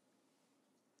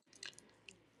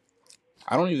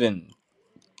 I don't even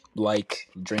like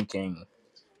drinking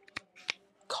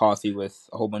coffee with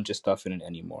a whole bunch of stuff in it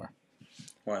anymore.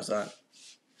 Why is that?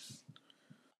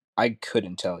 I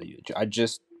couldn't tell you. I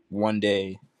just one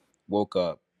day woke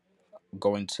up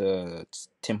going to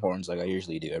Tim Hortons like I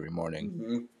usually do every morning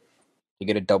Mm-hmm. to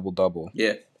get a double double.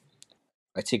 Yeah.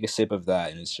 I take a sip of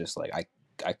that and it's just like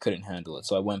I couldn't handle it.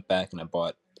 So I went back and I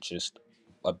bought just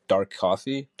a dark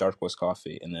roast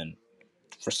coffee, and then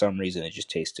for some reason it just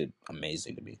tasted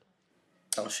amazing to me.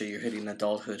 Oh shit, you're hitting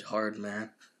adulthood hard, man.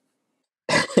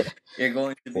 You're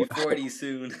going to be 40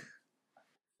 soon.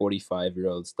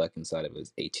 45-year-old stuck inside of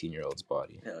his 18-year-old's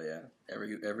body. Hell yeah.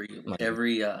 Every Not even,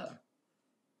 every uh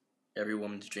every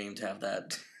woman's dream to have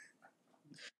that.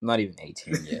 not even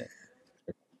 18 yet.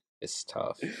 It's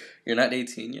tough. You're not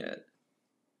 18 yet.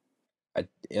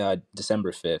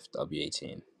 December 5th, I'll be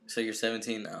 18. So you're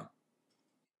 17 now.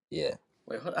 Yeah.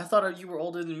 Wait, I thought you were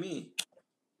older than me.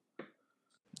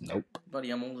 Nope. Buddy,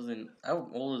 I'm older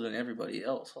than everybody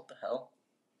else. What the hell?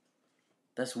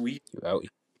 That's weird. You out?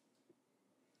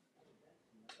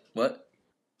 What?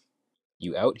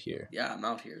 You out here? Yeah, I'm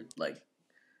out here. Like,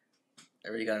 I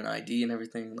already got an ID and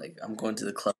everything. Like, I'm going to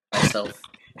the club myself,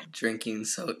 drinking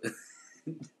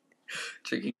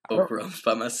drinking Coke rums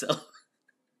by myself.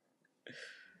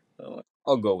 Oh,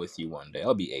 I'll go with you one day.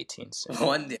 I'll be 18 soon.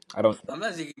 one day. I don't I'm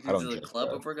not taking I you don't to the drink club.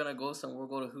 that. If we're gonna go somewhere,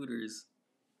 we'll go to Hooters.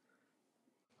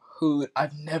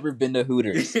 I've never been to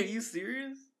Hooters. Are you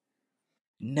serious?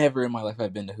 Never in my life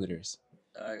I've been to Hooters.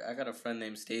 I got a friend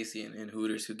named Stacy in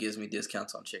Hooters who gives me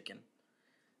discounts on chicken.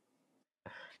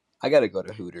 I gotta go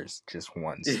to Hooters just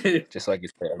once, just so I can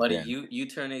say I've Buddy, been. you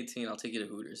turn 18, I'll take you to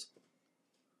Hooters.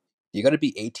 You gotta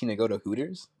be 18 to go to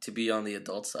Hooters? To be on the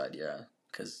adult side, yeah,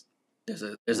 because there's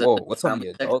a Whoa, what's on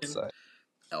family the adult section. side?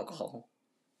 Alcohol.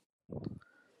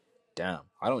 Damn,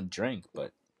 I don't drink,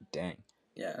 but dang.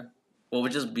 Yeah. Well,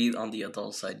 we'll just be on the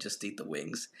adult side. Just eat the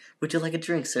wings. Would you like a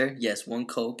drink, sir? Yes, one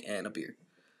Coke and a beer.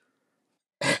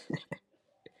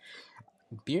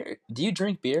 Beer? Do you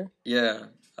drink beer? Yeah.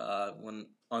 When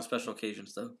on special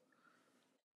occasions, though.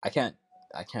 I can't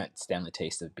stand the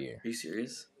taste of beer. Are you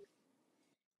serious?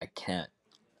 I can't.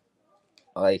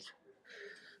 Like,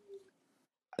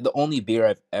 the only beer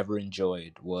I've ever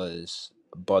enjoyed was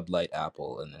Bud Light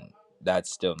Apple, and then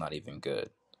that's still not even good.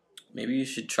 Maybe you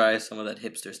should try some of that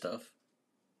hipster stuff.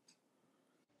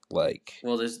 Like,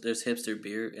 Well, there's hipster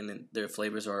beer, and then their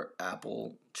flavors are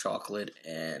apple, chocolate,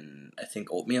 and I think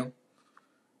oatmeal.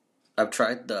 I've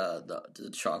tried the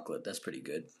chocolate. That's pretty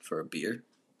good for a beer.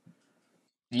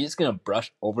 you're just gonna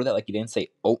brush over that like you didn't say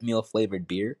oatmeal flavored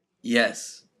beer?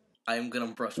 Yes, I'm gonna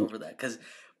brush over that because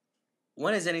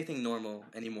when is anything normal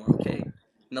anymore? Okay,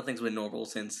 nothing's been normal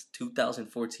since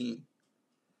 2014.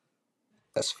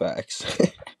 That's facts.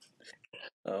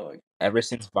 Oh, Ever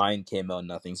since Vine came out,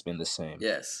 nothing's been the same.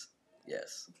 yes,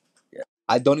 yes, yeah.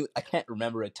 I can't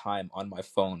remember a time on my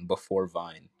phone before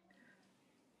Vine.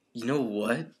 You know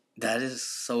what? That is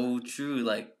so true.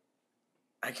 Like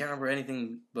I can't remember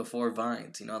anything before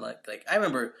Vines. You know, like I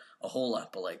remember a whole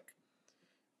lot, but like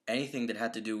anything that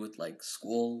had to do with like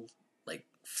school, like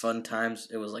fun times,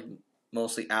 it was like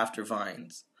mostly after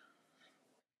Vines.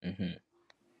 Mm-hmm.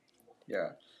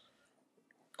 Yeah.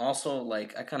 Also,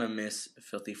 like I kind of miss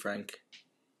Filthy Frank.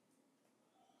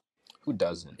 Who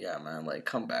doesn't? Yeah, man. Like,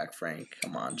 come back, Frank.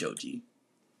 Come on, Joji.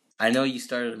 I know you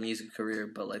started a music career,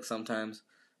 but like sometimes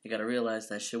you gotta realize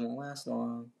that shit won't last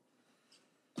long.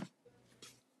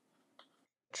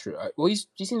 True. Well, he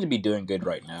seems to be doing good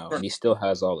right now, and he still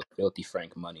has all the Filthy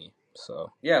Frank money.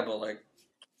 So Yeah, but like,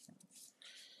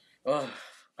 oh,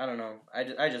 I don't know.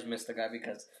 I just missed the guy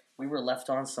because we were left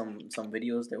on some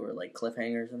videos that were like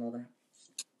cliffhangers and all that.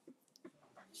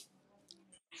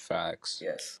 facts.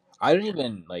 Yes. I didn't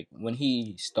even like when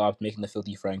he stopped making the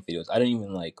Filthy Frank videos. I didn't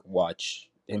even like watch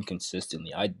him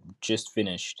consistently. I just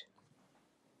finished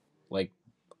like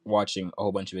watching a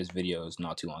whole bunch of his videos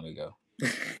not too long ago.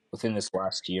 Within this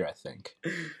last year, I think.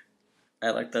 I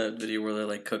like that video where they're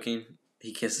like cooking.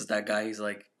 he kisses that guy. He's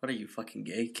like, "What are you, fucking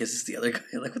gay?" Kisses the other guy.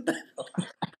 Like, what the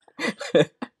hell?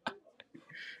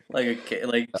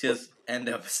 Like just end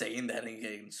up saying that and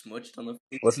getting smushed on the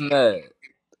face. wasn't that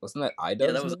Yeah, that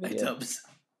iDubbbz in was the video? iDubbbz.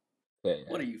 Yeah,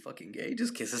 What are yeah. you, fucking gay?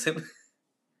 Just kisses him.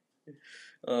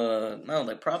 No,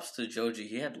 like props to Joji.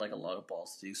 He had like a lot of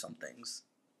balls to do some things.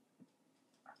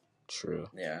 True.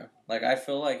 Yeah, like I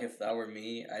feel like if that were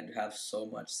me, I'd have so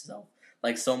much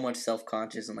self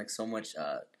conscious and like so much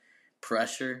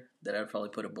pressure that I'd probably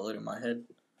put a bullet in my head.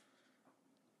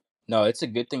 No, it's a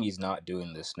good thing he's not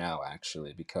doing this now,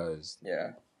 actually, because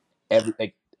Yeah,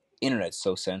 internet's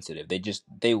so sensitive.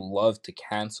 They love to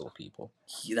cancel people.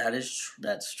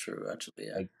 that's true actually.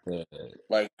 Yeah, Like the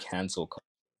like cancel.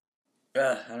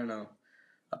 I don't know.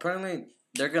 Apparently,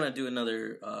 they're gonna do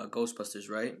another Ghostbusters,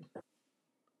 right?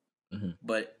 Mm-hmm.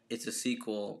 But it's a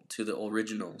sequel to the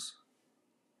originals.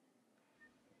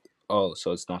 Oh,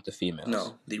 so it's not the females.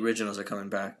 No, the originals are coming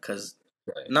back because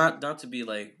Right. not to be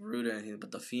like rude or anything,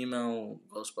 but the female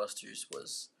Ghostbusters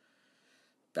was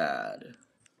bad.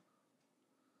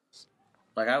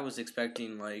 Like I was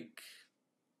expecting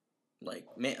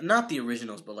not the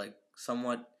originals, but like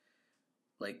somewhat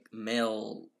like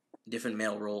different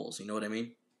male roles. You know what I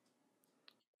mean?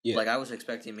 Yeah. Like I was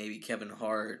expecting maybe Kevin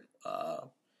Hart,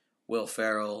 Will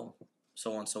Ferrell,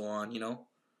 so on, so on. You know?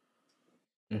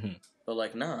 Mm-hmm. But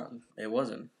like, nah, it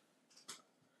wasn't.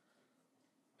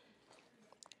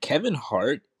 Kevin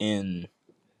Hart in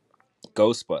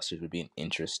Ghostbusters would be an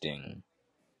interesting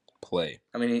play.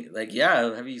 I mean, like,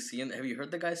 yeah. Have you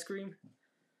heard the guy scream?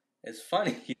 It's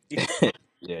funny.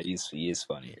 Yeah, he is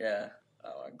funny. Yeah.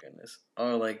 Oh my goodness.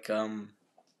 Or like, I don't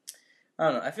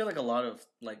know. I feel like a lot of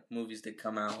like movies that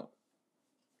come out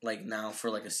like now for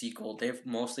like a sequel, they've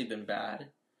mostly been bad.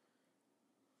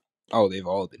 Oh, they've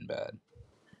all been bad.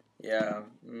 Yeah,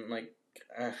 like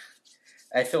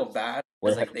I feel bad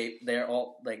because like they're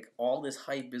all like all this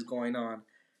hype is going on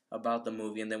about the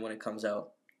movie, and then when it comes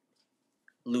out,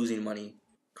 losing money,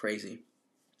 crazy.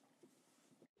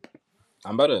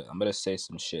 I'm about to say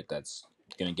some shit that's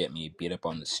gonna get me beat up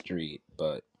on the street,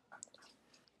 but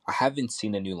I haven't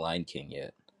seen the new Lion King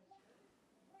yet.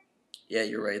 Yeah,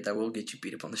 you're right. That will get you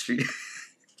beat up on the street.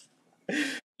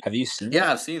 Have you seen Yeah,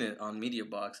 it? I've seen it on Media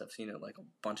Box. I've seen it like a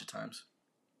bunch of times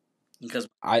because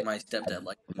I my stepdad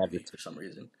liked the never movie seen. for some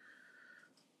reason.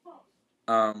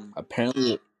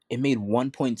 Apparently, it made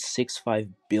 $1.65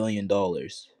 billion.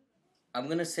 I'm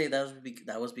gonna say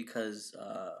that was because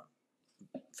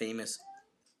famous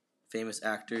famous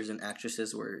actors and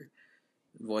actresses were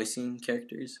voicing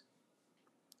characters.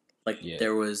 Like Yeah.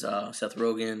 there was Seth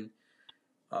Rogen,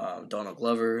 Donald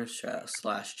Glover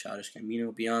slash Childish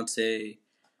Gambino, Beyonce.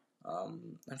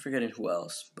 I'm forgetting who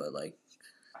else, but like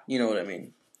you know what I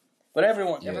mean. But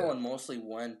Yeah. everyone mostly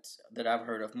went that I've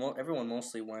heard of. Everyone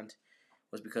mostly went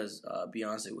was because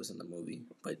Beyonce was in the movie,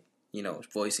 but you know,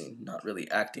 voicing, not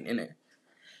really acting in it.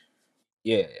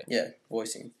 Yeah. Yeah,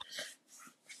 voicing.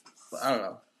 But I don't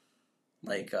know.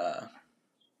 Like,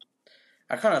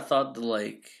 I kind of thought that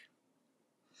like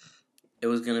it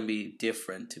was gonna be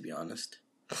different, to be honest.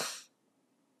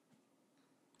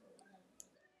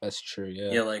 That's true.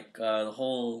 Yeah. Yeah, like the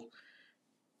whole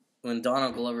when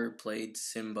Donald Glover played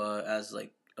Simba as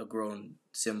like a grown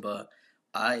Simba,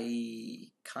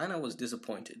 I kind of was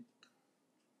disappointed.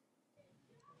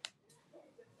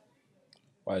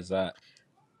 Why is that?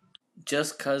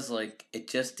 Just cause like it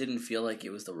just didn't feel like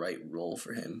it was the right role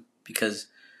for him because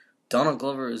Donald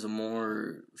Glover is a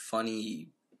more funny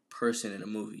person in a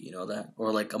movie, you know that,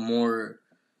 or like a more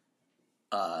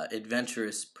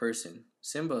adventurous person.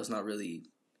 Simba is not really,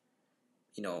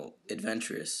 you know,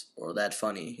 adventurous or that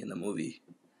funny in the movie.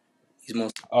 He's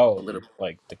most a Oh, little.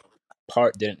 like the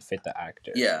part didn't fit the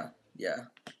actor. Yeah, yeah,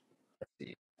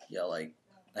 yeah. Like,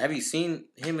 have you seen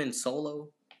him in Solo?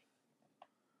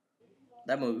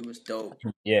 That movie was dope.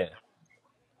 Yeah.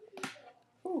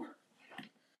 Whew.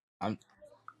 I'm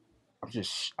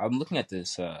I'm looking at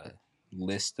this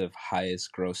list of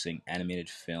highest grossing animated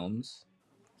films,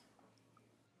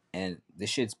 and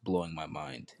this shit's blowing my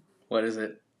mind. What is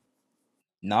it?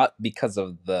 Not because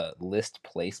of the list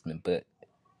placement, but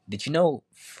did you know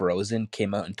Frozen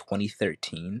came out in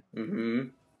 2013? Mm-hmm.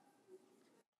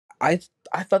 I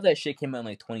I thought that shit came out in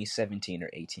like 2017 or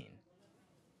 18.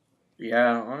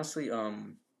 Yeah, honestly, I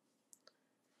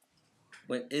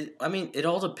mean, it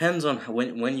all depends on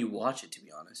when you watch it. To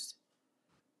be honest,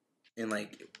 and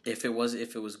like if it was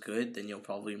good, then you'll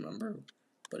probably remember.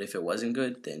 But if it wasn't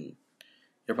good, then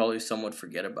you'll probably somewhat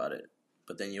forget about it.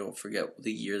 But then you'll forget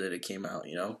the year that it came out.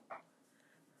 You know?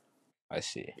 I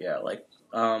see. Yeah. Like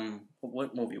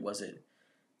what movie was it?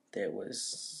 There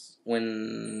was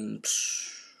when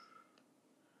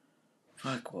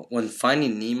when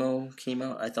Finding Nemo came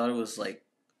out, I thought it was like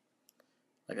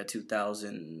a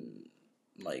 2000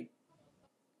 like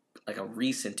like a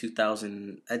recent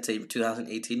 2000, I'd say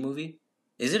 2018 movie.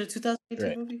 Is it a 2018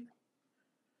 Right. movie?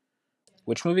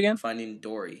 Which movie again? Finding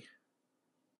Dory.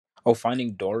 Oh,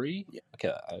 Finding Dory. Yeah.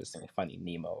 Okay, I was thinking Finding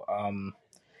Nemo.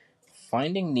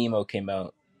 Finding Nemo came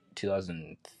out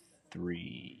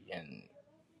 2003, and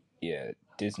yeah,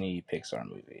 Disney Pixar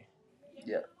movie.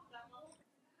 Yeah.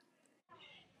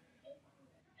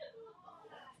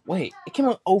 Wait, it came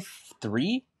out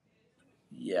 03?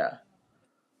 Yeah.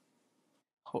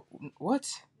 What?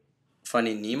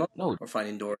 Finding Nemo No, or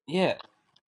Finding Dory? yeah,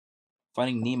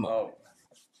 Finding Nemo. Oh,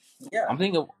 yeah. I'm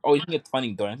thinking of. Oh, you think of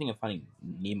Finding Dory? I'm thinking of Finding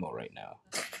Nemo right now.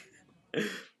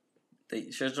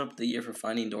 They searched up the year for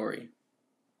Finding Dory.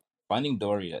 Finding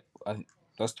Dory.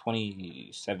 That's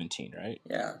 2017, right?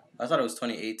 Yeah, I thought it was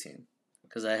 2018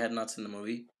 because I had not seen the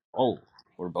movie. Oh,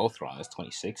 we're both wrong. It's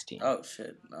 2016. Oh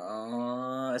shit!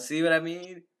 I see what I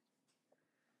mean.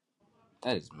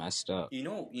 That is messed up. You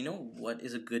know what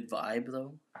is a good vibe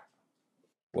though?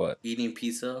 What? Eating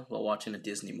pizza while watching a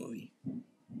Disney movie.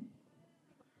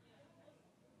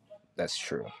 That's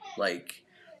true. Like,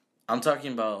 I'm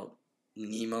talking about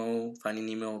Nemo, Finding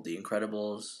Nemo, The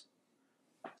Incredibles,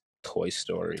 Toy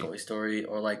Story. Toy Story,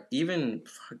 or like even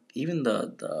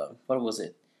the what was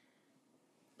it?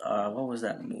 What was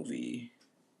that movie?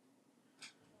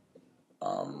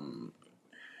 Um,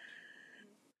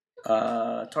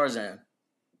 Tarzan.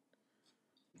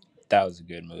 That was a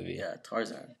good movie. Yeah,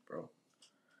 Tarzan, bro.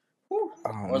 Woo.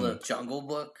 Or the Jungle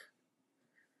Book.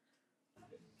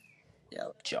 Yeah.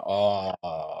 I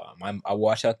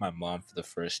watched that with my mom for the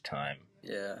first time.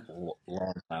 Yeah.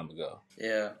 Long time ago.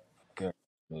 Yeah. Good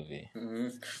movie. Mm-hmm.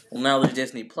 Well, now there's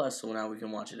Disney Plus, so now we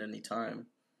can watch it anytime.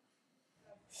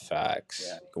 Facts.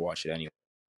 Yeah. You can watch it anywhere.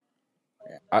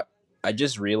 Yeah. I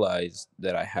just realized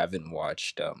that I haven't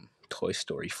watched Toy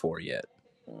Story 4 yet.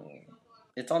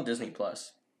 It's on Disney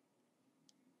Plus.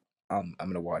 I'm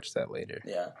gonna watch that later.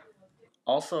 Yeah.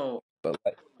 Also, But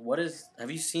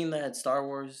have you seen that Star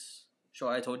Wars show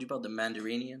I told you about, the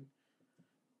Mandarinian?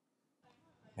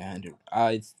 I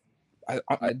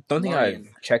don't think I've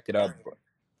checked it out.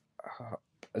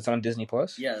 It's on Disney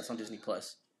Plus? Yeah, it's on Disney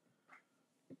Plus.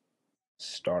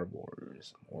 Star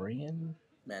Wars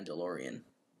Mandalorian.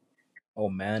 Oh,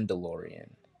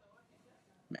 Mandalorian.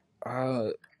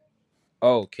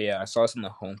 Okay, yeah, I saw this on the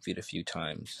home feed a few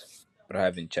times, but I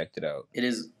haven't checked it out. It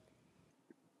is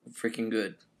freaking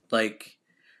good. Like,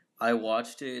 I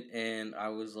watched it and I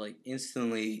was like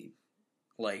instantly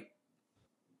like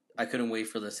I couldn't wait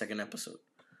for the second episode.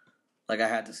 Like, I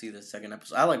had to see the second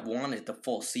episode. I like wanted the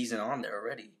full season on there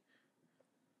already.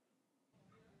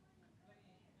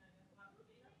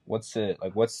 Who's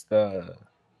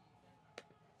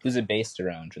it based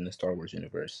around in the Star Wars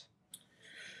universe?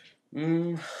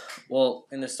 Well,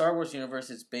 in the Star Wars universe,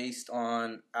 it's based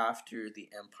on after the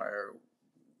Empire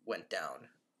went down.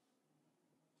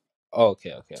 Oh,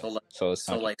 okay. So it's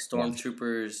like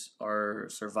stormtroopers are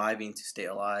surviving to stay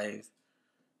alive.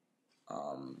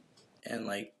 And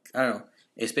like, I don't know,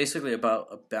 it's basically about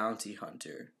a bounty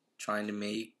hunter trying to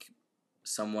make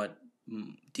somewhat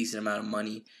decent amount of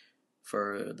money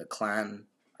for the clan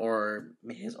or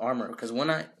his armor. Because when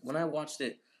I watched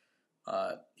it,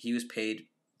 he was paid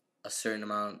a certain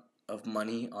amount of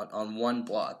money on one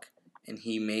block, and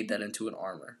he made that into an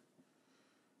armor.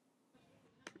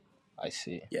 I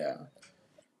see. Yeah.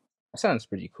 That sounds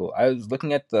pretty cool. I was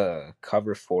looking at the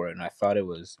cover for it, and I thought it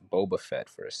was Boba Fett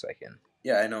for a second.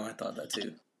 Yeah, I know. I thought that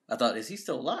too. I thought, is he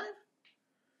still alive?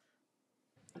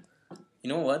 You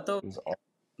know what though?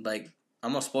 Like,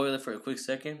 I'm gonna spoil it for a quick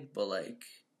second, but like,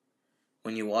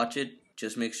 when you watch it,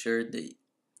 just make sure that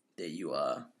you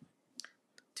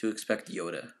to expect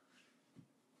Yoda.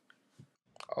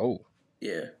 Oh.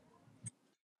 Yeah.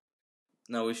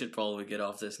 No, we should probably get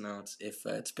off this now. If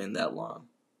it's been that long.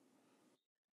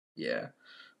 Yeah.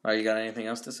 All right, you got anything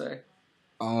else to say?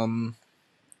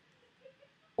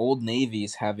 Old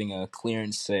Navy's having a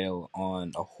clearance sale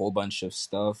on a whole bunch of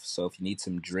stuff, so if you need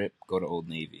some drip, go to Old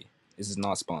Navy. This is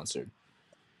not sponsored.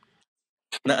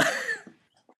 Nah.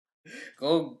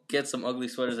 Go get some ugly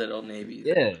sweaters at Old Navy.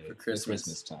 Yeah, for Christmas.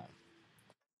 It's Christmas time.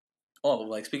 Oh,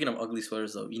 like, speaking of ugly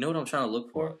sweaters though, you know what I'm trying to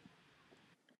look for? What?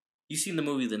 You seen the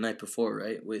movie The Night Before,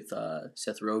 right? With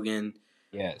Seth Rogen.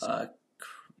 Yes.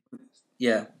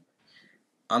 Yeah.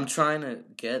 I'm trying to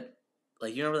get,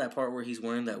 like, you remember that part where he's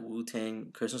wearing that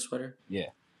Wu-Tang Christmas sweater?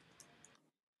 Yeah.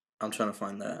 I'm trying to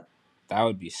find that. That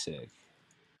would be sick.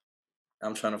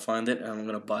 I'm trying to find it, and I'm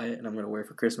gonna buy it, and I'm gonna wear it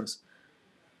for Christmas.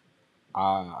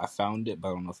 I found it, but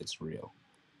I don't know if it's real.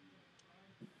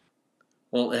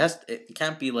 Well, it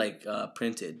can't be like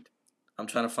printed. I'm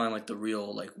trying to find like the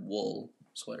real like wool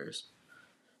sweaters,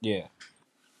 Yeah.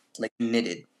 like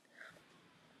knitted.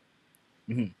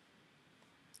 Hmm.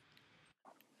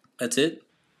 That's it.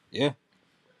 Yeah.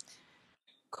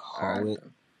 All Call right it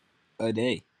then. a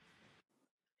day.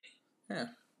 Yeah.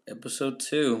 Episode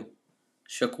 2.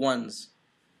 Shook0nez.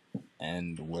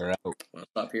 And we're out. I'm gonna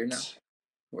stop here now.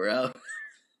 We're out.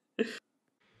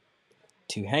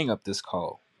 To hang up this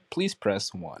call, please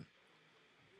press 1.